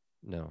you?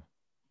 No.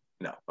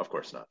 No, of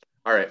course not.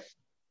 All right,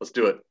 let's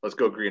do it. Let's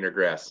go greener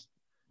grass.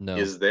 No.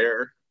 Is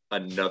there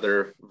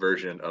another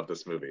version of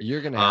this movie?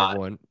 You're gonna have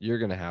one. You're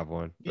gonna have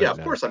one. Yeah,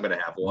 of course I'm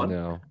gonna have one.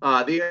 No.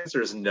 The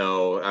answer is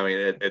no. I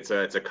mean, it's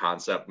a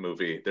concept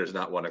movie. There's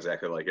not one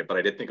exactly like it, but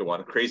I did think of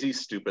one. Crazy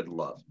Stupid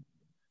Love.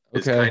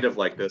 It's kind of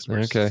like this,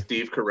 where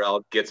Steve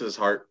Carell gets his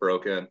heart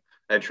broken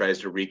and tries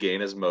to regain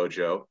his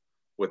mojo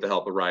with the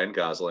help of Ryan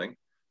Gosling.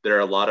 There are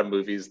a lot of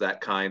movies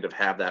that kind of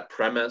have that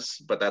premise,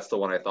 but that's the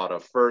one I thought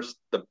of first.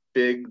 The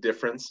big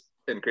difference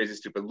in Crazy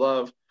Stupid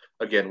Love,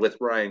 again, with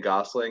Ryan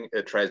Gosling,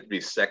 it tries to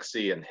be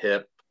sexy and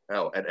hip.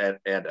 Oh, and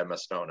Emma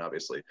Stone,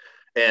 obviously,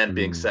 and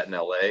being set in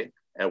LA.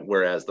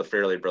 Whereas the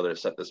Fairley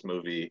brothers set this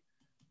movie,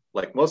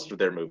 like most of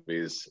their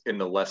movies, in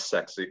the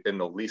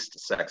least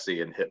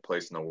sexy and hip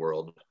place in the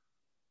world,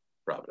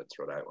 Providence,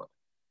 Rhode Island.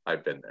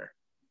 I've been there.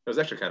 It was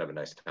actually kind of a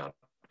nice town.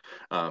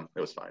 It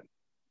was fine,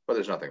 but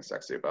there's nothing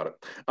sexy about it.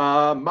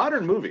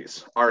 Modern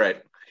movies. All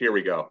right, here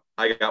we go.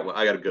 I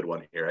got a good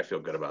one here. I feel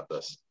good about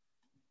this.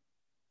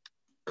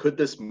 Could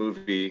this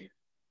movie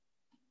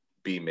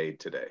be made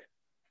today?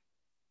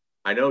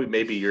 I know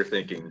maybe you're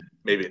thinking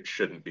maybe it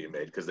shouldn't be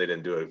made because they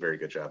didn't do a very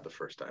good job the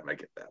first time. I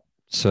get that.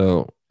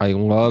 So I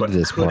love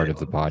this part of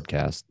the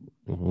podcast.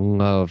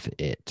 Love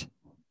it.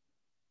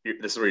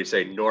 This is where you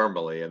say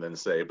normally and then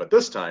say, but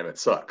this time it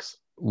sucks.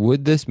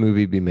 Would this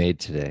movie be made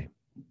today?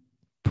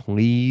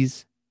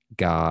 Please,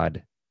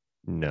 God,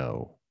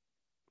 no.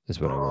 Is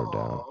what I wrote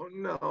down. Oh,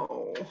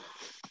 no.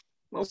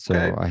 Okay.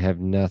 So I have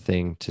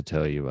nothing to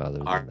tell you other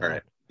than that. All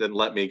right. Then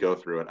let me go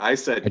through it. I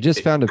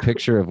just found a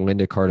picture of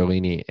Linda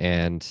Cardellini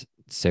and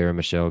Sarah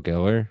Michelle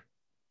Gellar.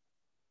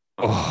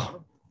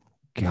 Oh,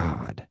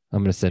 God. I'm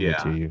going to send it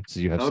to you so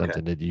you have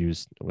something to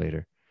use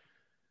later.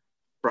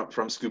 From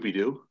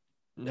Scooby-Doo?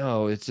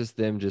 No, it's just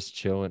them just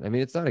chilling. I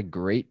mean, it's not a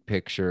great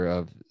picture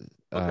of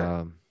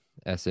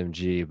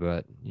SMG,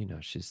 but, you know,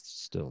 she's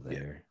still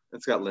there. Yeah.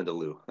 It's got Linda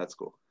Liu. That's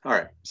cool. All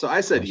right. So I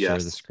said yes. I'll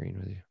share the screen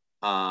with you.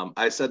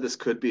 I said this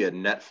could be a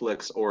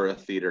Netflix or a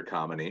theater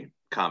comedy.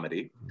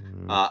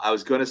 I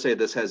was going to say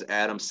this has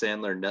Adam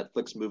Sandler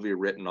Netflix movie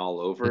written all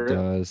over it.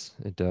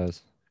 It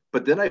does.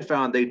 But then I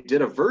found they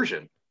did a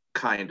version,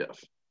 kind of.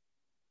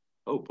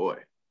 Oh, boy.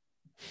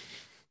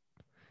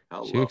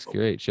 She looks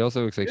great. She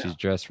also looks like she's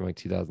dressed from like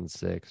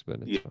 2006.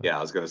 But yeah,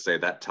 I was going to say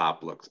that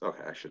top looks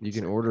okay. I should. You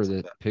can order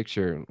the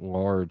picture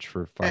large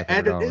for $500.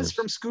 And it is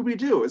from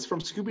Scooby-Doo. It's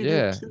from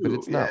Scooby-Doo too. But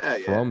it's not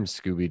from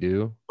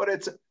Scooby-Doo. But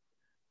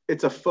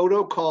it's a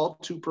photo call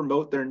to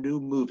promote their new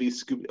movie,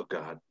 Scooby. Oh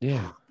God.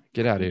 Yeah.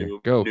 Get out of here.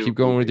 Go. Keep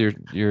going with your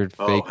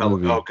fake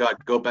movie. Oh God.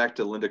 Go back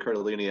to Linda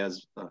Cardellini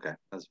as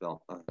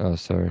Val. Oh,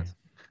 sorry.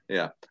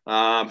 Yeah.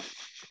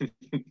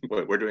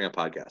 We're doing a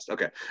podcast.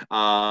 Okay.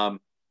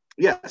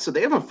 Yeah. So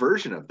they have a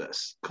version of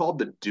this called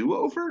The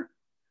Do-Over,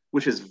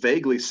 which is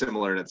vaguely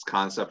similar in its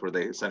concept, where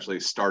they essentially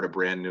start a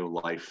brand new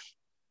life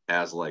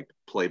as like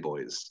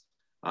playboys.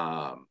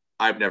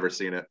 I've never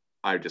seen it.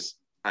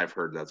 I've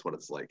heard that's what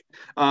it's like.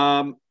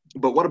 But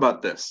what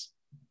about this?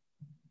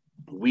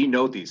 We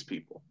know these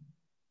people.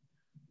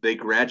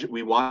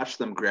 We watch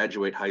them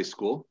graduate high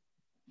school.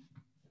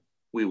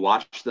 We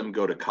watch them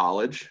go to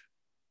college.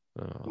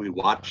 We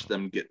watch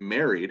them get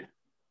married.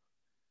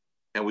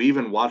 And we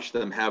even watch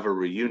them have a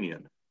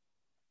reunion.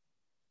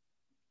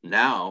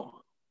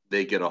 Now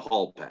they get a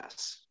hall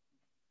pass.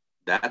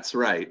 That's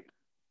right.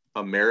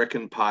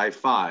 American Pie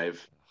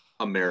 5,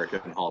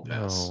 American Hall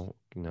Pass.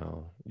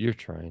 No, you're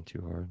trying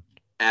too hard.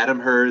 Adam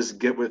Hers,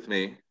 get with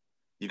me.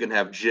 You can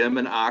have Jim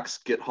and Ox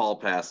get hall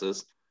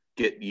passes.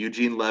 Get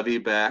Eugene Levy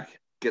back,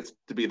 gets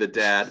to be the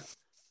dad,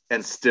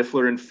 and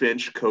Stifler and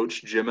Finch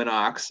coach Jim and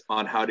Ox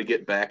on how to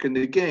get back in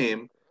the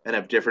game and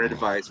have different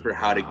advice for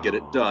how to get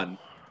it done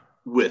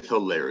with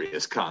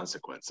hilarious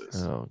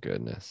consequences. Oh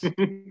goodness.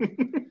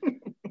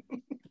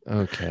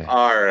 Okay.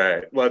 All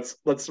right,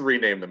 let's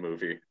rename the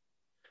movie.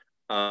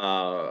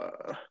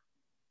 Oh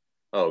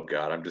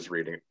God, I'm just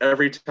reading.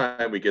 Every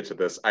time we get to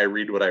this, I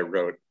read what I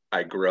wrote.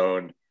 I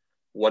groan.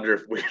 Wonder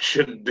if we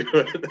shouldn't do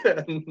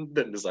it, and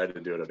then decided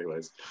to do it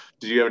anyways.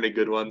 Do you have any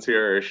good ones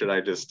here, or should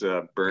I just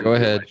burn Go through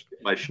ahead.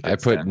 my shit? I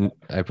put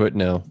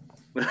no.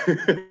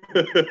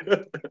 It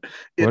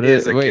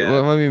Wait,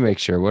 again. let me make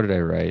sure. What did I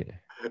write?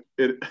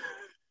 It,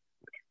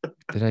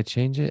 Did I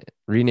change it?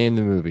 Rename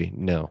the movie?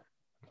 No.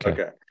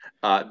 okay.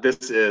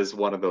 This is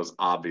one of those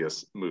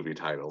obvious movie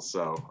titles.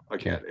 So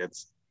again,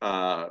 it's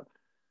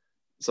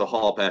so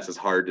Hall Pass is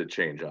hard to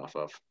change off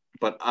of.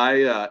 But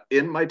I,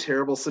 in my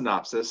terrible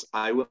synopsis,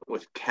 I went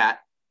with cat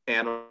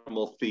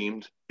animal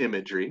themed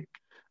imagery.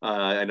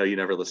 I know you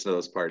never listen to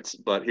those parts,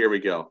 but here we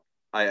go.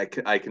 I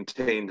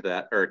contained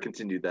that or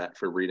continued that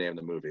for rename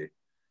the movie.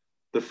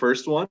 The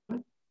first one,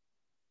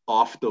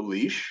 Off the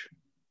Leash.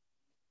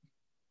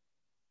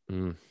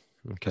 Okay.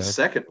 The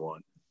second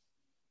one,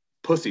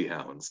 Pussy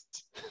Hounds.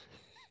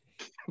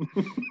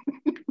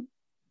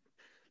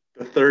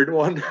 The third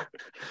one,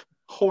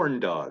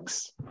 Horn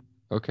Dogs.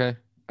 Okay.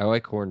 I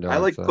like horn dogs. I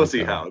like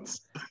Pussy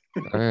Hounds.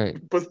 All right.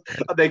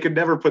 They could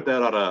never put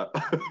that on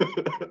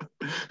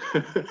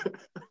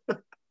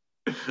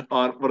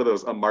on one of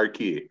those, a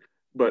marquee.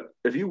 But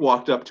if you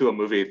walked up to a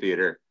movie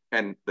theater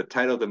and the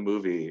title of the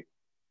movie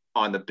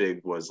on the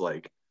big was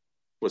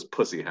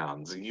Pussy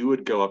Hounds, you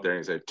would go up there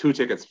and say, 2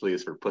 tickets,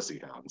 please, for Pussy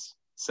Hounds,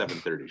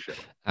 7:30 show.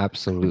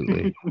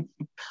 Absolutely.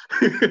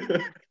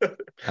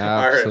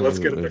 All right, let's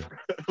get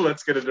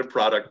into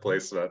product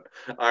placement.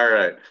 All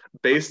right,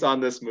 based on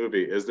this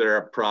movie, is there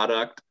a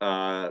product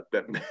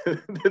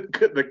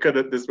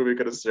this movie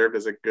could have served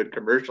as a good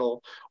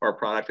commercial or a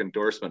product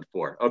endorsement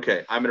for?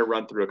 Okay, I'm going to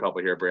run through a couple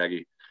here,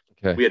 Braggy.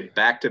 Okay. We had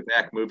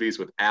back-to-back movies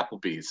with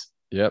Applebee's.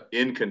 Yep.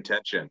 In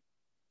contention.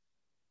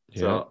 Yep.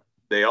 So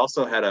they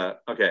also had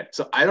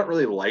so I don't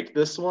really like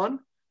this one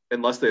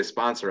unless they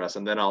sponsor us,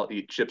 and then I'll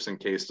eat chips and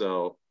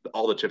queso,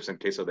 all the chips and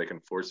queso they can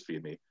force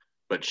feed me.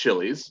 But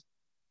Chili's,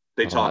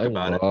 they talk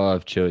about it. I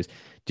love Chili's.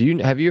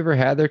 Have you ever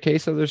had their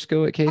queso, their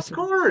skillet queso? Of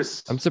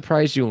course. I'm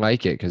surprised you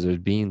like it because there's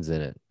beans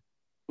in it.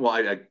 Well,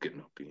 I get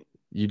no beans.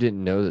 You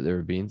didn't know that there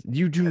were beans?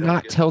 You do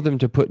not tell them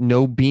to put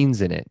no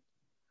beans in it.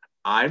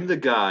 I'm the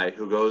guy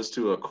who goes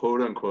to a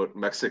quote unquote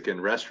Mexican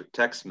restaurant,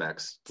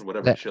 Tex-Mex,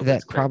 whatever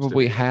that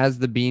probably has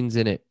the beans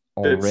in it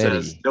already. It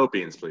says no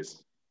beans,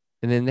 please.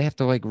 And then they have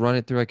to run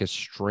it through a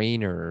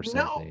strainer or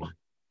something. No,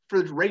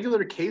 for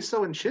regular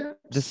queso and chips.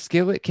 The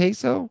skillet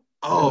queso?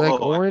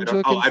 Orange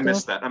looking I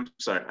missed that. I'm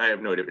sorry. I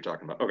have no idea what you're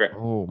talking about. Okay.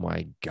 Oh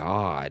my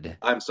God.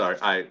 I'm sorry.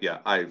 I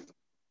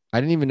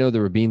didn't even know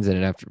there were beans in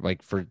it after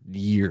for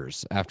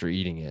years after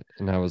eating it.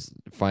 And I was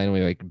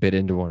finally bit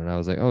into one and I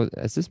was like, oh,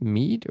 is this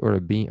meat or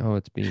a bean? Oh,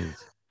 it's beans.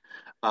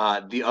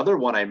 The other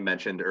one I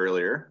mentioned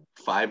earlier,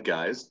 Five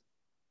Guys.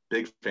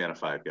 Big fan of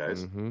Five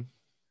Guys.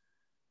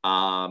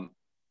 Mm-hmm.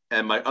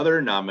 And my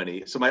other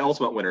nominee, so my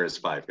ultimate winner is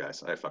Five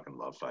Guys. I fucking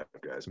love Five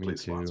Guys. Please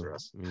sponsor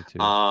us. Me too.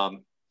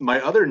 My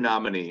other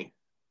nominee,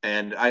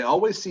 and I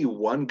always see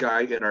one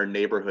guy in our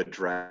neighborhood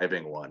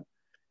driving one,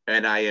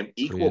 and I am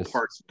equal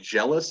parts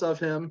jealous of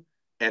him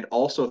and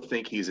also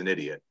think he's an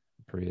idiot.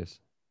 Prius.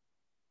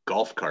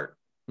 Golf cart.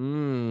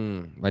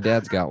 My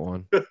dad's got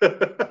one.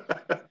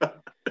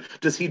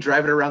 Does he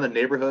drive it around the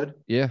neighborhood?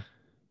 Yeah.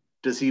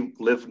 Does he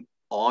live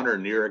on or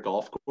near a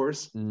golf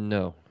course?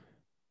 No.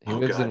 He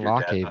lives in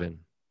Lock Haven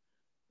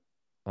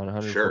on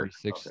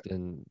 146th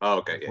and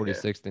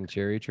 46th and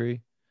Cherry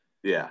Tree.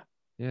 Yeah.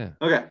 Yeah.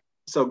 Okay.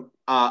 So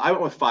I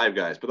went with Five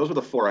Guys, but those were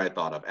the 4 I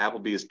thought of: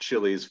 Applebee's,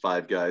 Chili's,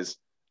 Five Guys,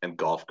 and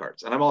golf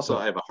carts. And I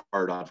have a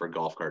hard on for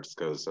golf carts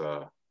because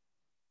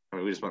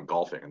we just went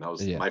golfing, and that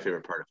was my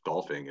favorite part of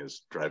golfing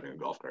is driving a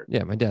golf cart.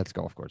 Yeah, my dad's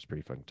golf cart's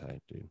pretty fucking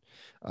tight, dude.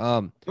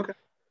 Okay.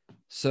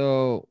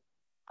 So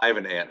I have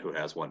an aunt who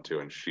has one too,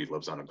 and she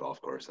lives on a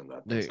golf course, and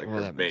that's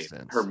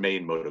her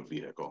main mode of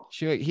vehicle.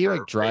 He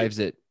drives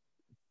it.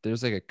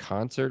 There's a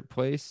concert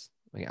place,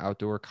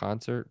 outdoor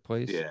concert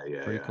place.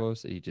 Yeah, pretty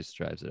close. He just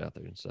drives it out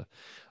there and stuff.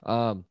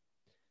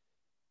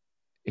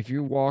 If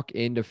you walk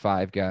into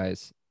Five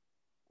Guys,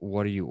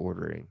 what are you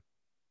ordering?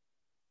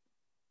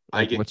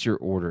 What's your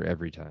order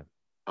every time?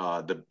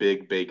 The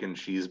big bacon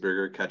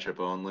cheeseburger, ketchup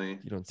only.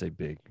 You don't say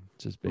big,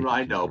 just bacon.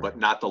 I know, but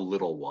not the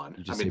little one.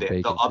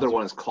 The other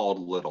one is called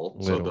little.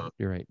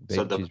 You're right.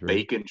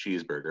 Bacon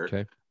cheeseburger.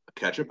 Okay.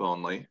 Ketchup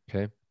only.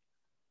 Okay.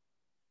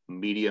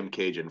 Medium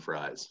Cajun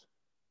fries.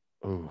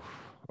 Oh,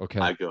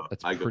 okay.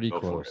 That's pretty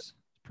close.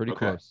 Pretty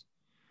close.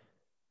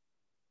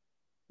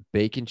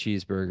 Bacon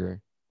cheeseburger.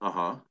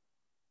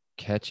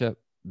 Ketchup,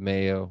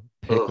 mayo,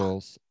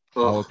 pickles,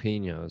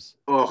 jalapenos,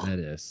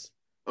 lettuce.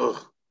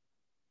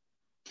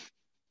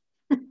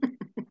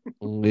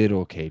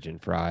 Little Cajun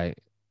fry.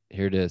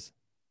 Here it is.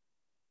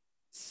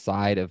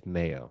 Side of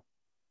mayo.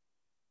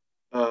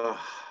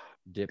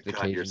 Dip the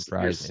God, Cajun you're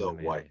fries in so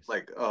the white.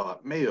 mayonnaise.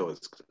 Like, mayo is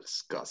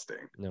disgusting.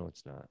 No,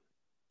 it's not.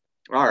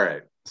 All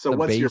right. So The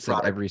what's your base of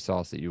product? every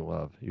sauce that you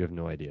love. You have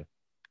no idea.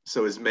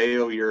 So is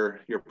mayo your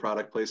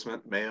product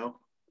placement? Mayo?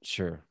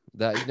 Sure.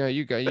 That no,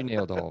 you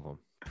nailed all of them.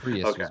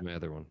 Prius Okay. was my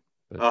other one.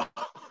 But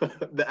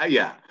Uh,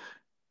 yeah,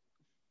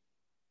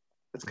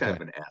 that's kind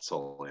okay. of an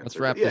asshole Let's answer,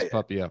 but wrap yeah, this yeah.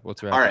 puppy up.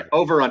 Let's All wrap it right, up.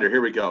 over under.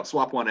 Here we go.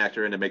 Swap one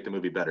actor in to make the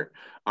movie better.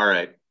 All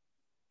right,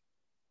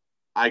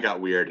 I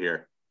got weird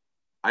here.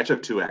 I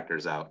took two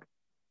actors out.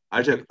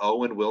 I Okay. took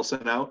Owen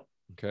Wilson out,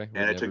 Okay. Would and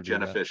I never took do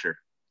Jenna that. Fisher.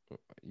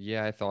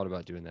 Yeah, I thought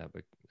about doing that,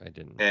 but I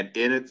didn't. And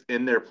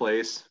in their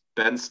place,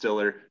 Ben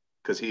Stiller,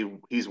 because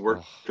he's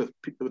worked Oh,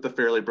 with the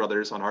Fairley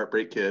Brothers on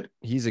Heartbreak Kid,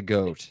 he's a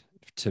goat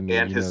to me.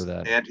 You know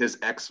that. and his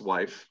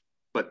ex-wife,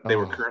 but they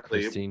were Oh,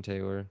 currently Christine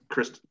Taylor.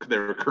 they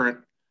were current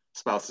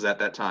spouses at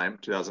that time,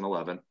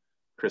 2011.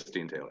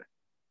 Christine Taylor.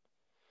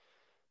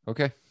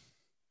 Okay.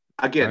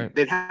 All Again, right.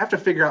 they'd have to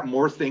figure out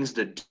more things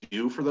to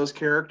do for those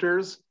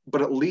characters,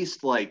 but at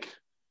least like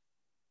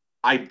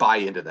I buy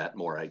into that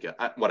more. I guess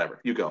whatever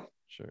you go.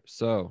 Sure.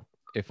 So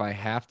if I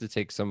have to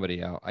take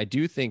somebody out, I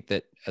do think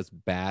that as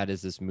bad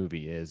as this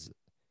movie is,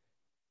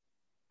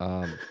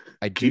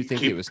 I do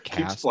think it was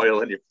Keep cast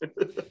spoiling you.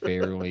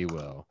 fairly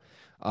well.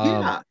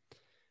 Yeah,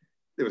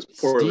 it was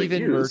poorly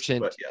Stephen used, but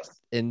Merchant, yes.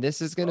 and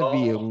this is going to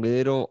be a Oh,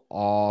 little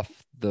off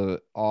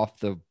the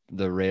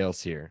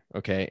rails here,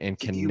 okay? And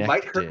you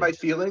might hurt my connected.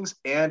 feelings,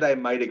 and I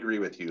might agree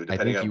with you, I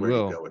depending think on you where you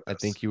will. go with I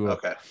this. think you will.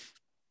 Okay.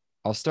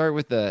 I'll start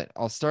with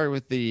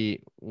the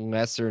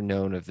lesser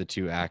known of the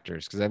two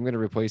actors because I'm going to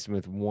replace him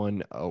with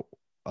one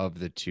of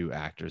the two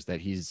actors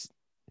that he's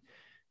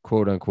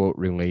quote unquote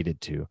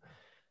related to.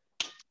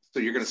 So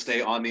you're going to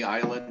stay on the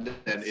island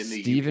and in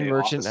the Stephen UK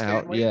Merchant office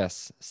out. family?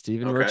 Yes.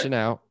 Stephen Okay. Merchant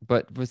out,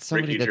 but with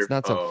somebody that's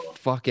not so Oh,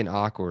 fucking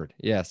awkward.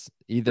 Yes.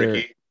 Either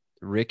Ricky.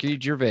 Ricky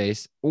Gervais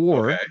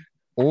Okay.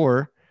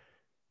 or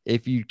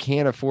if you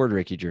can't afford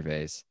Ricky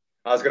Gervais,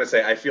 I was going to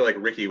say, I feel like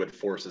Ricky would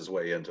force his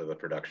way into the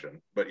production,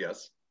 but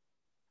yes.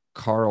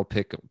 Carl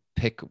Pickling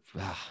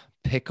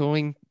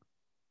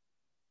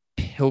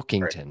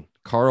Pilkington.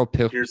 Carl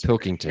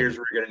Pilkington. Here's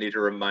where you're going to need to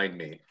remind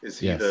me. Is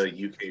he Yes. the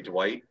UK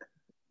Dwight?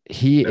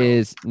 He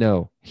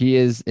No. he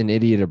is an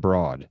idiot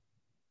abroad.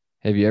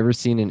 Have you ever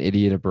seen an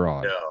idiot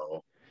abroad?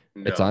 No.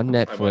 It's on I'm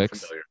Netflix.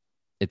 unfamiliar.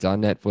 It's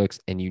on Netflix,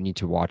 and you need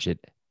to watch it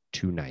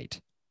tonight.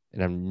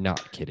 And I'm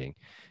not kidding.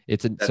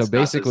 So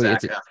basically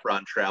not the Zac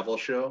Efron travel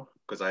show,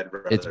 because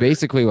it's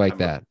basically like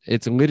that.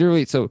 It's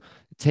literally so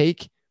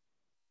take.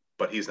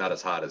 But he's not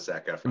as hot as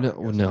Zac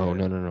Efron.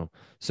 No.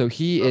 So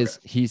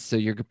so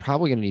you're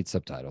probably gonna need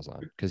subtitles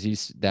on because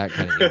he's that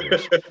kind of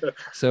English.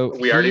 So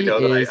we already know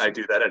that is. I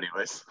do that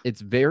anyways.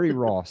 It's very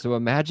raw. So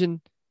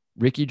imagine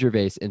Ricky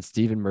Gervais and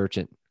Stephen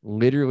Merchant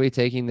literally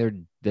taking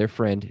their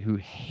friend who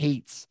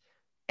hates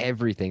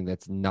everything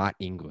that's not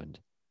England,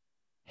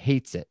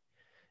 hates it,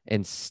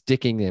 and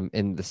sticking them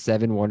in the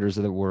seven wonders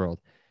of the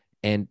world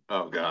and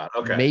Oh God.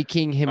 Okay.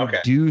 making him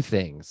do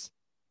things.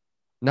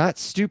 Not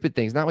stupid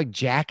things, not like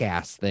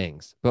jackass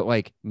things, but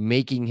like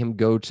making him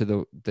go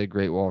to the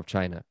Great Wall of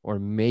China or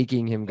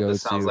making him go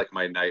This sounds to like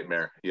my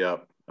nightmare.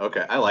 Yep.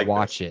 Okay. I like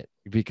watch it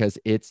because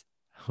it's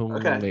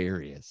Okay.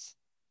 hilarious.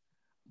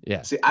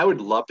 Yeah. See, I would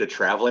love to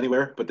travel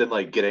anywhere, but then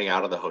like getting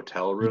out of the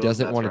hotel room. He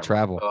doesn't want to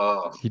travel.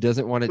 Oh. He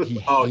doesn't want to. He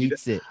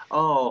hates it.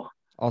 Oh.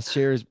 I'll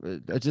share his.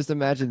 Just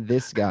imagine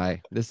this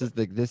guy. This is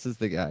the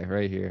guy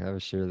right here. I will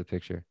share the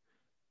picture.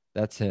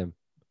 That's him.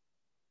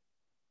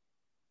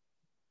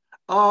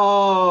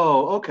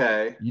 Oh,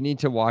 okay. You need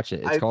to watch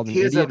it. It's called An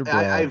Idiot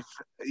Abroad.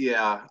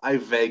 I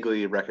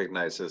vaguely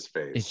recognize his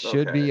face. It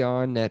should be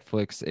on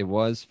Netflix. It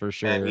was for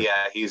sure. And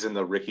yeah, he's in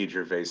the Ricky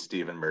Gervais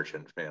Stephen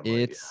Merchant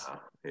family. It's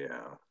yeah.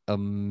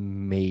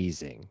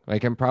 amazing.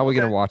 Like I'm probably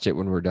gonna watch it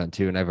when we're done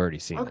too, and I've already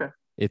seen it.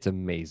 It's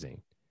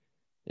amazing.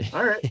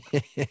 All right.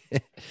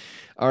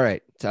 All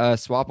right.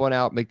 Swap one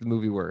out, make the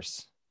movie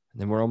worse. And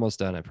then we're almost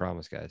done, I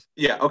promise, guys.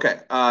 Yeah, okay.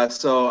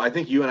 So I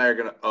think you and I are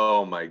gonna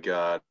oh my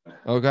God.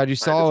 Oh God, you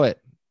saw it.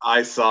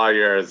 I saw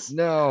yours.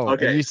 No.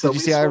 Okay. Did you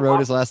see how I wrote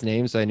his last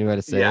name so I knew how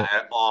to say it? Yeah,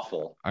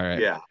 awful. All right.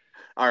 Yeah.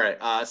 All right.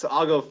 So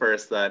I'll go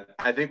first then.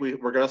 I think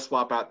we're gonna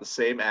swap out the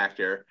same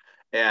actor,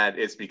 and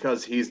it's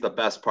because he's the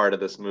best part of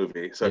this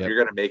movie. So if you're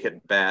gonna make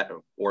it bad,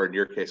 or in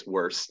your case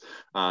worse,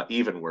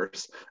 even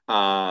worse,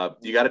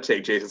 you got to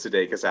take Jason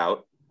Sudeikis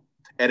out.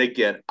 And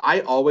again,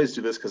 I always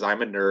do this because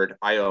I'm a nerd.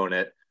 I own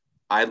it.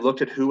 I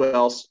looked at who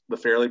else the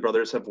Fairley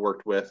brothers have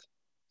worked with.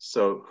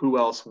 So who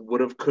else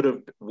would have could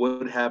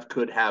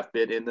have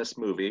been in this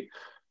movie?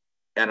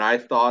 And I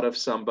thought of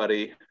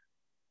somebody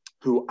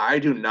who I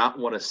do not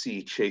want to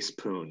see chase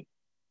Poon,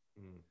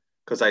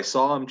 because I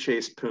saw him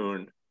chase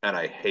Poon and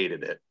I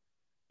hated it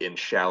in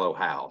Shallow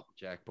Hal.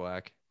 Jack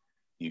Black.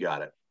 You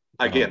got it.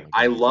 Again,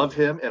 I love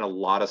him in a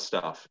lot of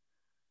stuff,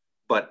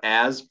 but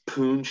as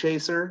Poon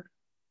chaser,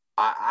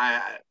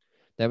 I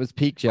that was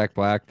peak Jack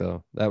Black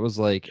though. That was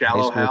like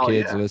Shallow high school Hal,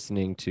 kids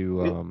listening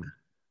to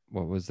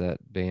what was that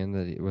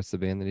band what's the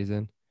band that he's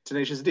in?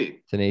 Tenacious D.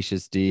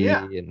 Tenacious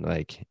Yeah, D, and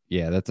like,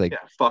 yeah, that's like yeah.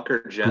 Fuck her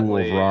School of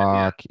gently. Yeah,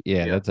 Rock.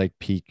 Yeah, yeah. that's like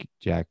peak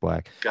Jack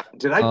Black. God,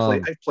 did I play?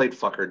 Um, I played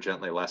Fuck Her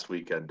Gently last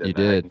weekend, you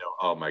didn't I? I did, know.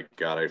 Oh my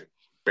God, I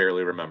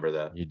barely remember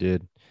that. you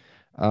did.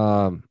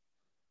 Um,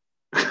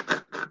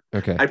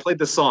 okay. I played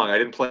the song. I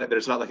didn't play.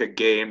 There's not like a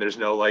game. There's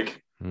no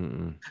like. We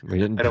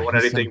didn't I don't want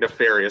bring anything some.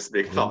 nefarious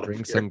being We didn't thought of bring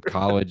here. some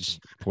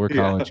poor Yeah,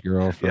 college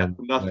girl yeah. from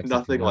Nothing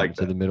Lexington out like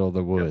into that. the middle of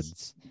the Yes,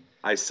 woods.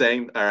 I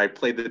sang or I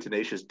played the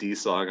Tenacious D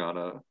song on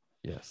a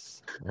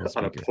Yes, on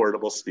speaker.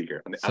 portable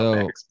speaker on the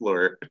Outback So,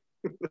 Explorer.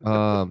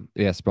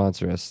 yeah,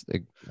 sponsor us,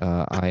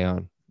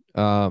 Ion.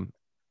 Um,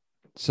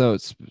 so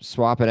it's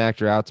swap an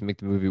actor out to make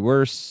the movie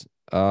worse.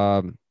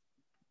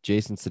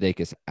 Jason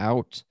Sudeikis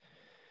out.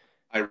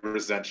 I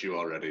resent you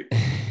already.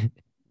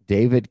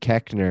 David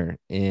Koechner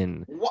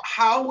in.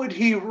 How would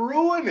he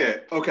ruin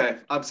it? Okay,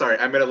 I'm sorry.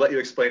 I'm gonna let you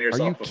explain Are you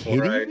yourself before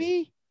kidding I.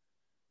 me?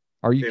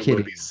 Are you It would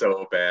kidding be me?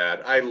 so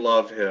bad. I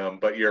love him,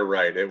 but you're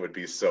right. It would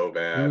be so It would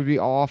bad. be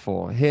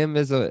awful. Him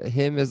as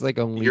like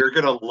a lead, You're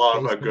gonna love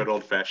a basically. good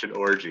old fashioned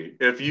orgy.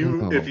 If No.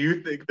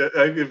 you think that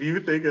if you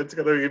think it's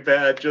gonna be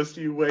bad, just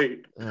you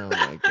wait. Oh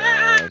my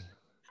God.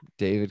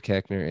 David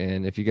Koechner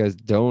in. If you guys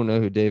don't know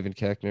who David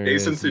Koechner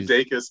Jason is, he's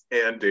Sudeikis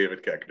and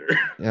David Koechner.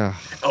 yeah.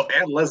 Oh,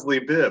 and Leslie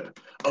Bibb.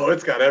 Oh,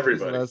 it's got Who's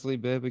everybody. Leslie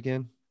Bibb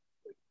again?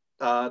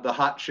 The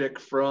hot chick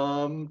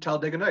from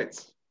Talladega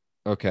Nights.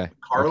 Okay. Okay.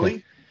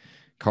 Carly.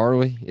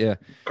 Carly. Yeah.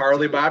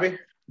 Carly So Bobby.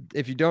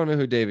 if you don't know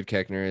who David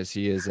Koechner is,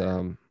 he is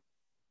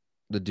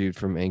the dude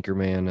from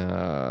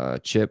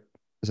Anchorman. Chip.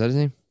 Is that his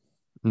name?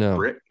 No.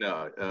 Brick.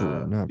 No.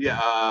 Not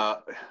Yeah.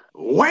 Brick.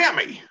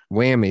 Whammy.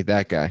 Whammy.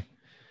 That guy.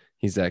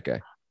 He's that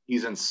guy.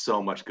 He's in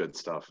so much good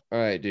stuff. All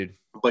right, dude.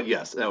 But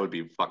yes, that would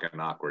be fucking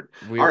awkward.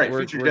 All We're right, we're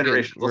future we're getting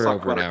generations. Let's we're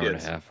talk over about an our hour and a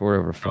kids. half. We're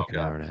over a Oh fucking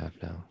God. hour and a half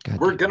now. God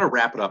We're damn gonna it.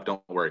 wrap it up.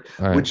 Don't worry.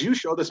 All right. Would you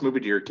show this movie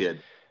to your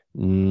kid?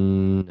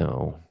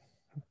 No,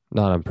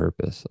 not on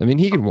purpose. I mean,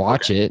 he can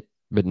watch Okay. it,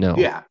 but no.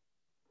 Yeah.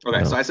 Okay.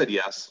 No. So I said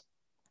yes.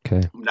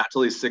 Okay. Not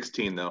till he's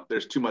 16 though.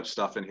 There's too much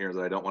stuff in here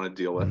that I don't want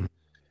to deal with.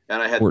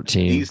 And I had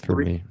 14 these for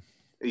three.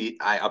 me.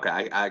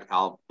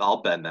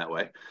 I'll bend that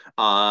way.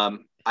 I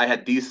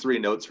had these three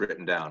notes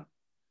written down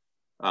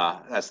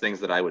as things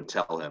that I would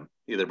tell him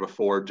either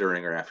before,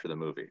 during, or after the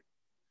movie.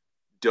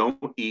 Don't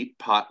eat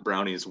pot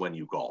brownies when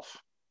you golf.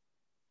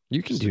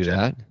 You can Just do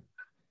that.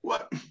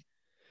 What?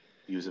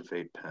 Use a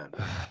vape pen.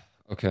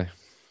 Okay.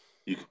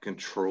 You can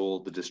control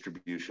the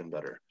distribution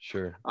better.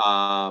 Sure.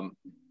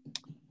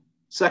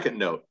 Second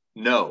note,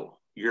 no,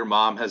 your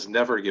mom has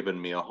never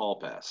given me a hall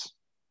pass.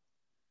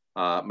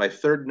 My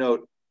third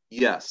note,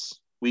 yes,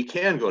 we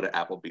can go to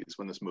Applebee's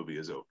when this movie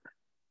is over.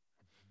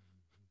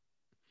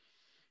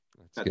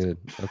 That's good.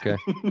 Okay.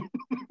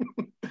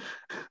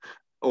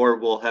 Or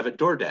we'll have it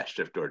DoorDashed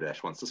if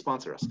DoorDash wants to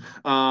sponsor us.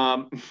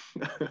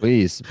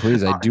 Please.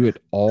 I do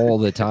it all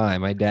the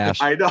time. I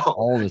dash I know.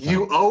 all the time.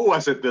 You owe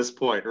us at this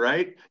point,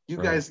 right? You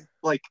guys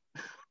like.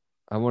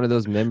 I'm one of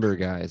those member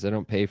guys. I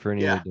don't pay for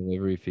any Yeah. of the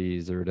delivery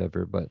fees or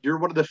whatever, but You're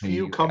one of the pay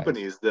few you guys.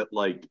 companies that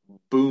like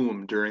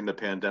boom during the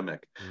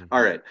pandemic.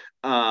 All right.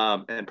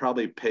 And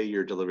probably pay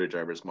your delivery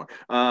drivers more.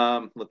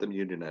 Let them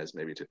unionize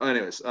maybe too.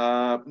 Anyways,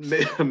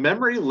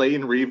 Memory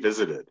Lane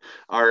Revisited.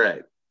 All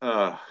right.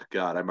 Oh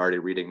God, I'm already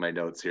reading my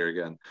notes here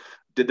again.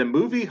 Did the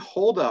movie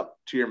hold up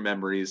to your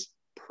memories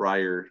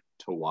prior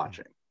to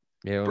watching?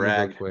 Yeah, let me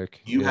Bragg, go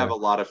quick. you Yeah. have a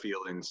lot of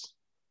feelings.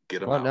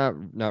 Get them Well, out.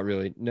 not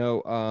really.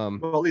 No.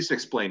 Well, at least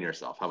explain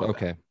yourself. How about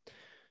Okay.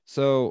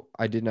 So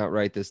I did not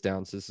write this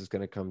down, so this is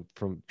going to come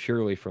from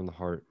purely from the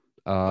heart.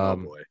 that? Oh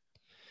boy.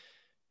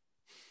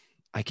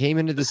 I came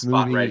into this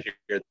spot movie right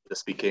here.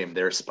 This became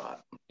their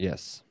spot.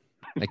 Yes.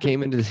 I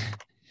came into this.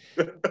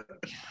 God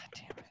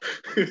damn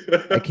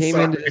it. I I came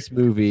into this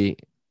movie.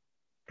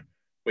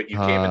 Wait, you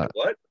came into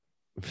what?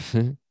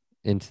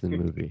 Into the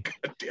movie.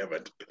 God damn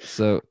it.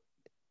 So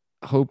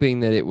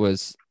hoping that it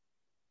was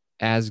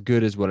as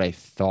good as what I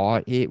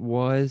thought it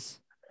was.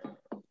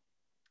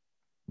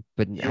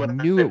 But I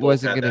knew it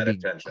wasn't going to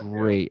be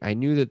great. I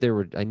knew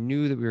that I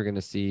knew that we were going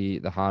to see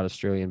the hot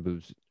Australian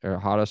boobs or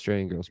hot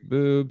Australian girls'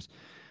 boobs.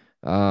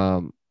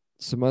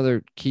 Some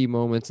other key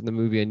moments in the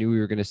movie I knew we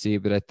were going to see,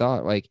 but I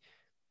thought like,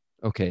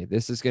 okay,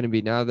 this is going to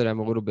be, now that I'm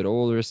a little bit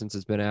older since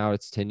it's been out,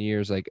 it's 10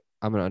 years. Like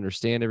I'm going to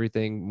understand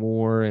everything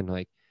more. And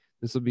like,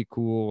 this will be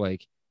cool.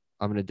 Like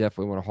I'm going to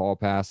definitely want a hall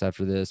pass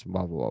after this,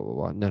 blah, blah, blah,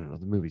 blah, blah. No.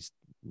 The movie's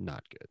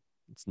not good.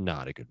 It's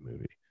not a good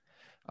movie.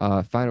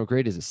 Final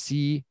grade is a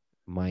C-.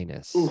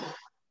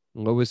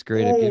 Lowest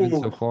grade I've given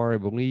so far, I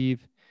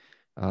believe.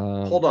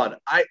 Hold on.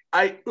 I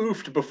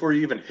oofed before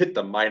you even hit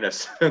the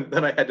minus, and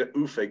then I had to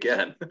oof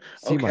again.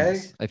 C-.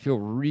 I feel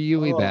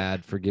really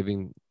bad for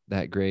giving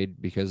that grade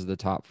because of the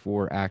top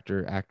 4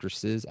 actors,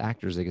 I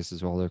guess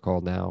is all they're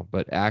called now,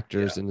 but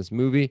actors in this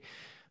movie.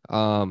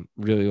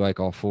 Really like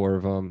all 4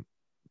 of them,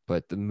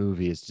 but the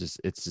movie is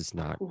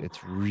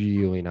it's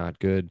really not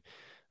good.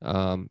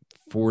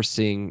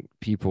 Forcing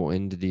people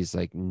into these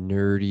like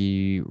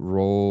nerdy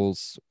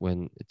roles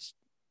when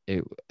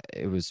it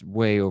was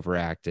way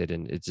overacted,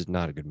 and it's just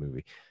not a good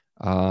movie.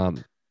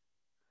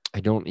 I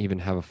don't even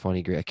have a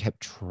funny grade. I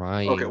kept Okay,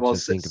 trying well, to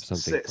think of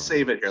something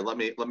save funny. it here. Let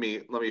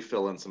me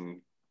fill in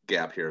some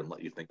gap here and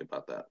let you think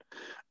about that.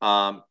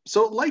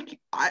 So like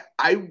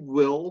I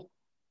will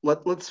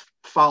let's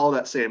follow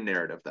that same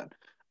narrative then.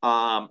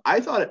 I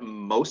thought it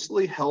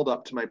mostly held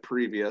up to my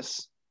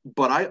previous,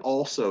 but I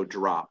also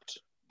dropped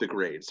the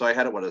grade. So I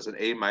had it what as an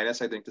A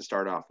minus, I think, to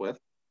start off with.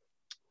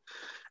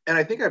 And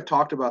I think I've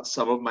talked about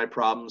some of my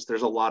problems.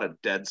 There's a lot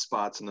of dead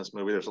spots in this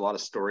movie. There's a lot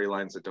of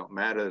storylines that don't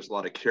matter. There's a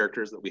lot of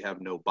characters that we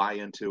have no buy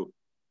into.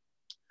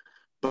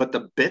 But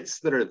the bits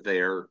that are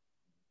there,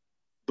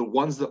 the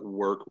ones that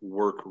work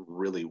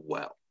really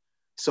well.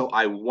 So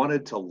I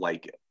wanted to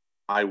like it.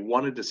 I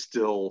wanted to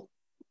still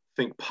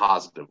think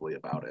positively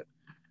about it.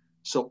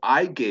 So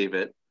I gave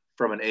it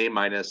from an A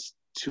minus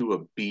to a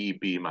B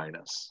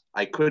minus.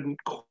 I couldn't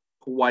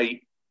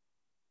quite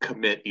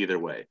commit either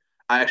way.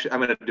 I'm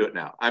going to do it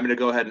now. I'm going to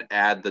go ahead and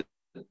add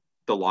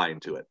the line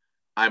to it.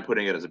 I'm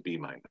putting it as a B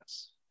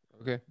minus.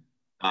 Okay.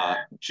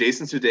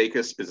 Jason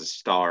Sudeikis is a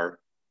star.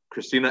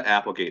 Christina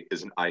Applegate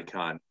is an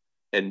icon,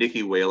 and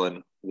Nikki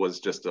Whalen was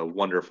just a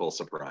wonderful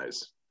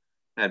surprise.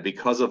 And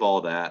because of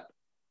all that,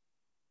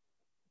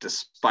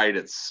 despite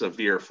its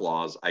severe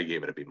flaws, I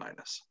gave it a B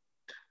minus.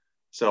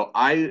 So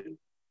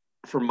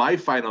for my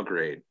final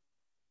grade,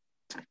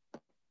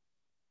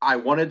 I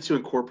wanted to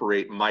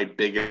incorporate my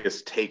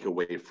biggest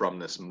takeaway from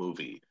this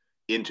movie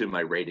into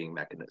my rating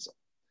mechanism.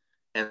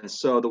 And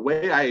so the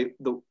way I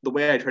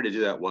tried to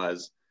do that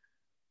was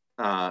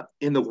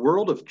in the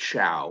world of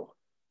Chow,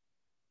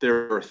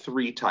 there are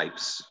three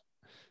types.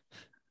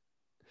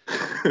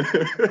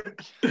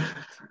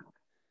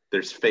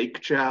 There's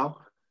fake Chow,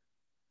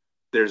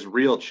 there's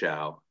real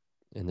Chow,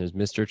 And there's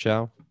Mr.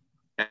 Chow.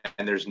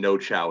 and there's no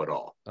Chow at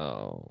all.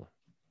 Oh.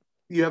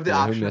 You have the You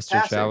know who option of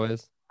Mr. Chow passing.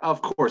 is?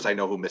 Of course, I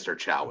know who Mr.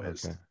 Chow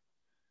is. Okay.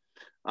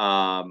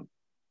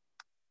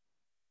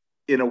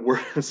 In a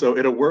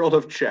world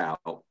of Chow,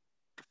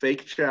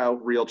 fake Chow,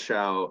 real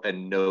Chow,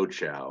 and no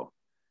Chow,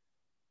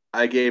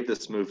 I gave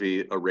this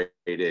movie a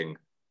rating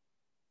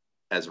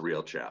as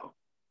real Chow.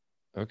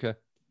 Okay.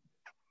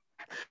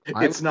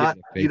 It's not,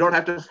 you don't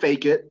have to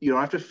fake it. You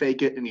don't have to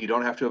fake it, and you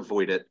don't have to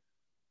avoid it.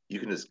 You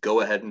can just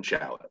go ahead and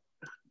Chow it.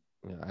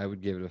 Yeah, I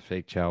would give it a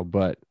fake Chow,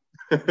 but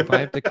if I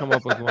have to come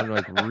up with one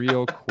like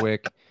real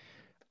quick,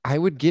 I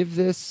would give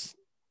this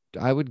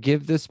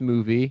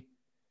movie,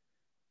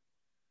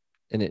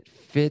 and it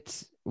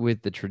fits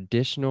with the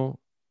traditional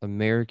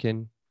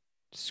American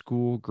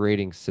school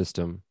grading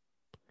system.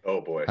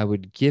 Oh boy. I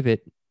would give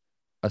it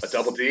a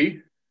double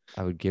D?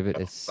 I would give it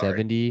a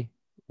Sorry.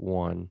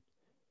 71%.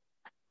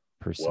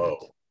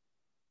 Whoa.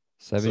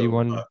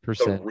 71%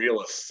 the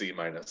realest C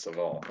minus of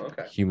all.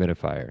 Okay.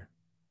 humidifier.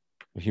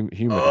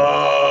 Humidifier.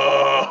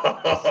 Oh.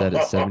 It's set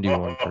at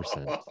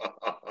 71%.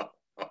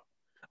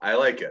 I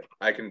like it.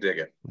 I can dig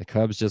it. The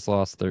Cubs just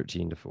lost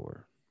 13-4.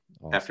 Awesome.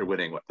 After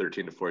winning,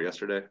 13-4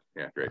 yesterday?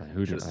 Yeah, great.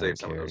 Should have saved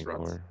some of those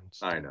runs.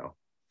 I know.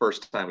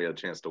 First time we had a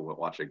chance to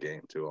watch a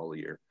game too all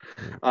year.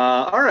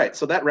 All right,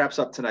 so that wraps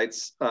up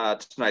tonight's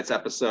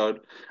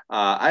episode.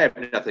 I have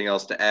nothing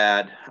else to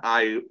add.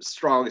 I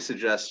strongly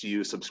suggest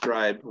you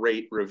subscribe,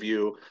 rate,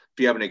 review. If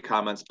you have any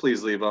comments,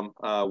 please leave them.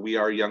 We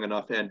are young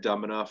enough and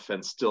dumb enough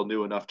and still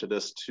new enough to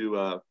this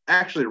to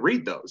actually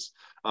read those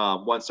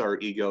once our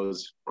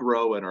egos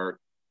grow and our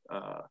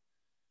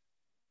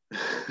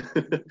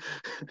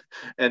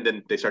and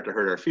then they start to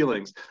hurt our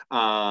feelings.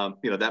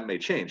 That may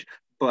change.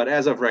 But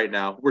as of right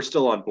now, we're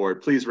still on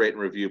board. Please rate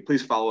and review.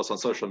 Please follow us on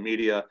social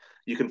media.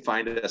 You can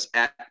find us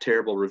at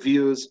Terrible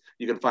Reviews.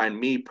 You can find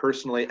me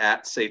personally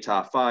at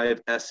Setah5,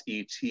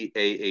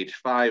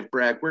 SETAH5.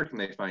 Bragg, where can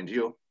they find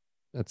you?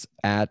 That's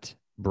at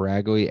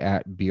Bragley,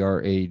 at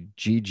BRAGGLEY.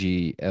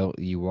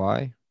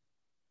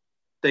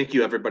 Thank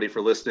you, everybody, for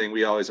listening.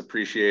 We always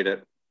appreciate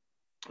it.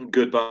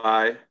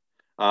 Goodbye.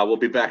 We'll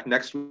be back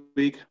next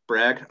week.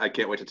 Bragg, I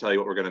can't wait to tell you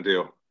what we're going to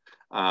do.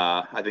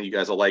 I think you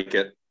guys will like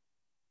it.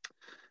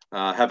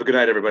 Have a good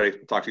night, everybody.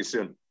 Talk to you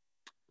soon.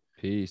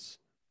 Peace.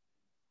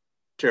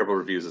 Terrible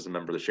Reviews is a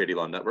member of the Shady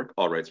Law Network.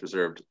 All rights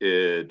reserved.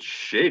 It's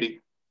shady.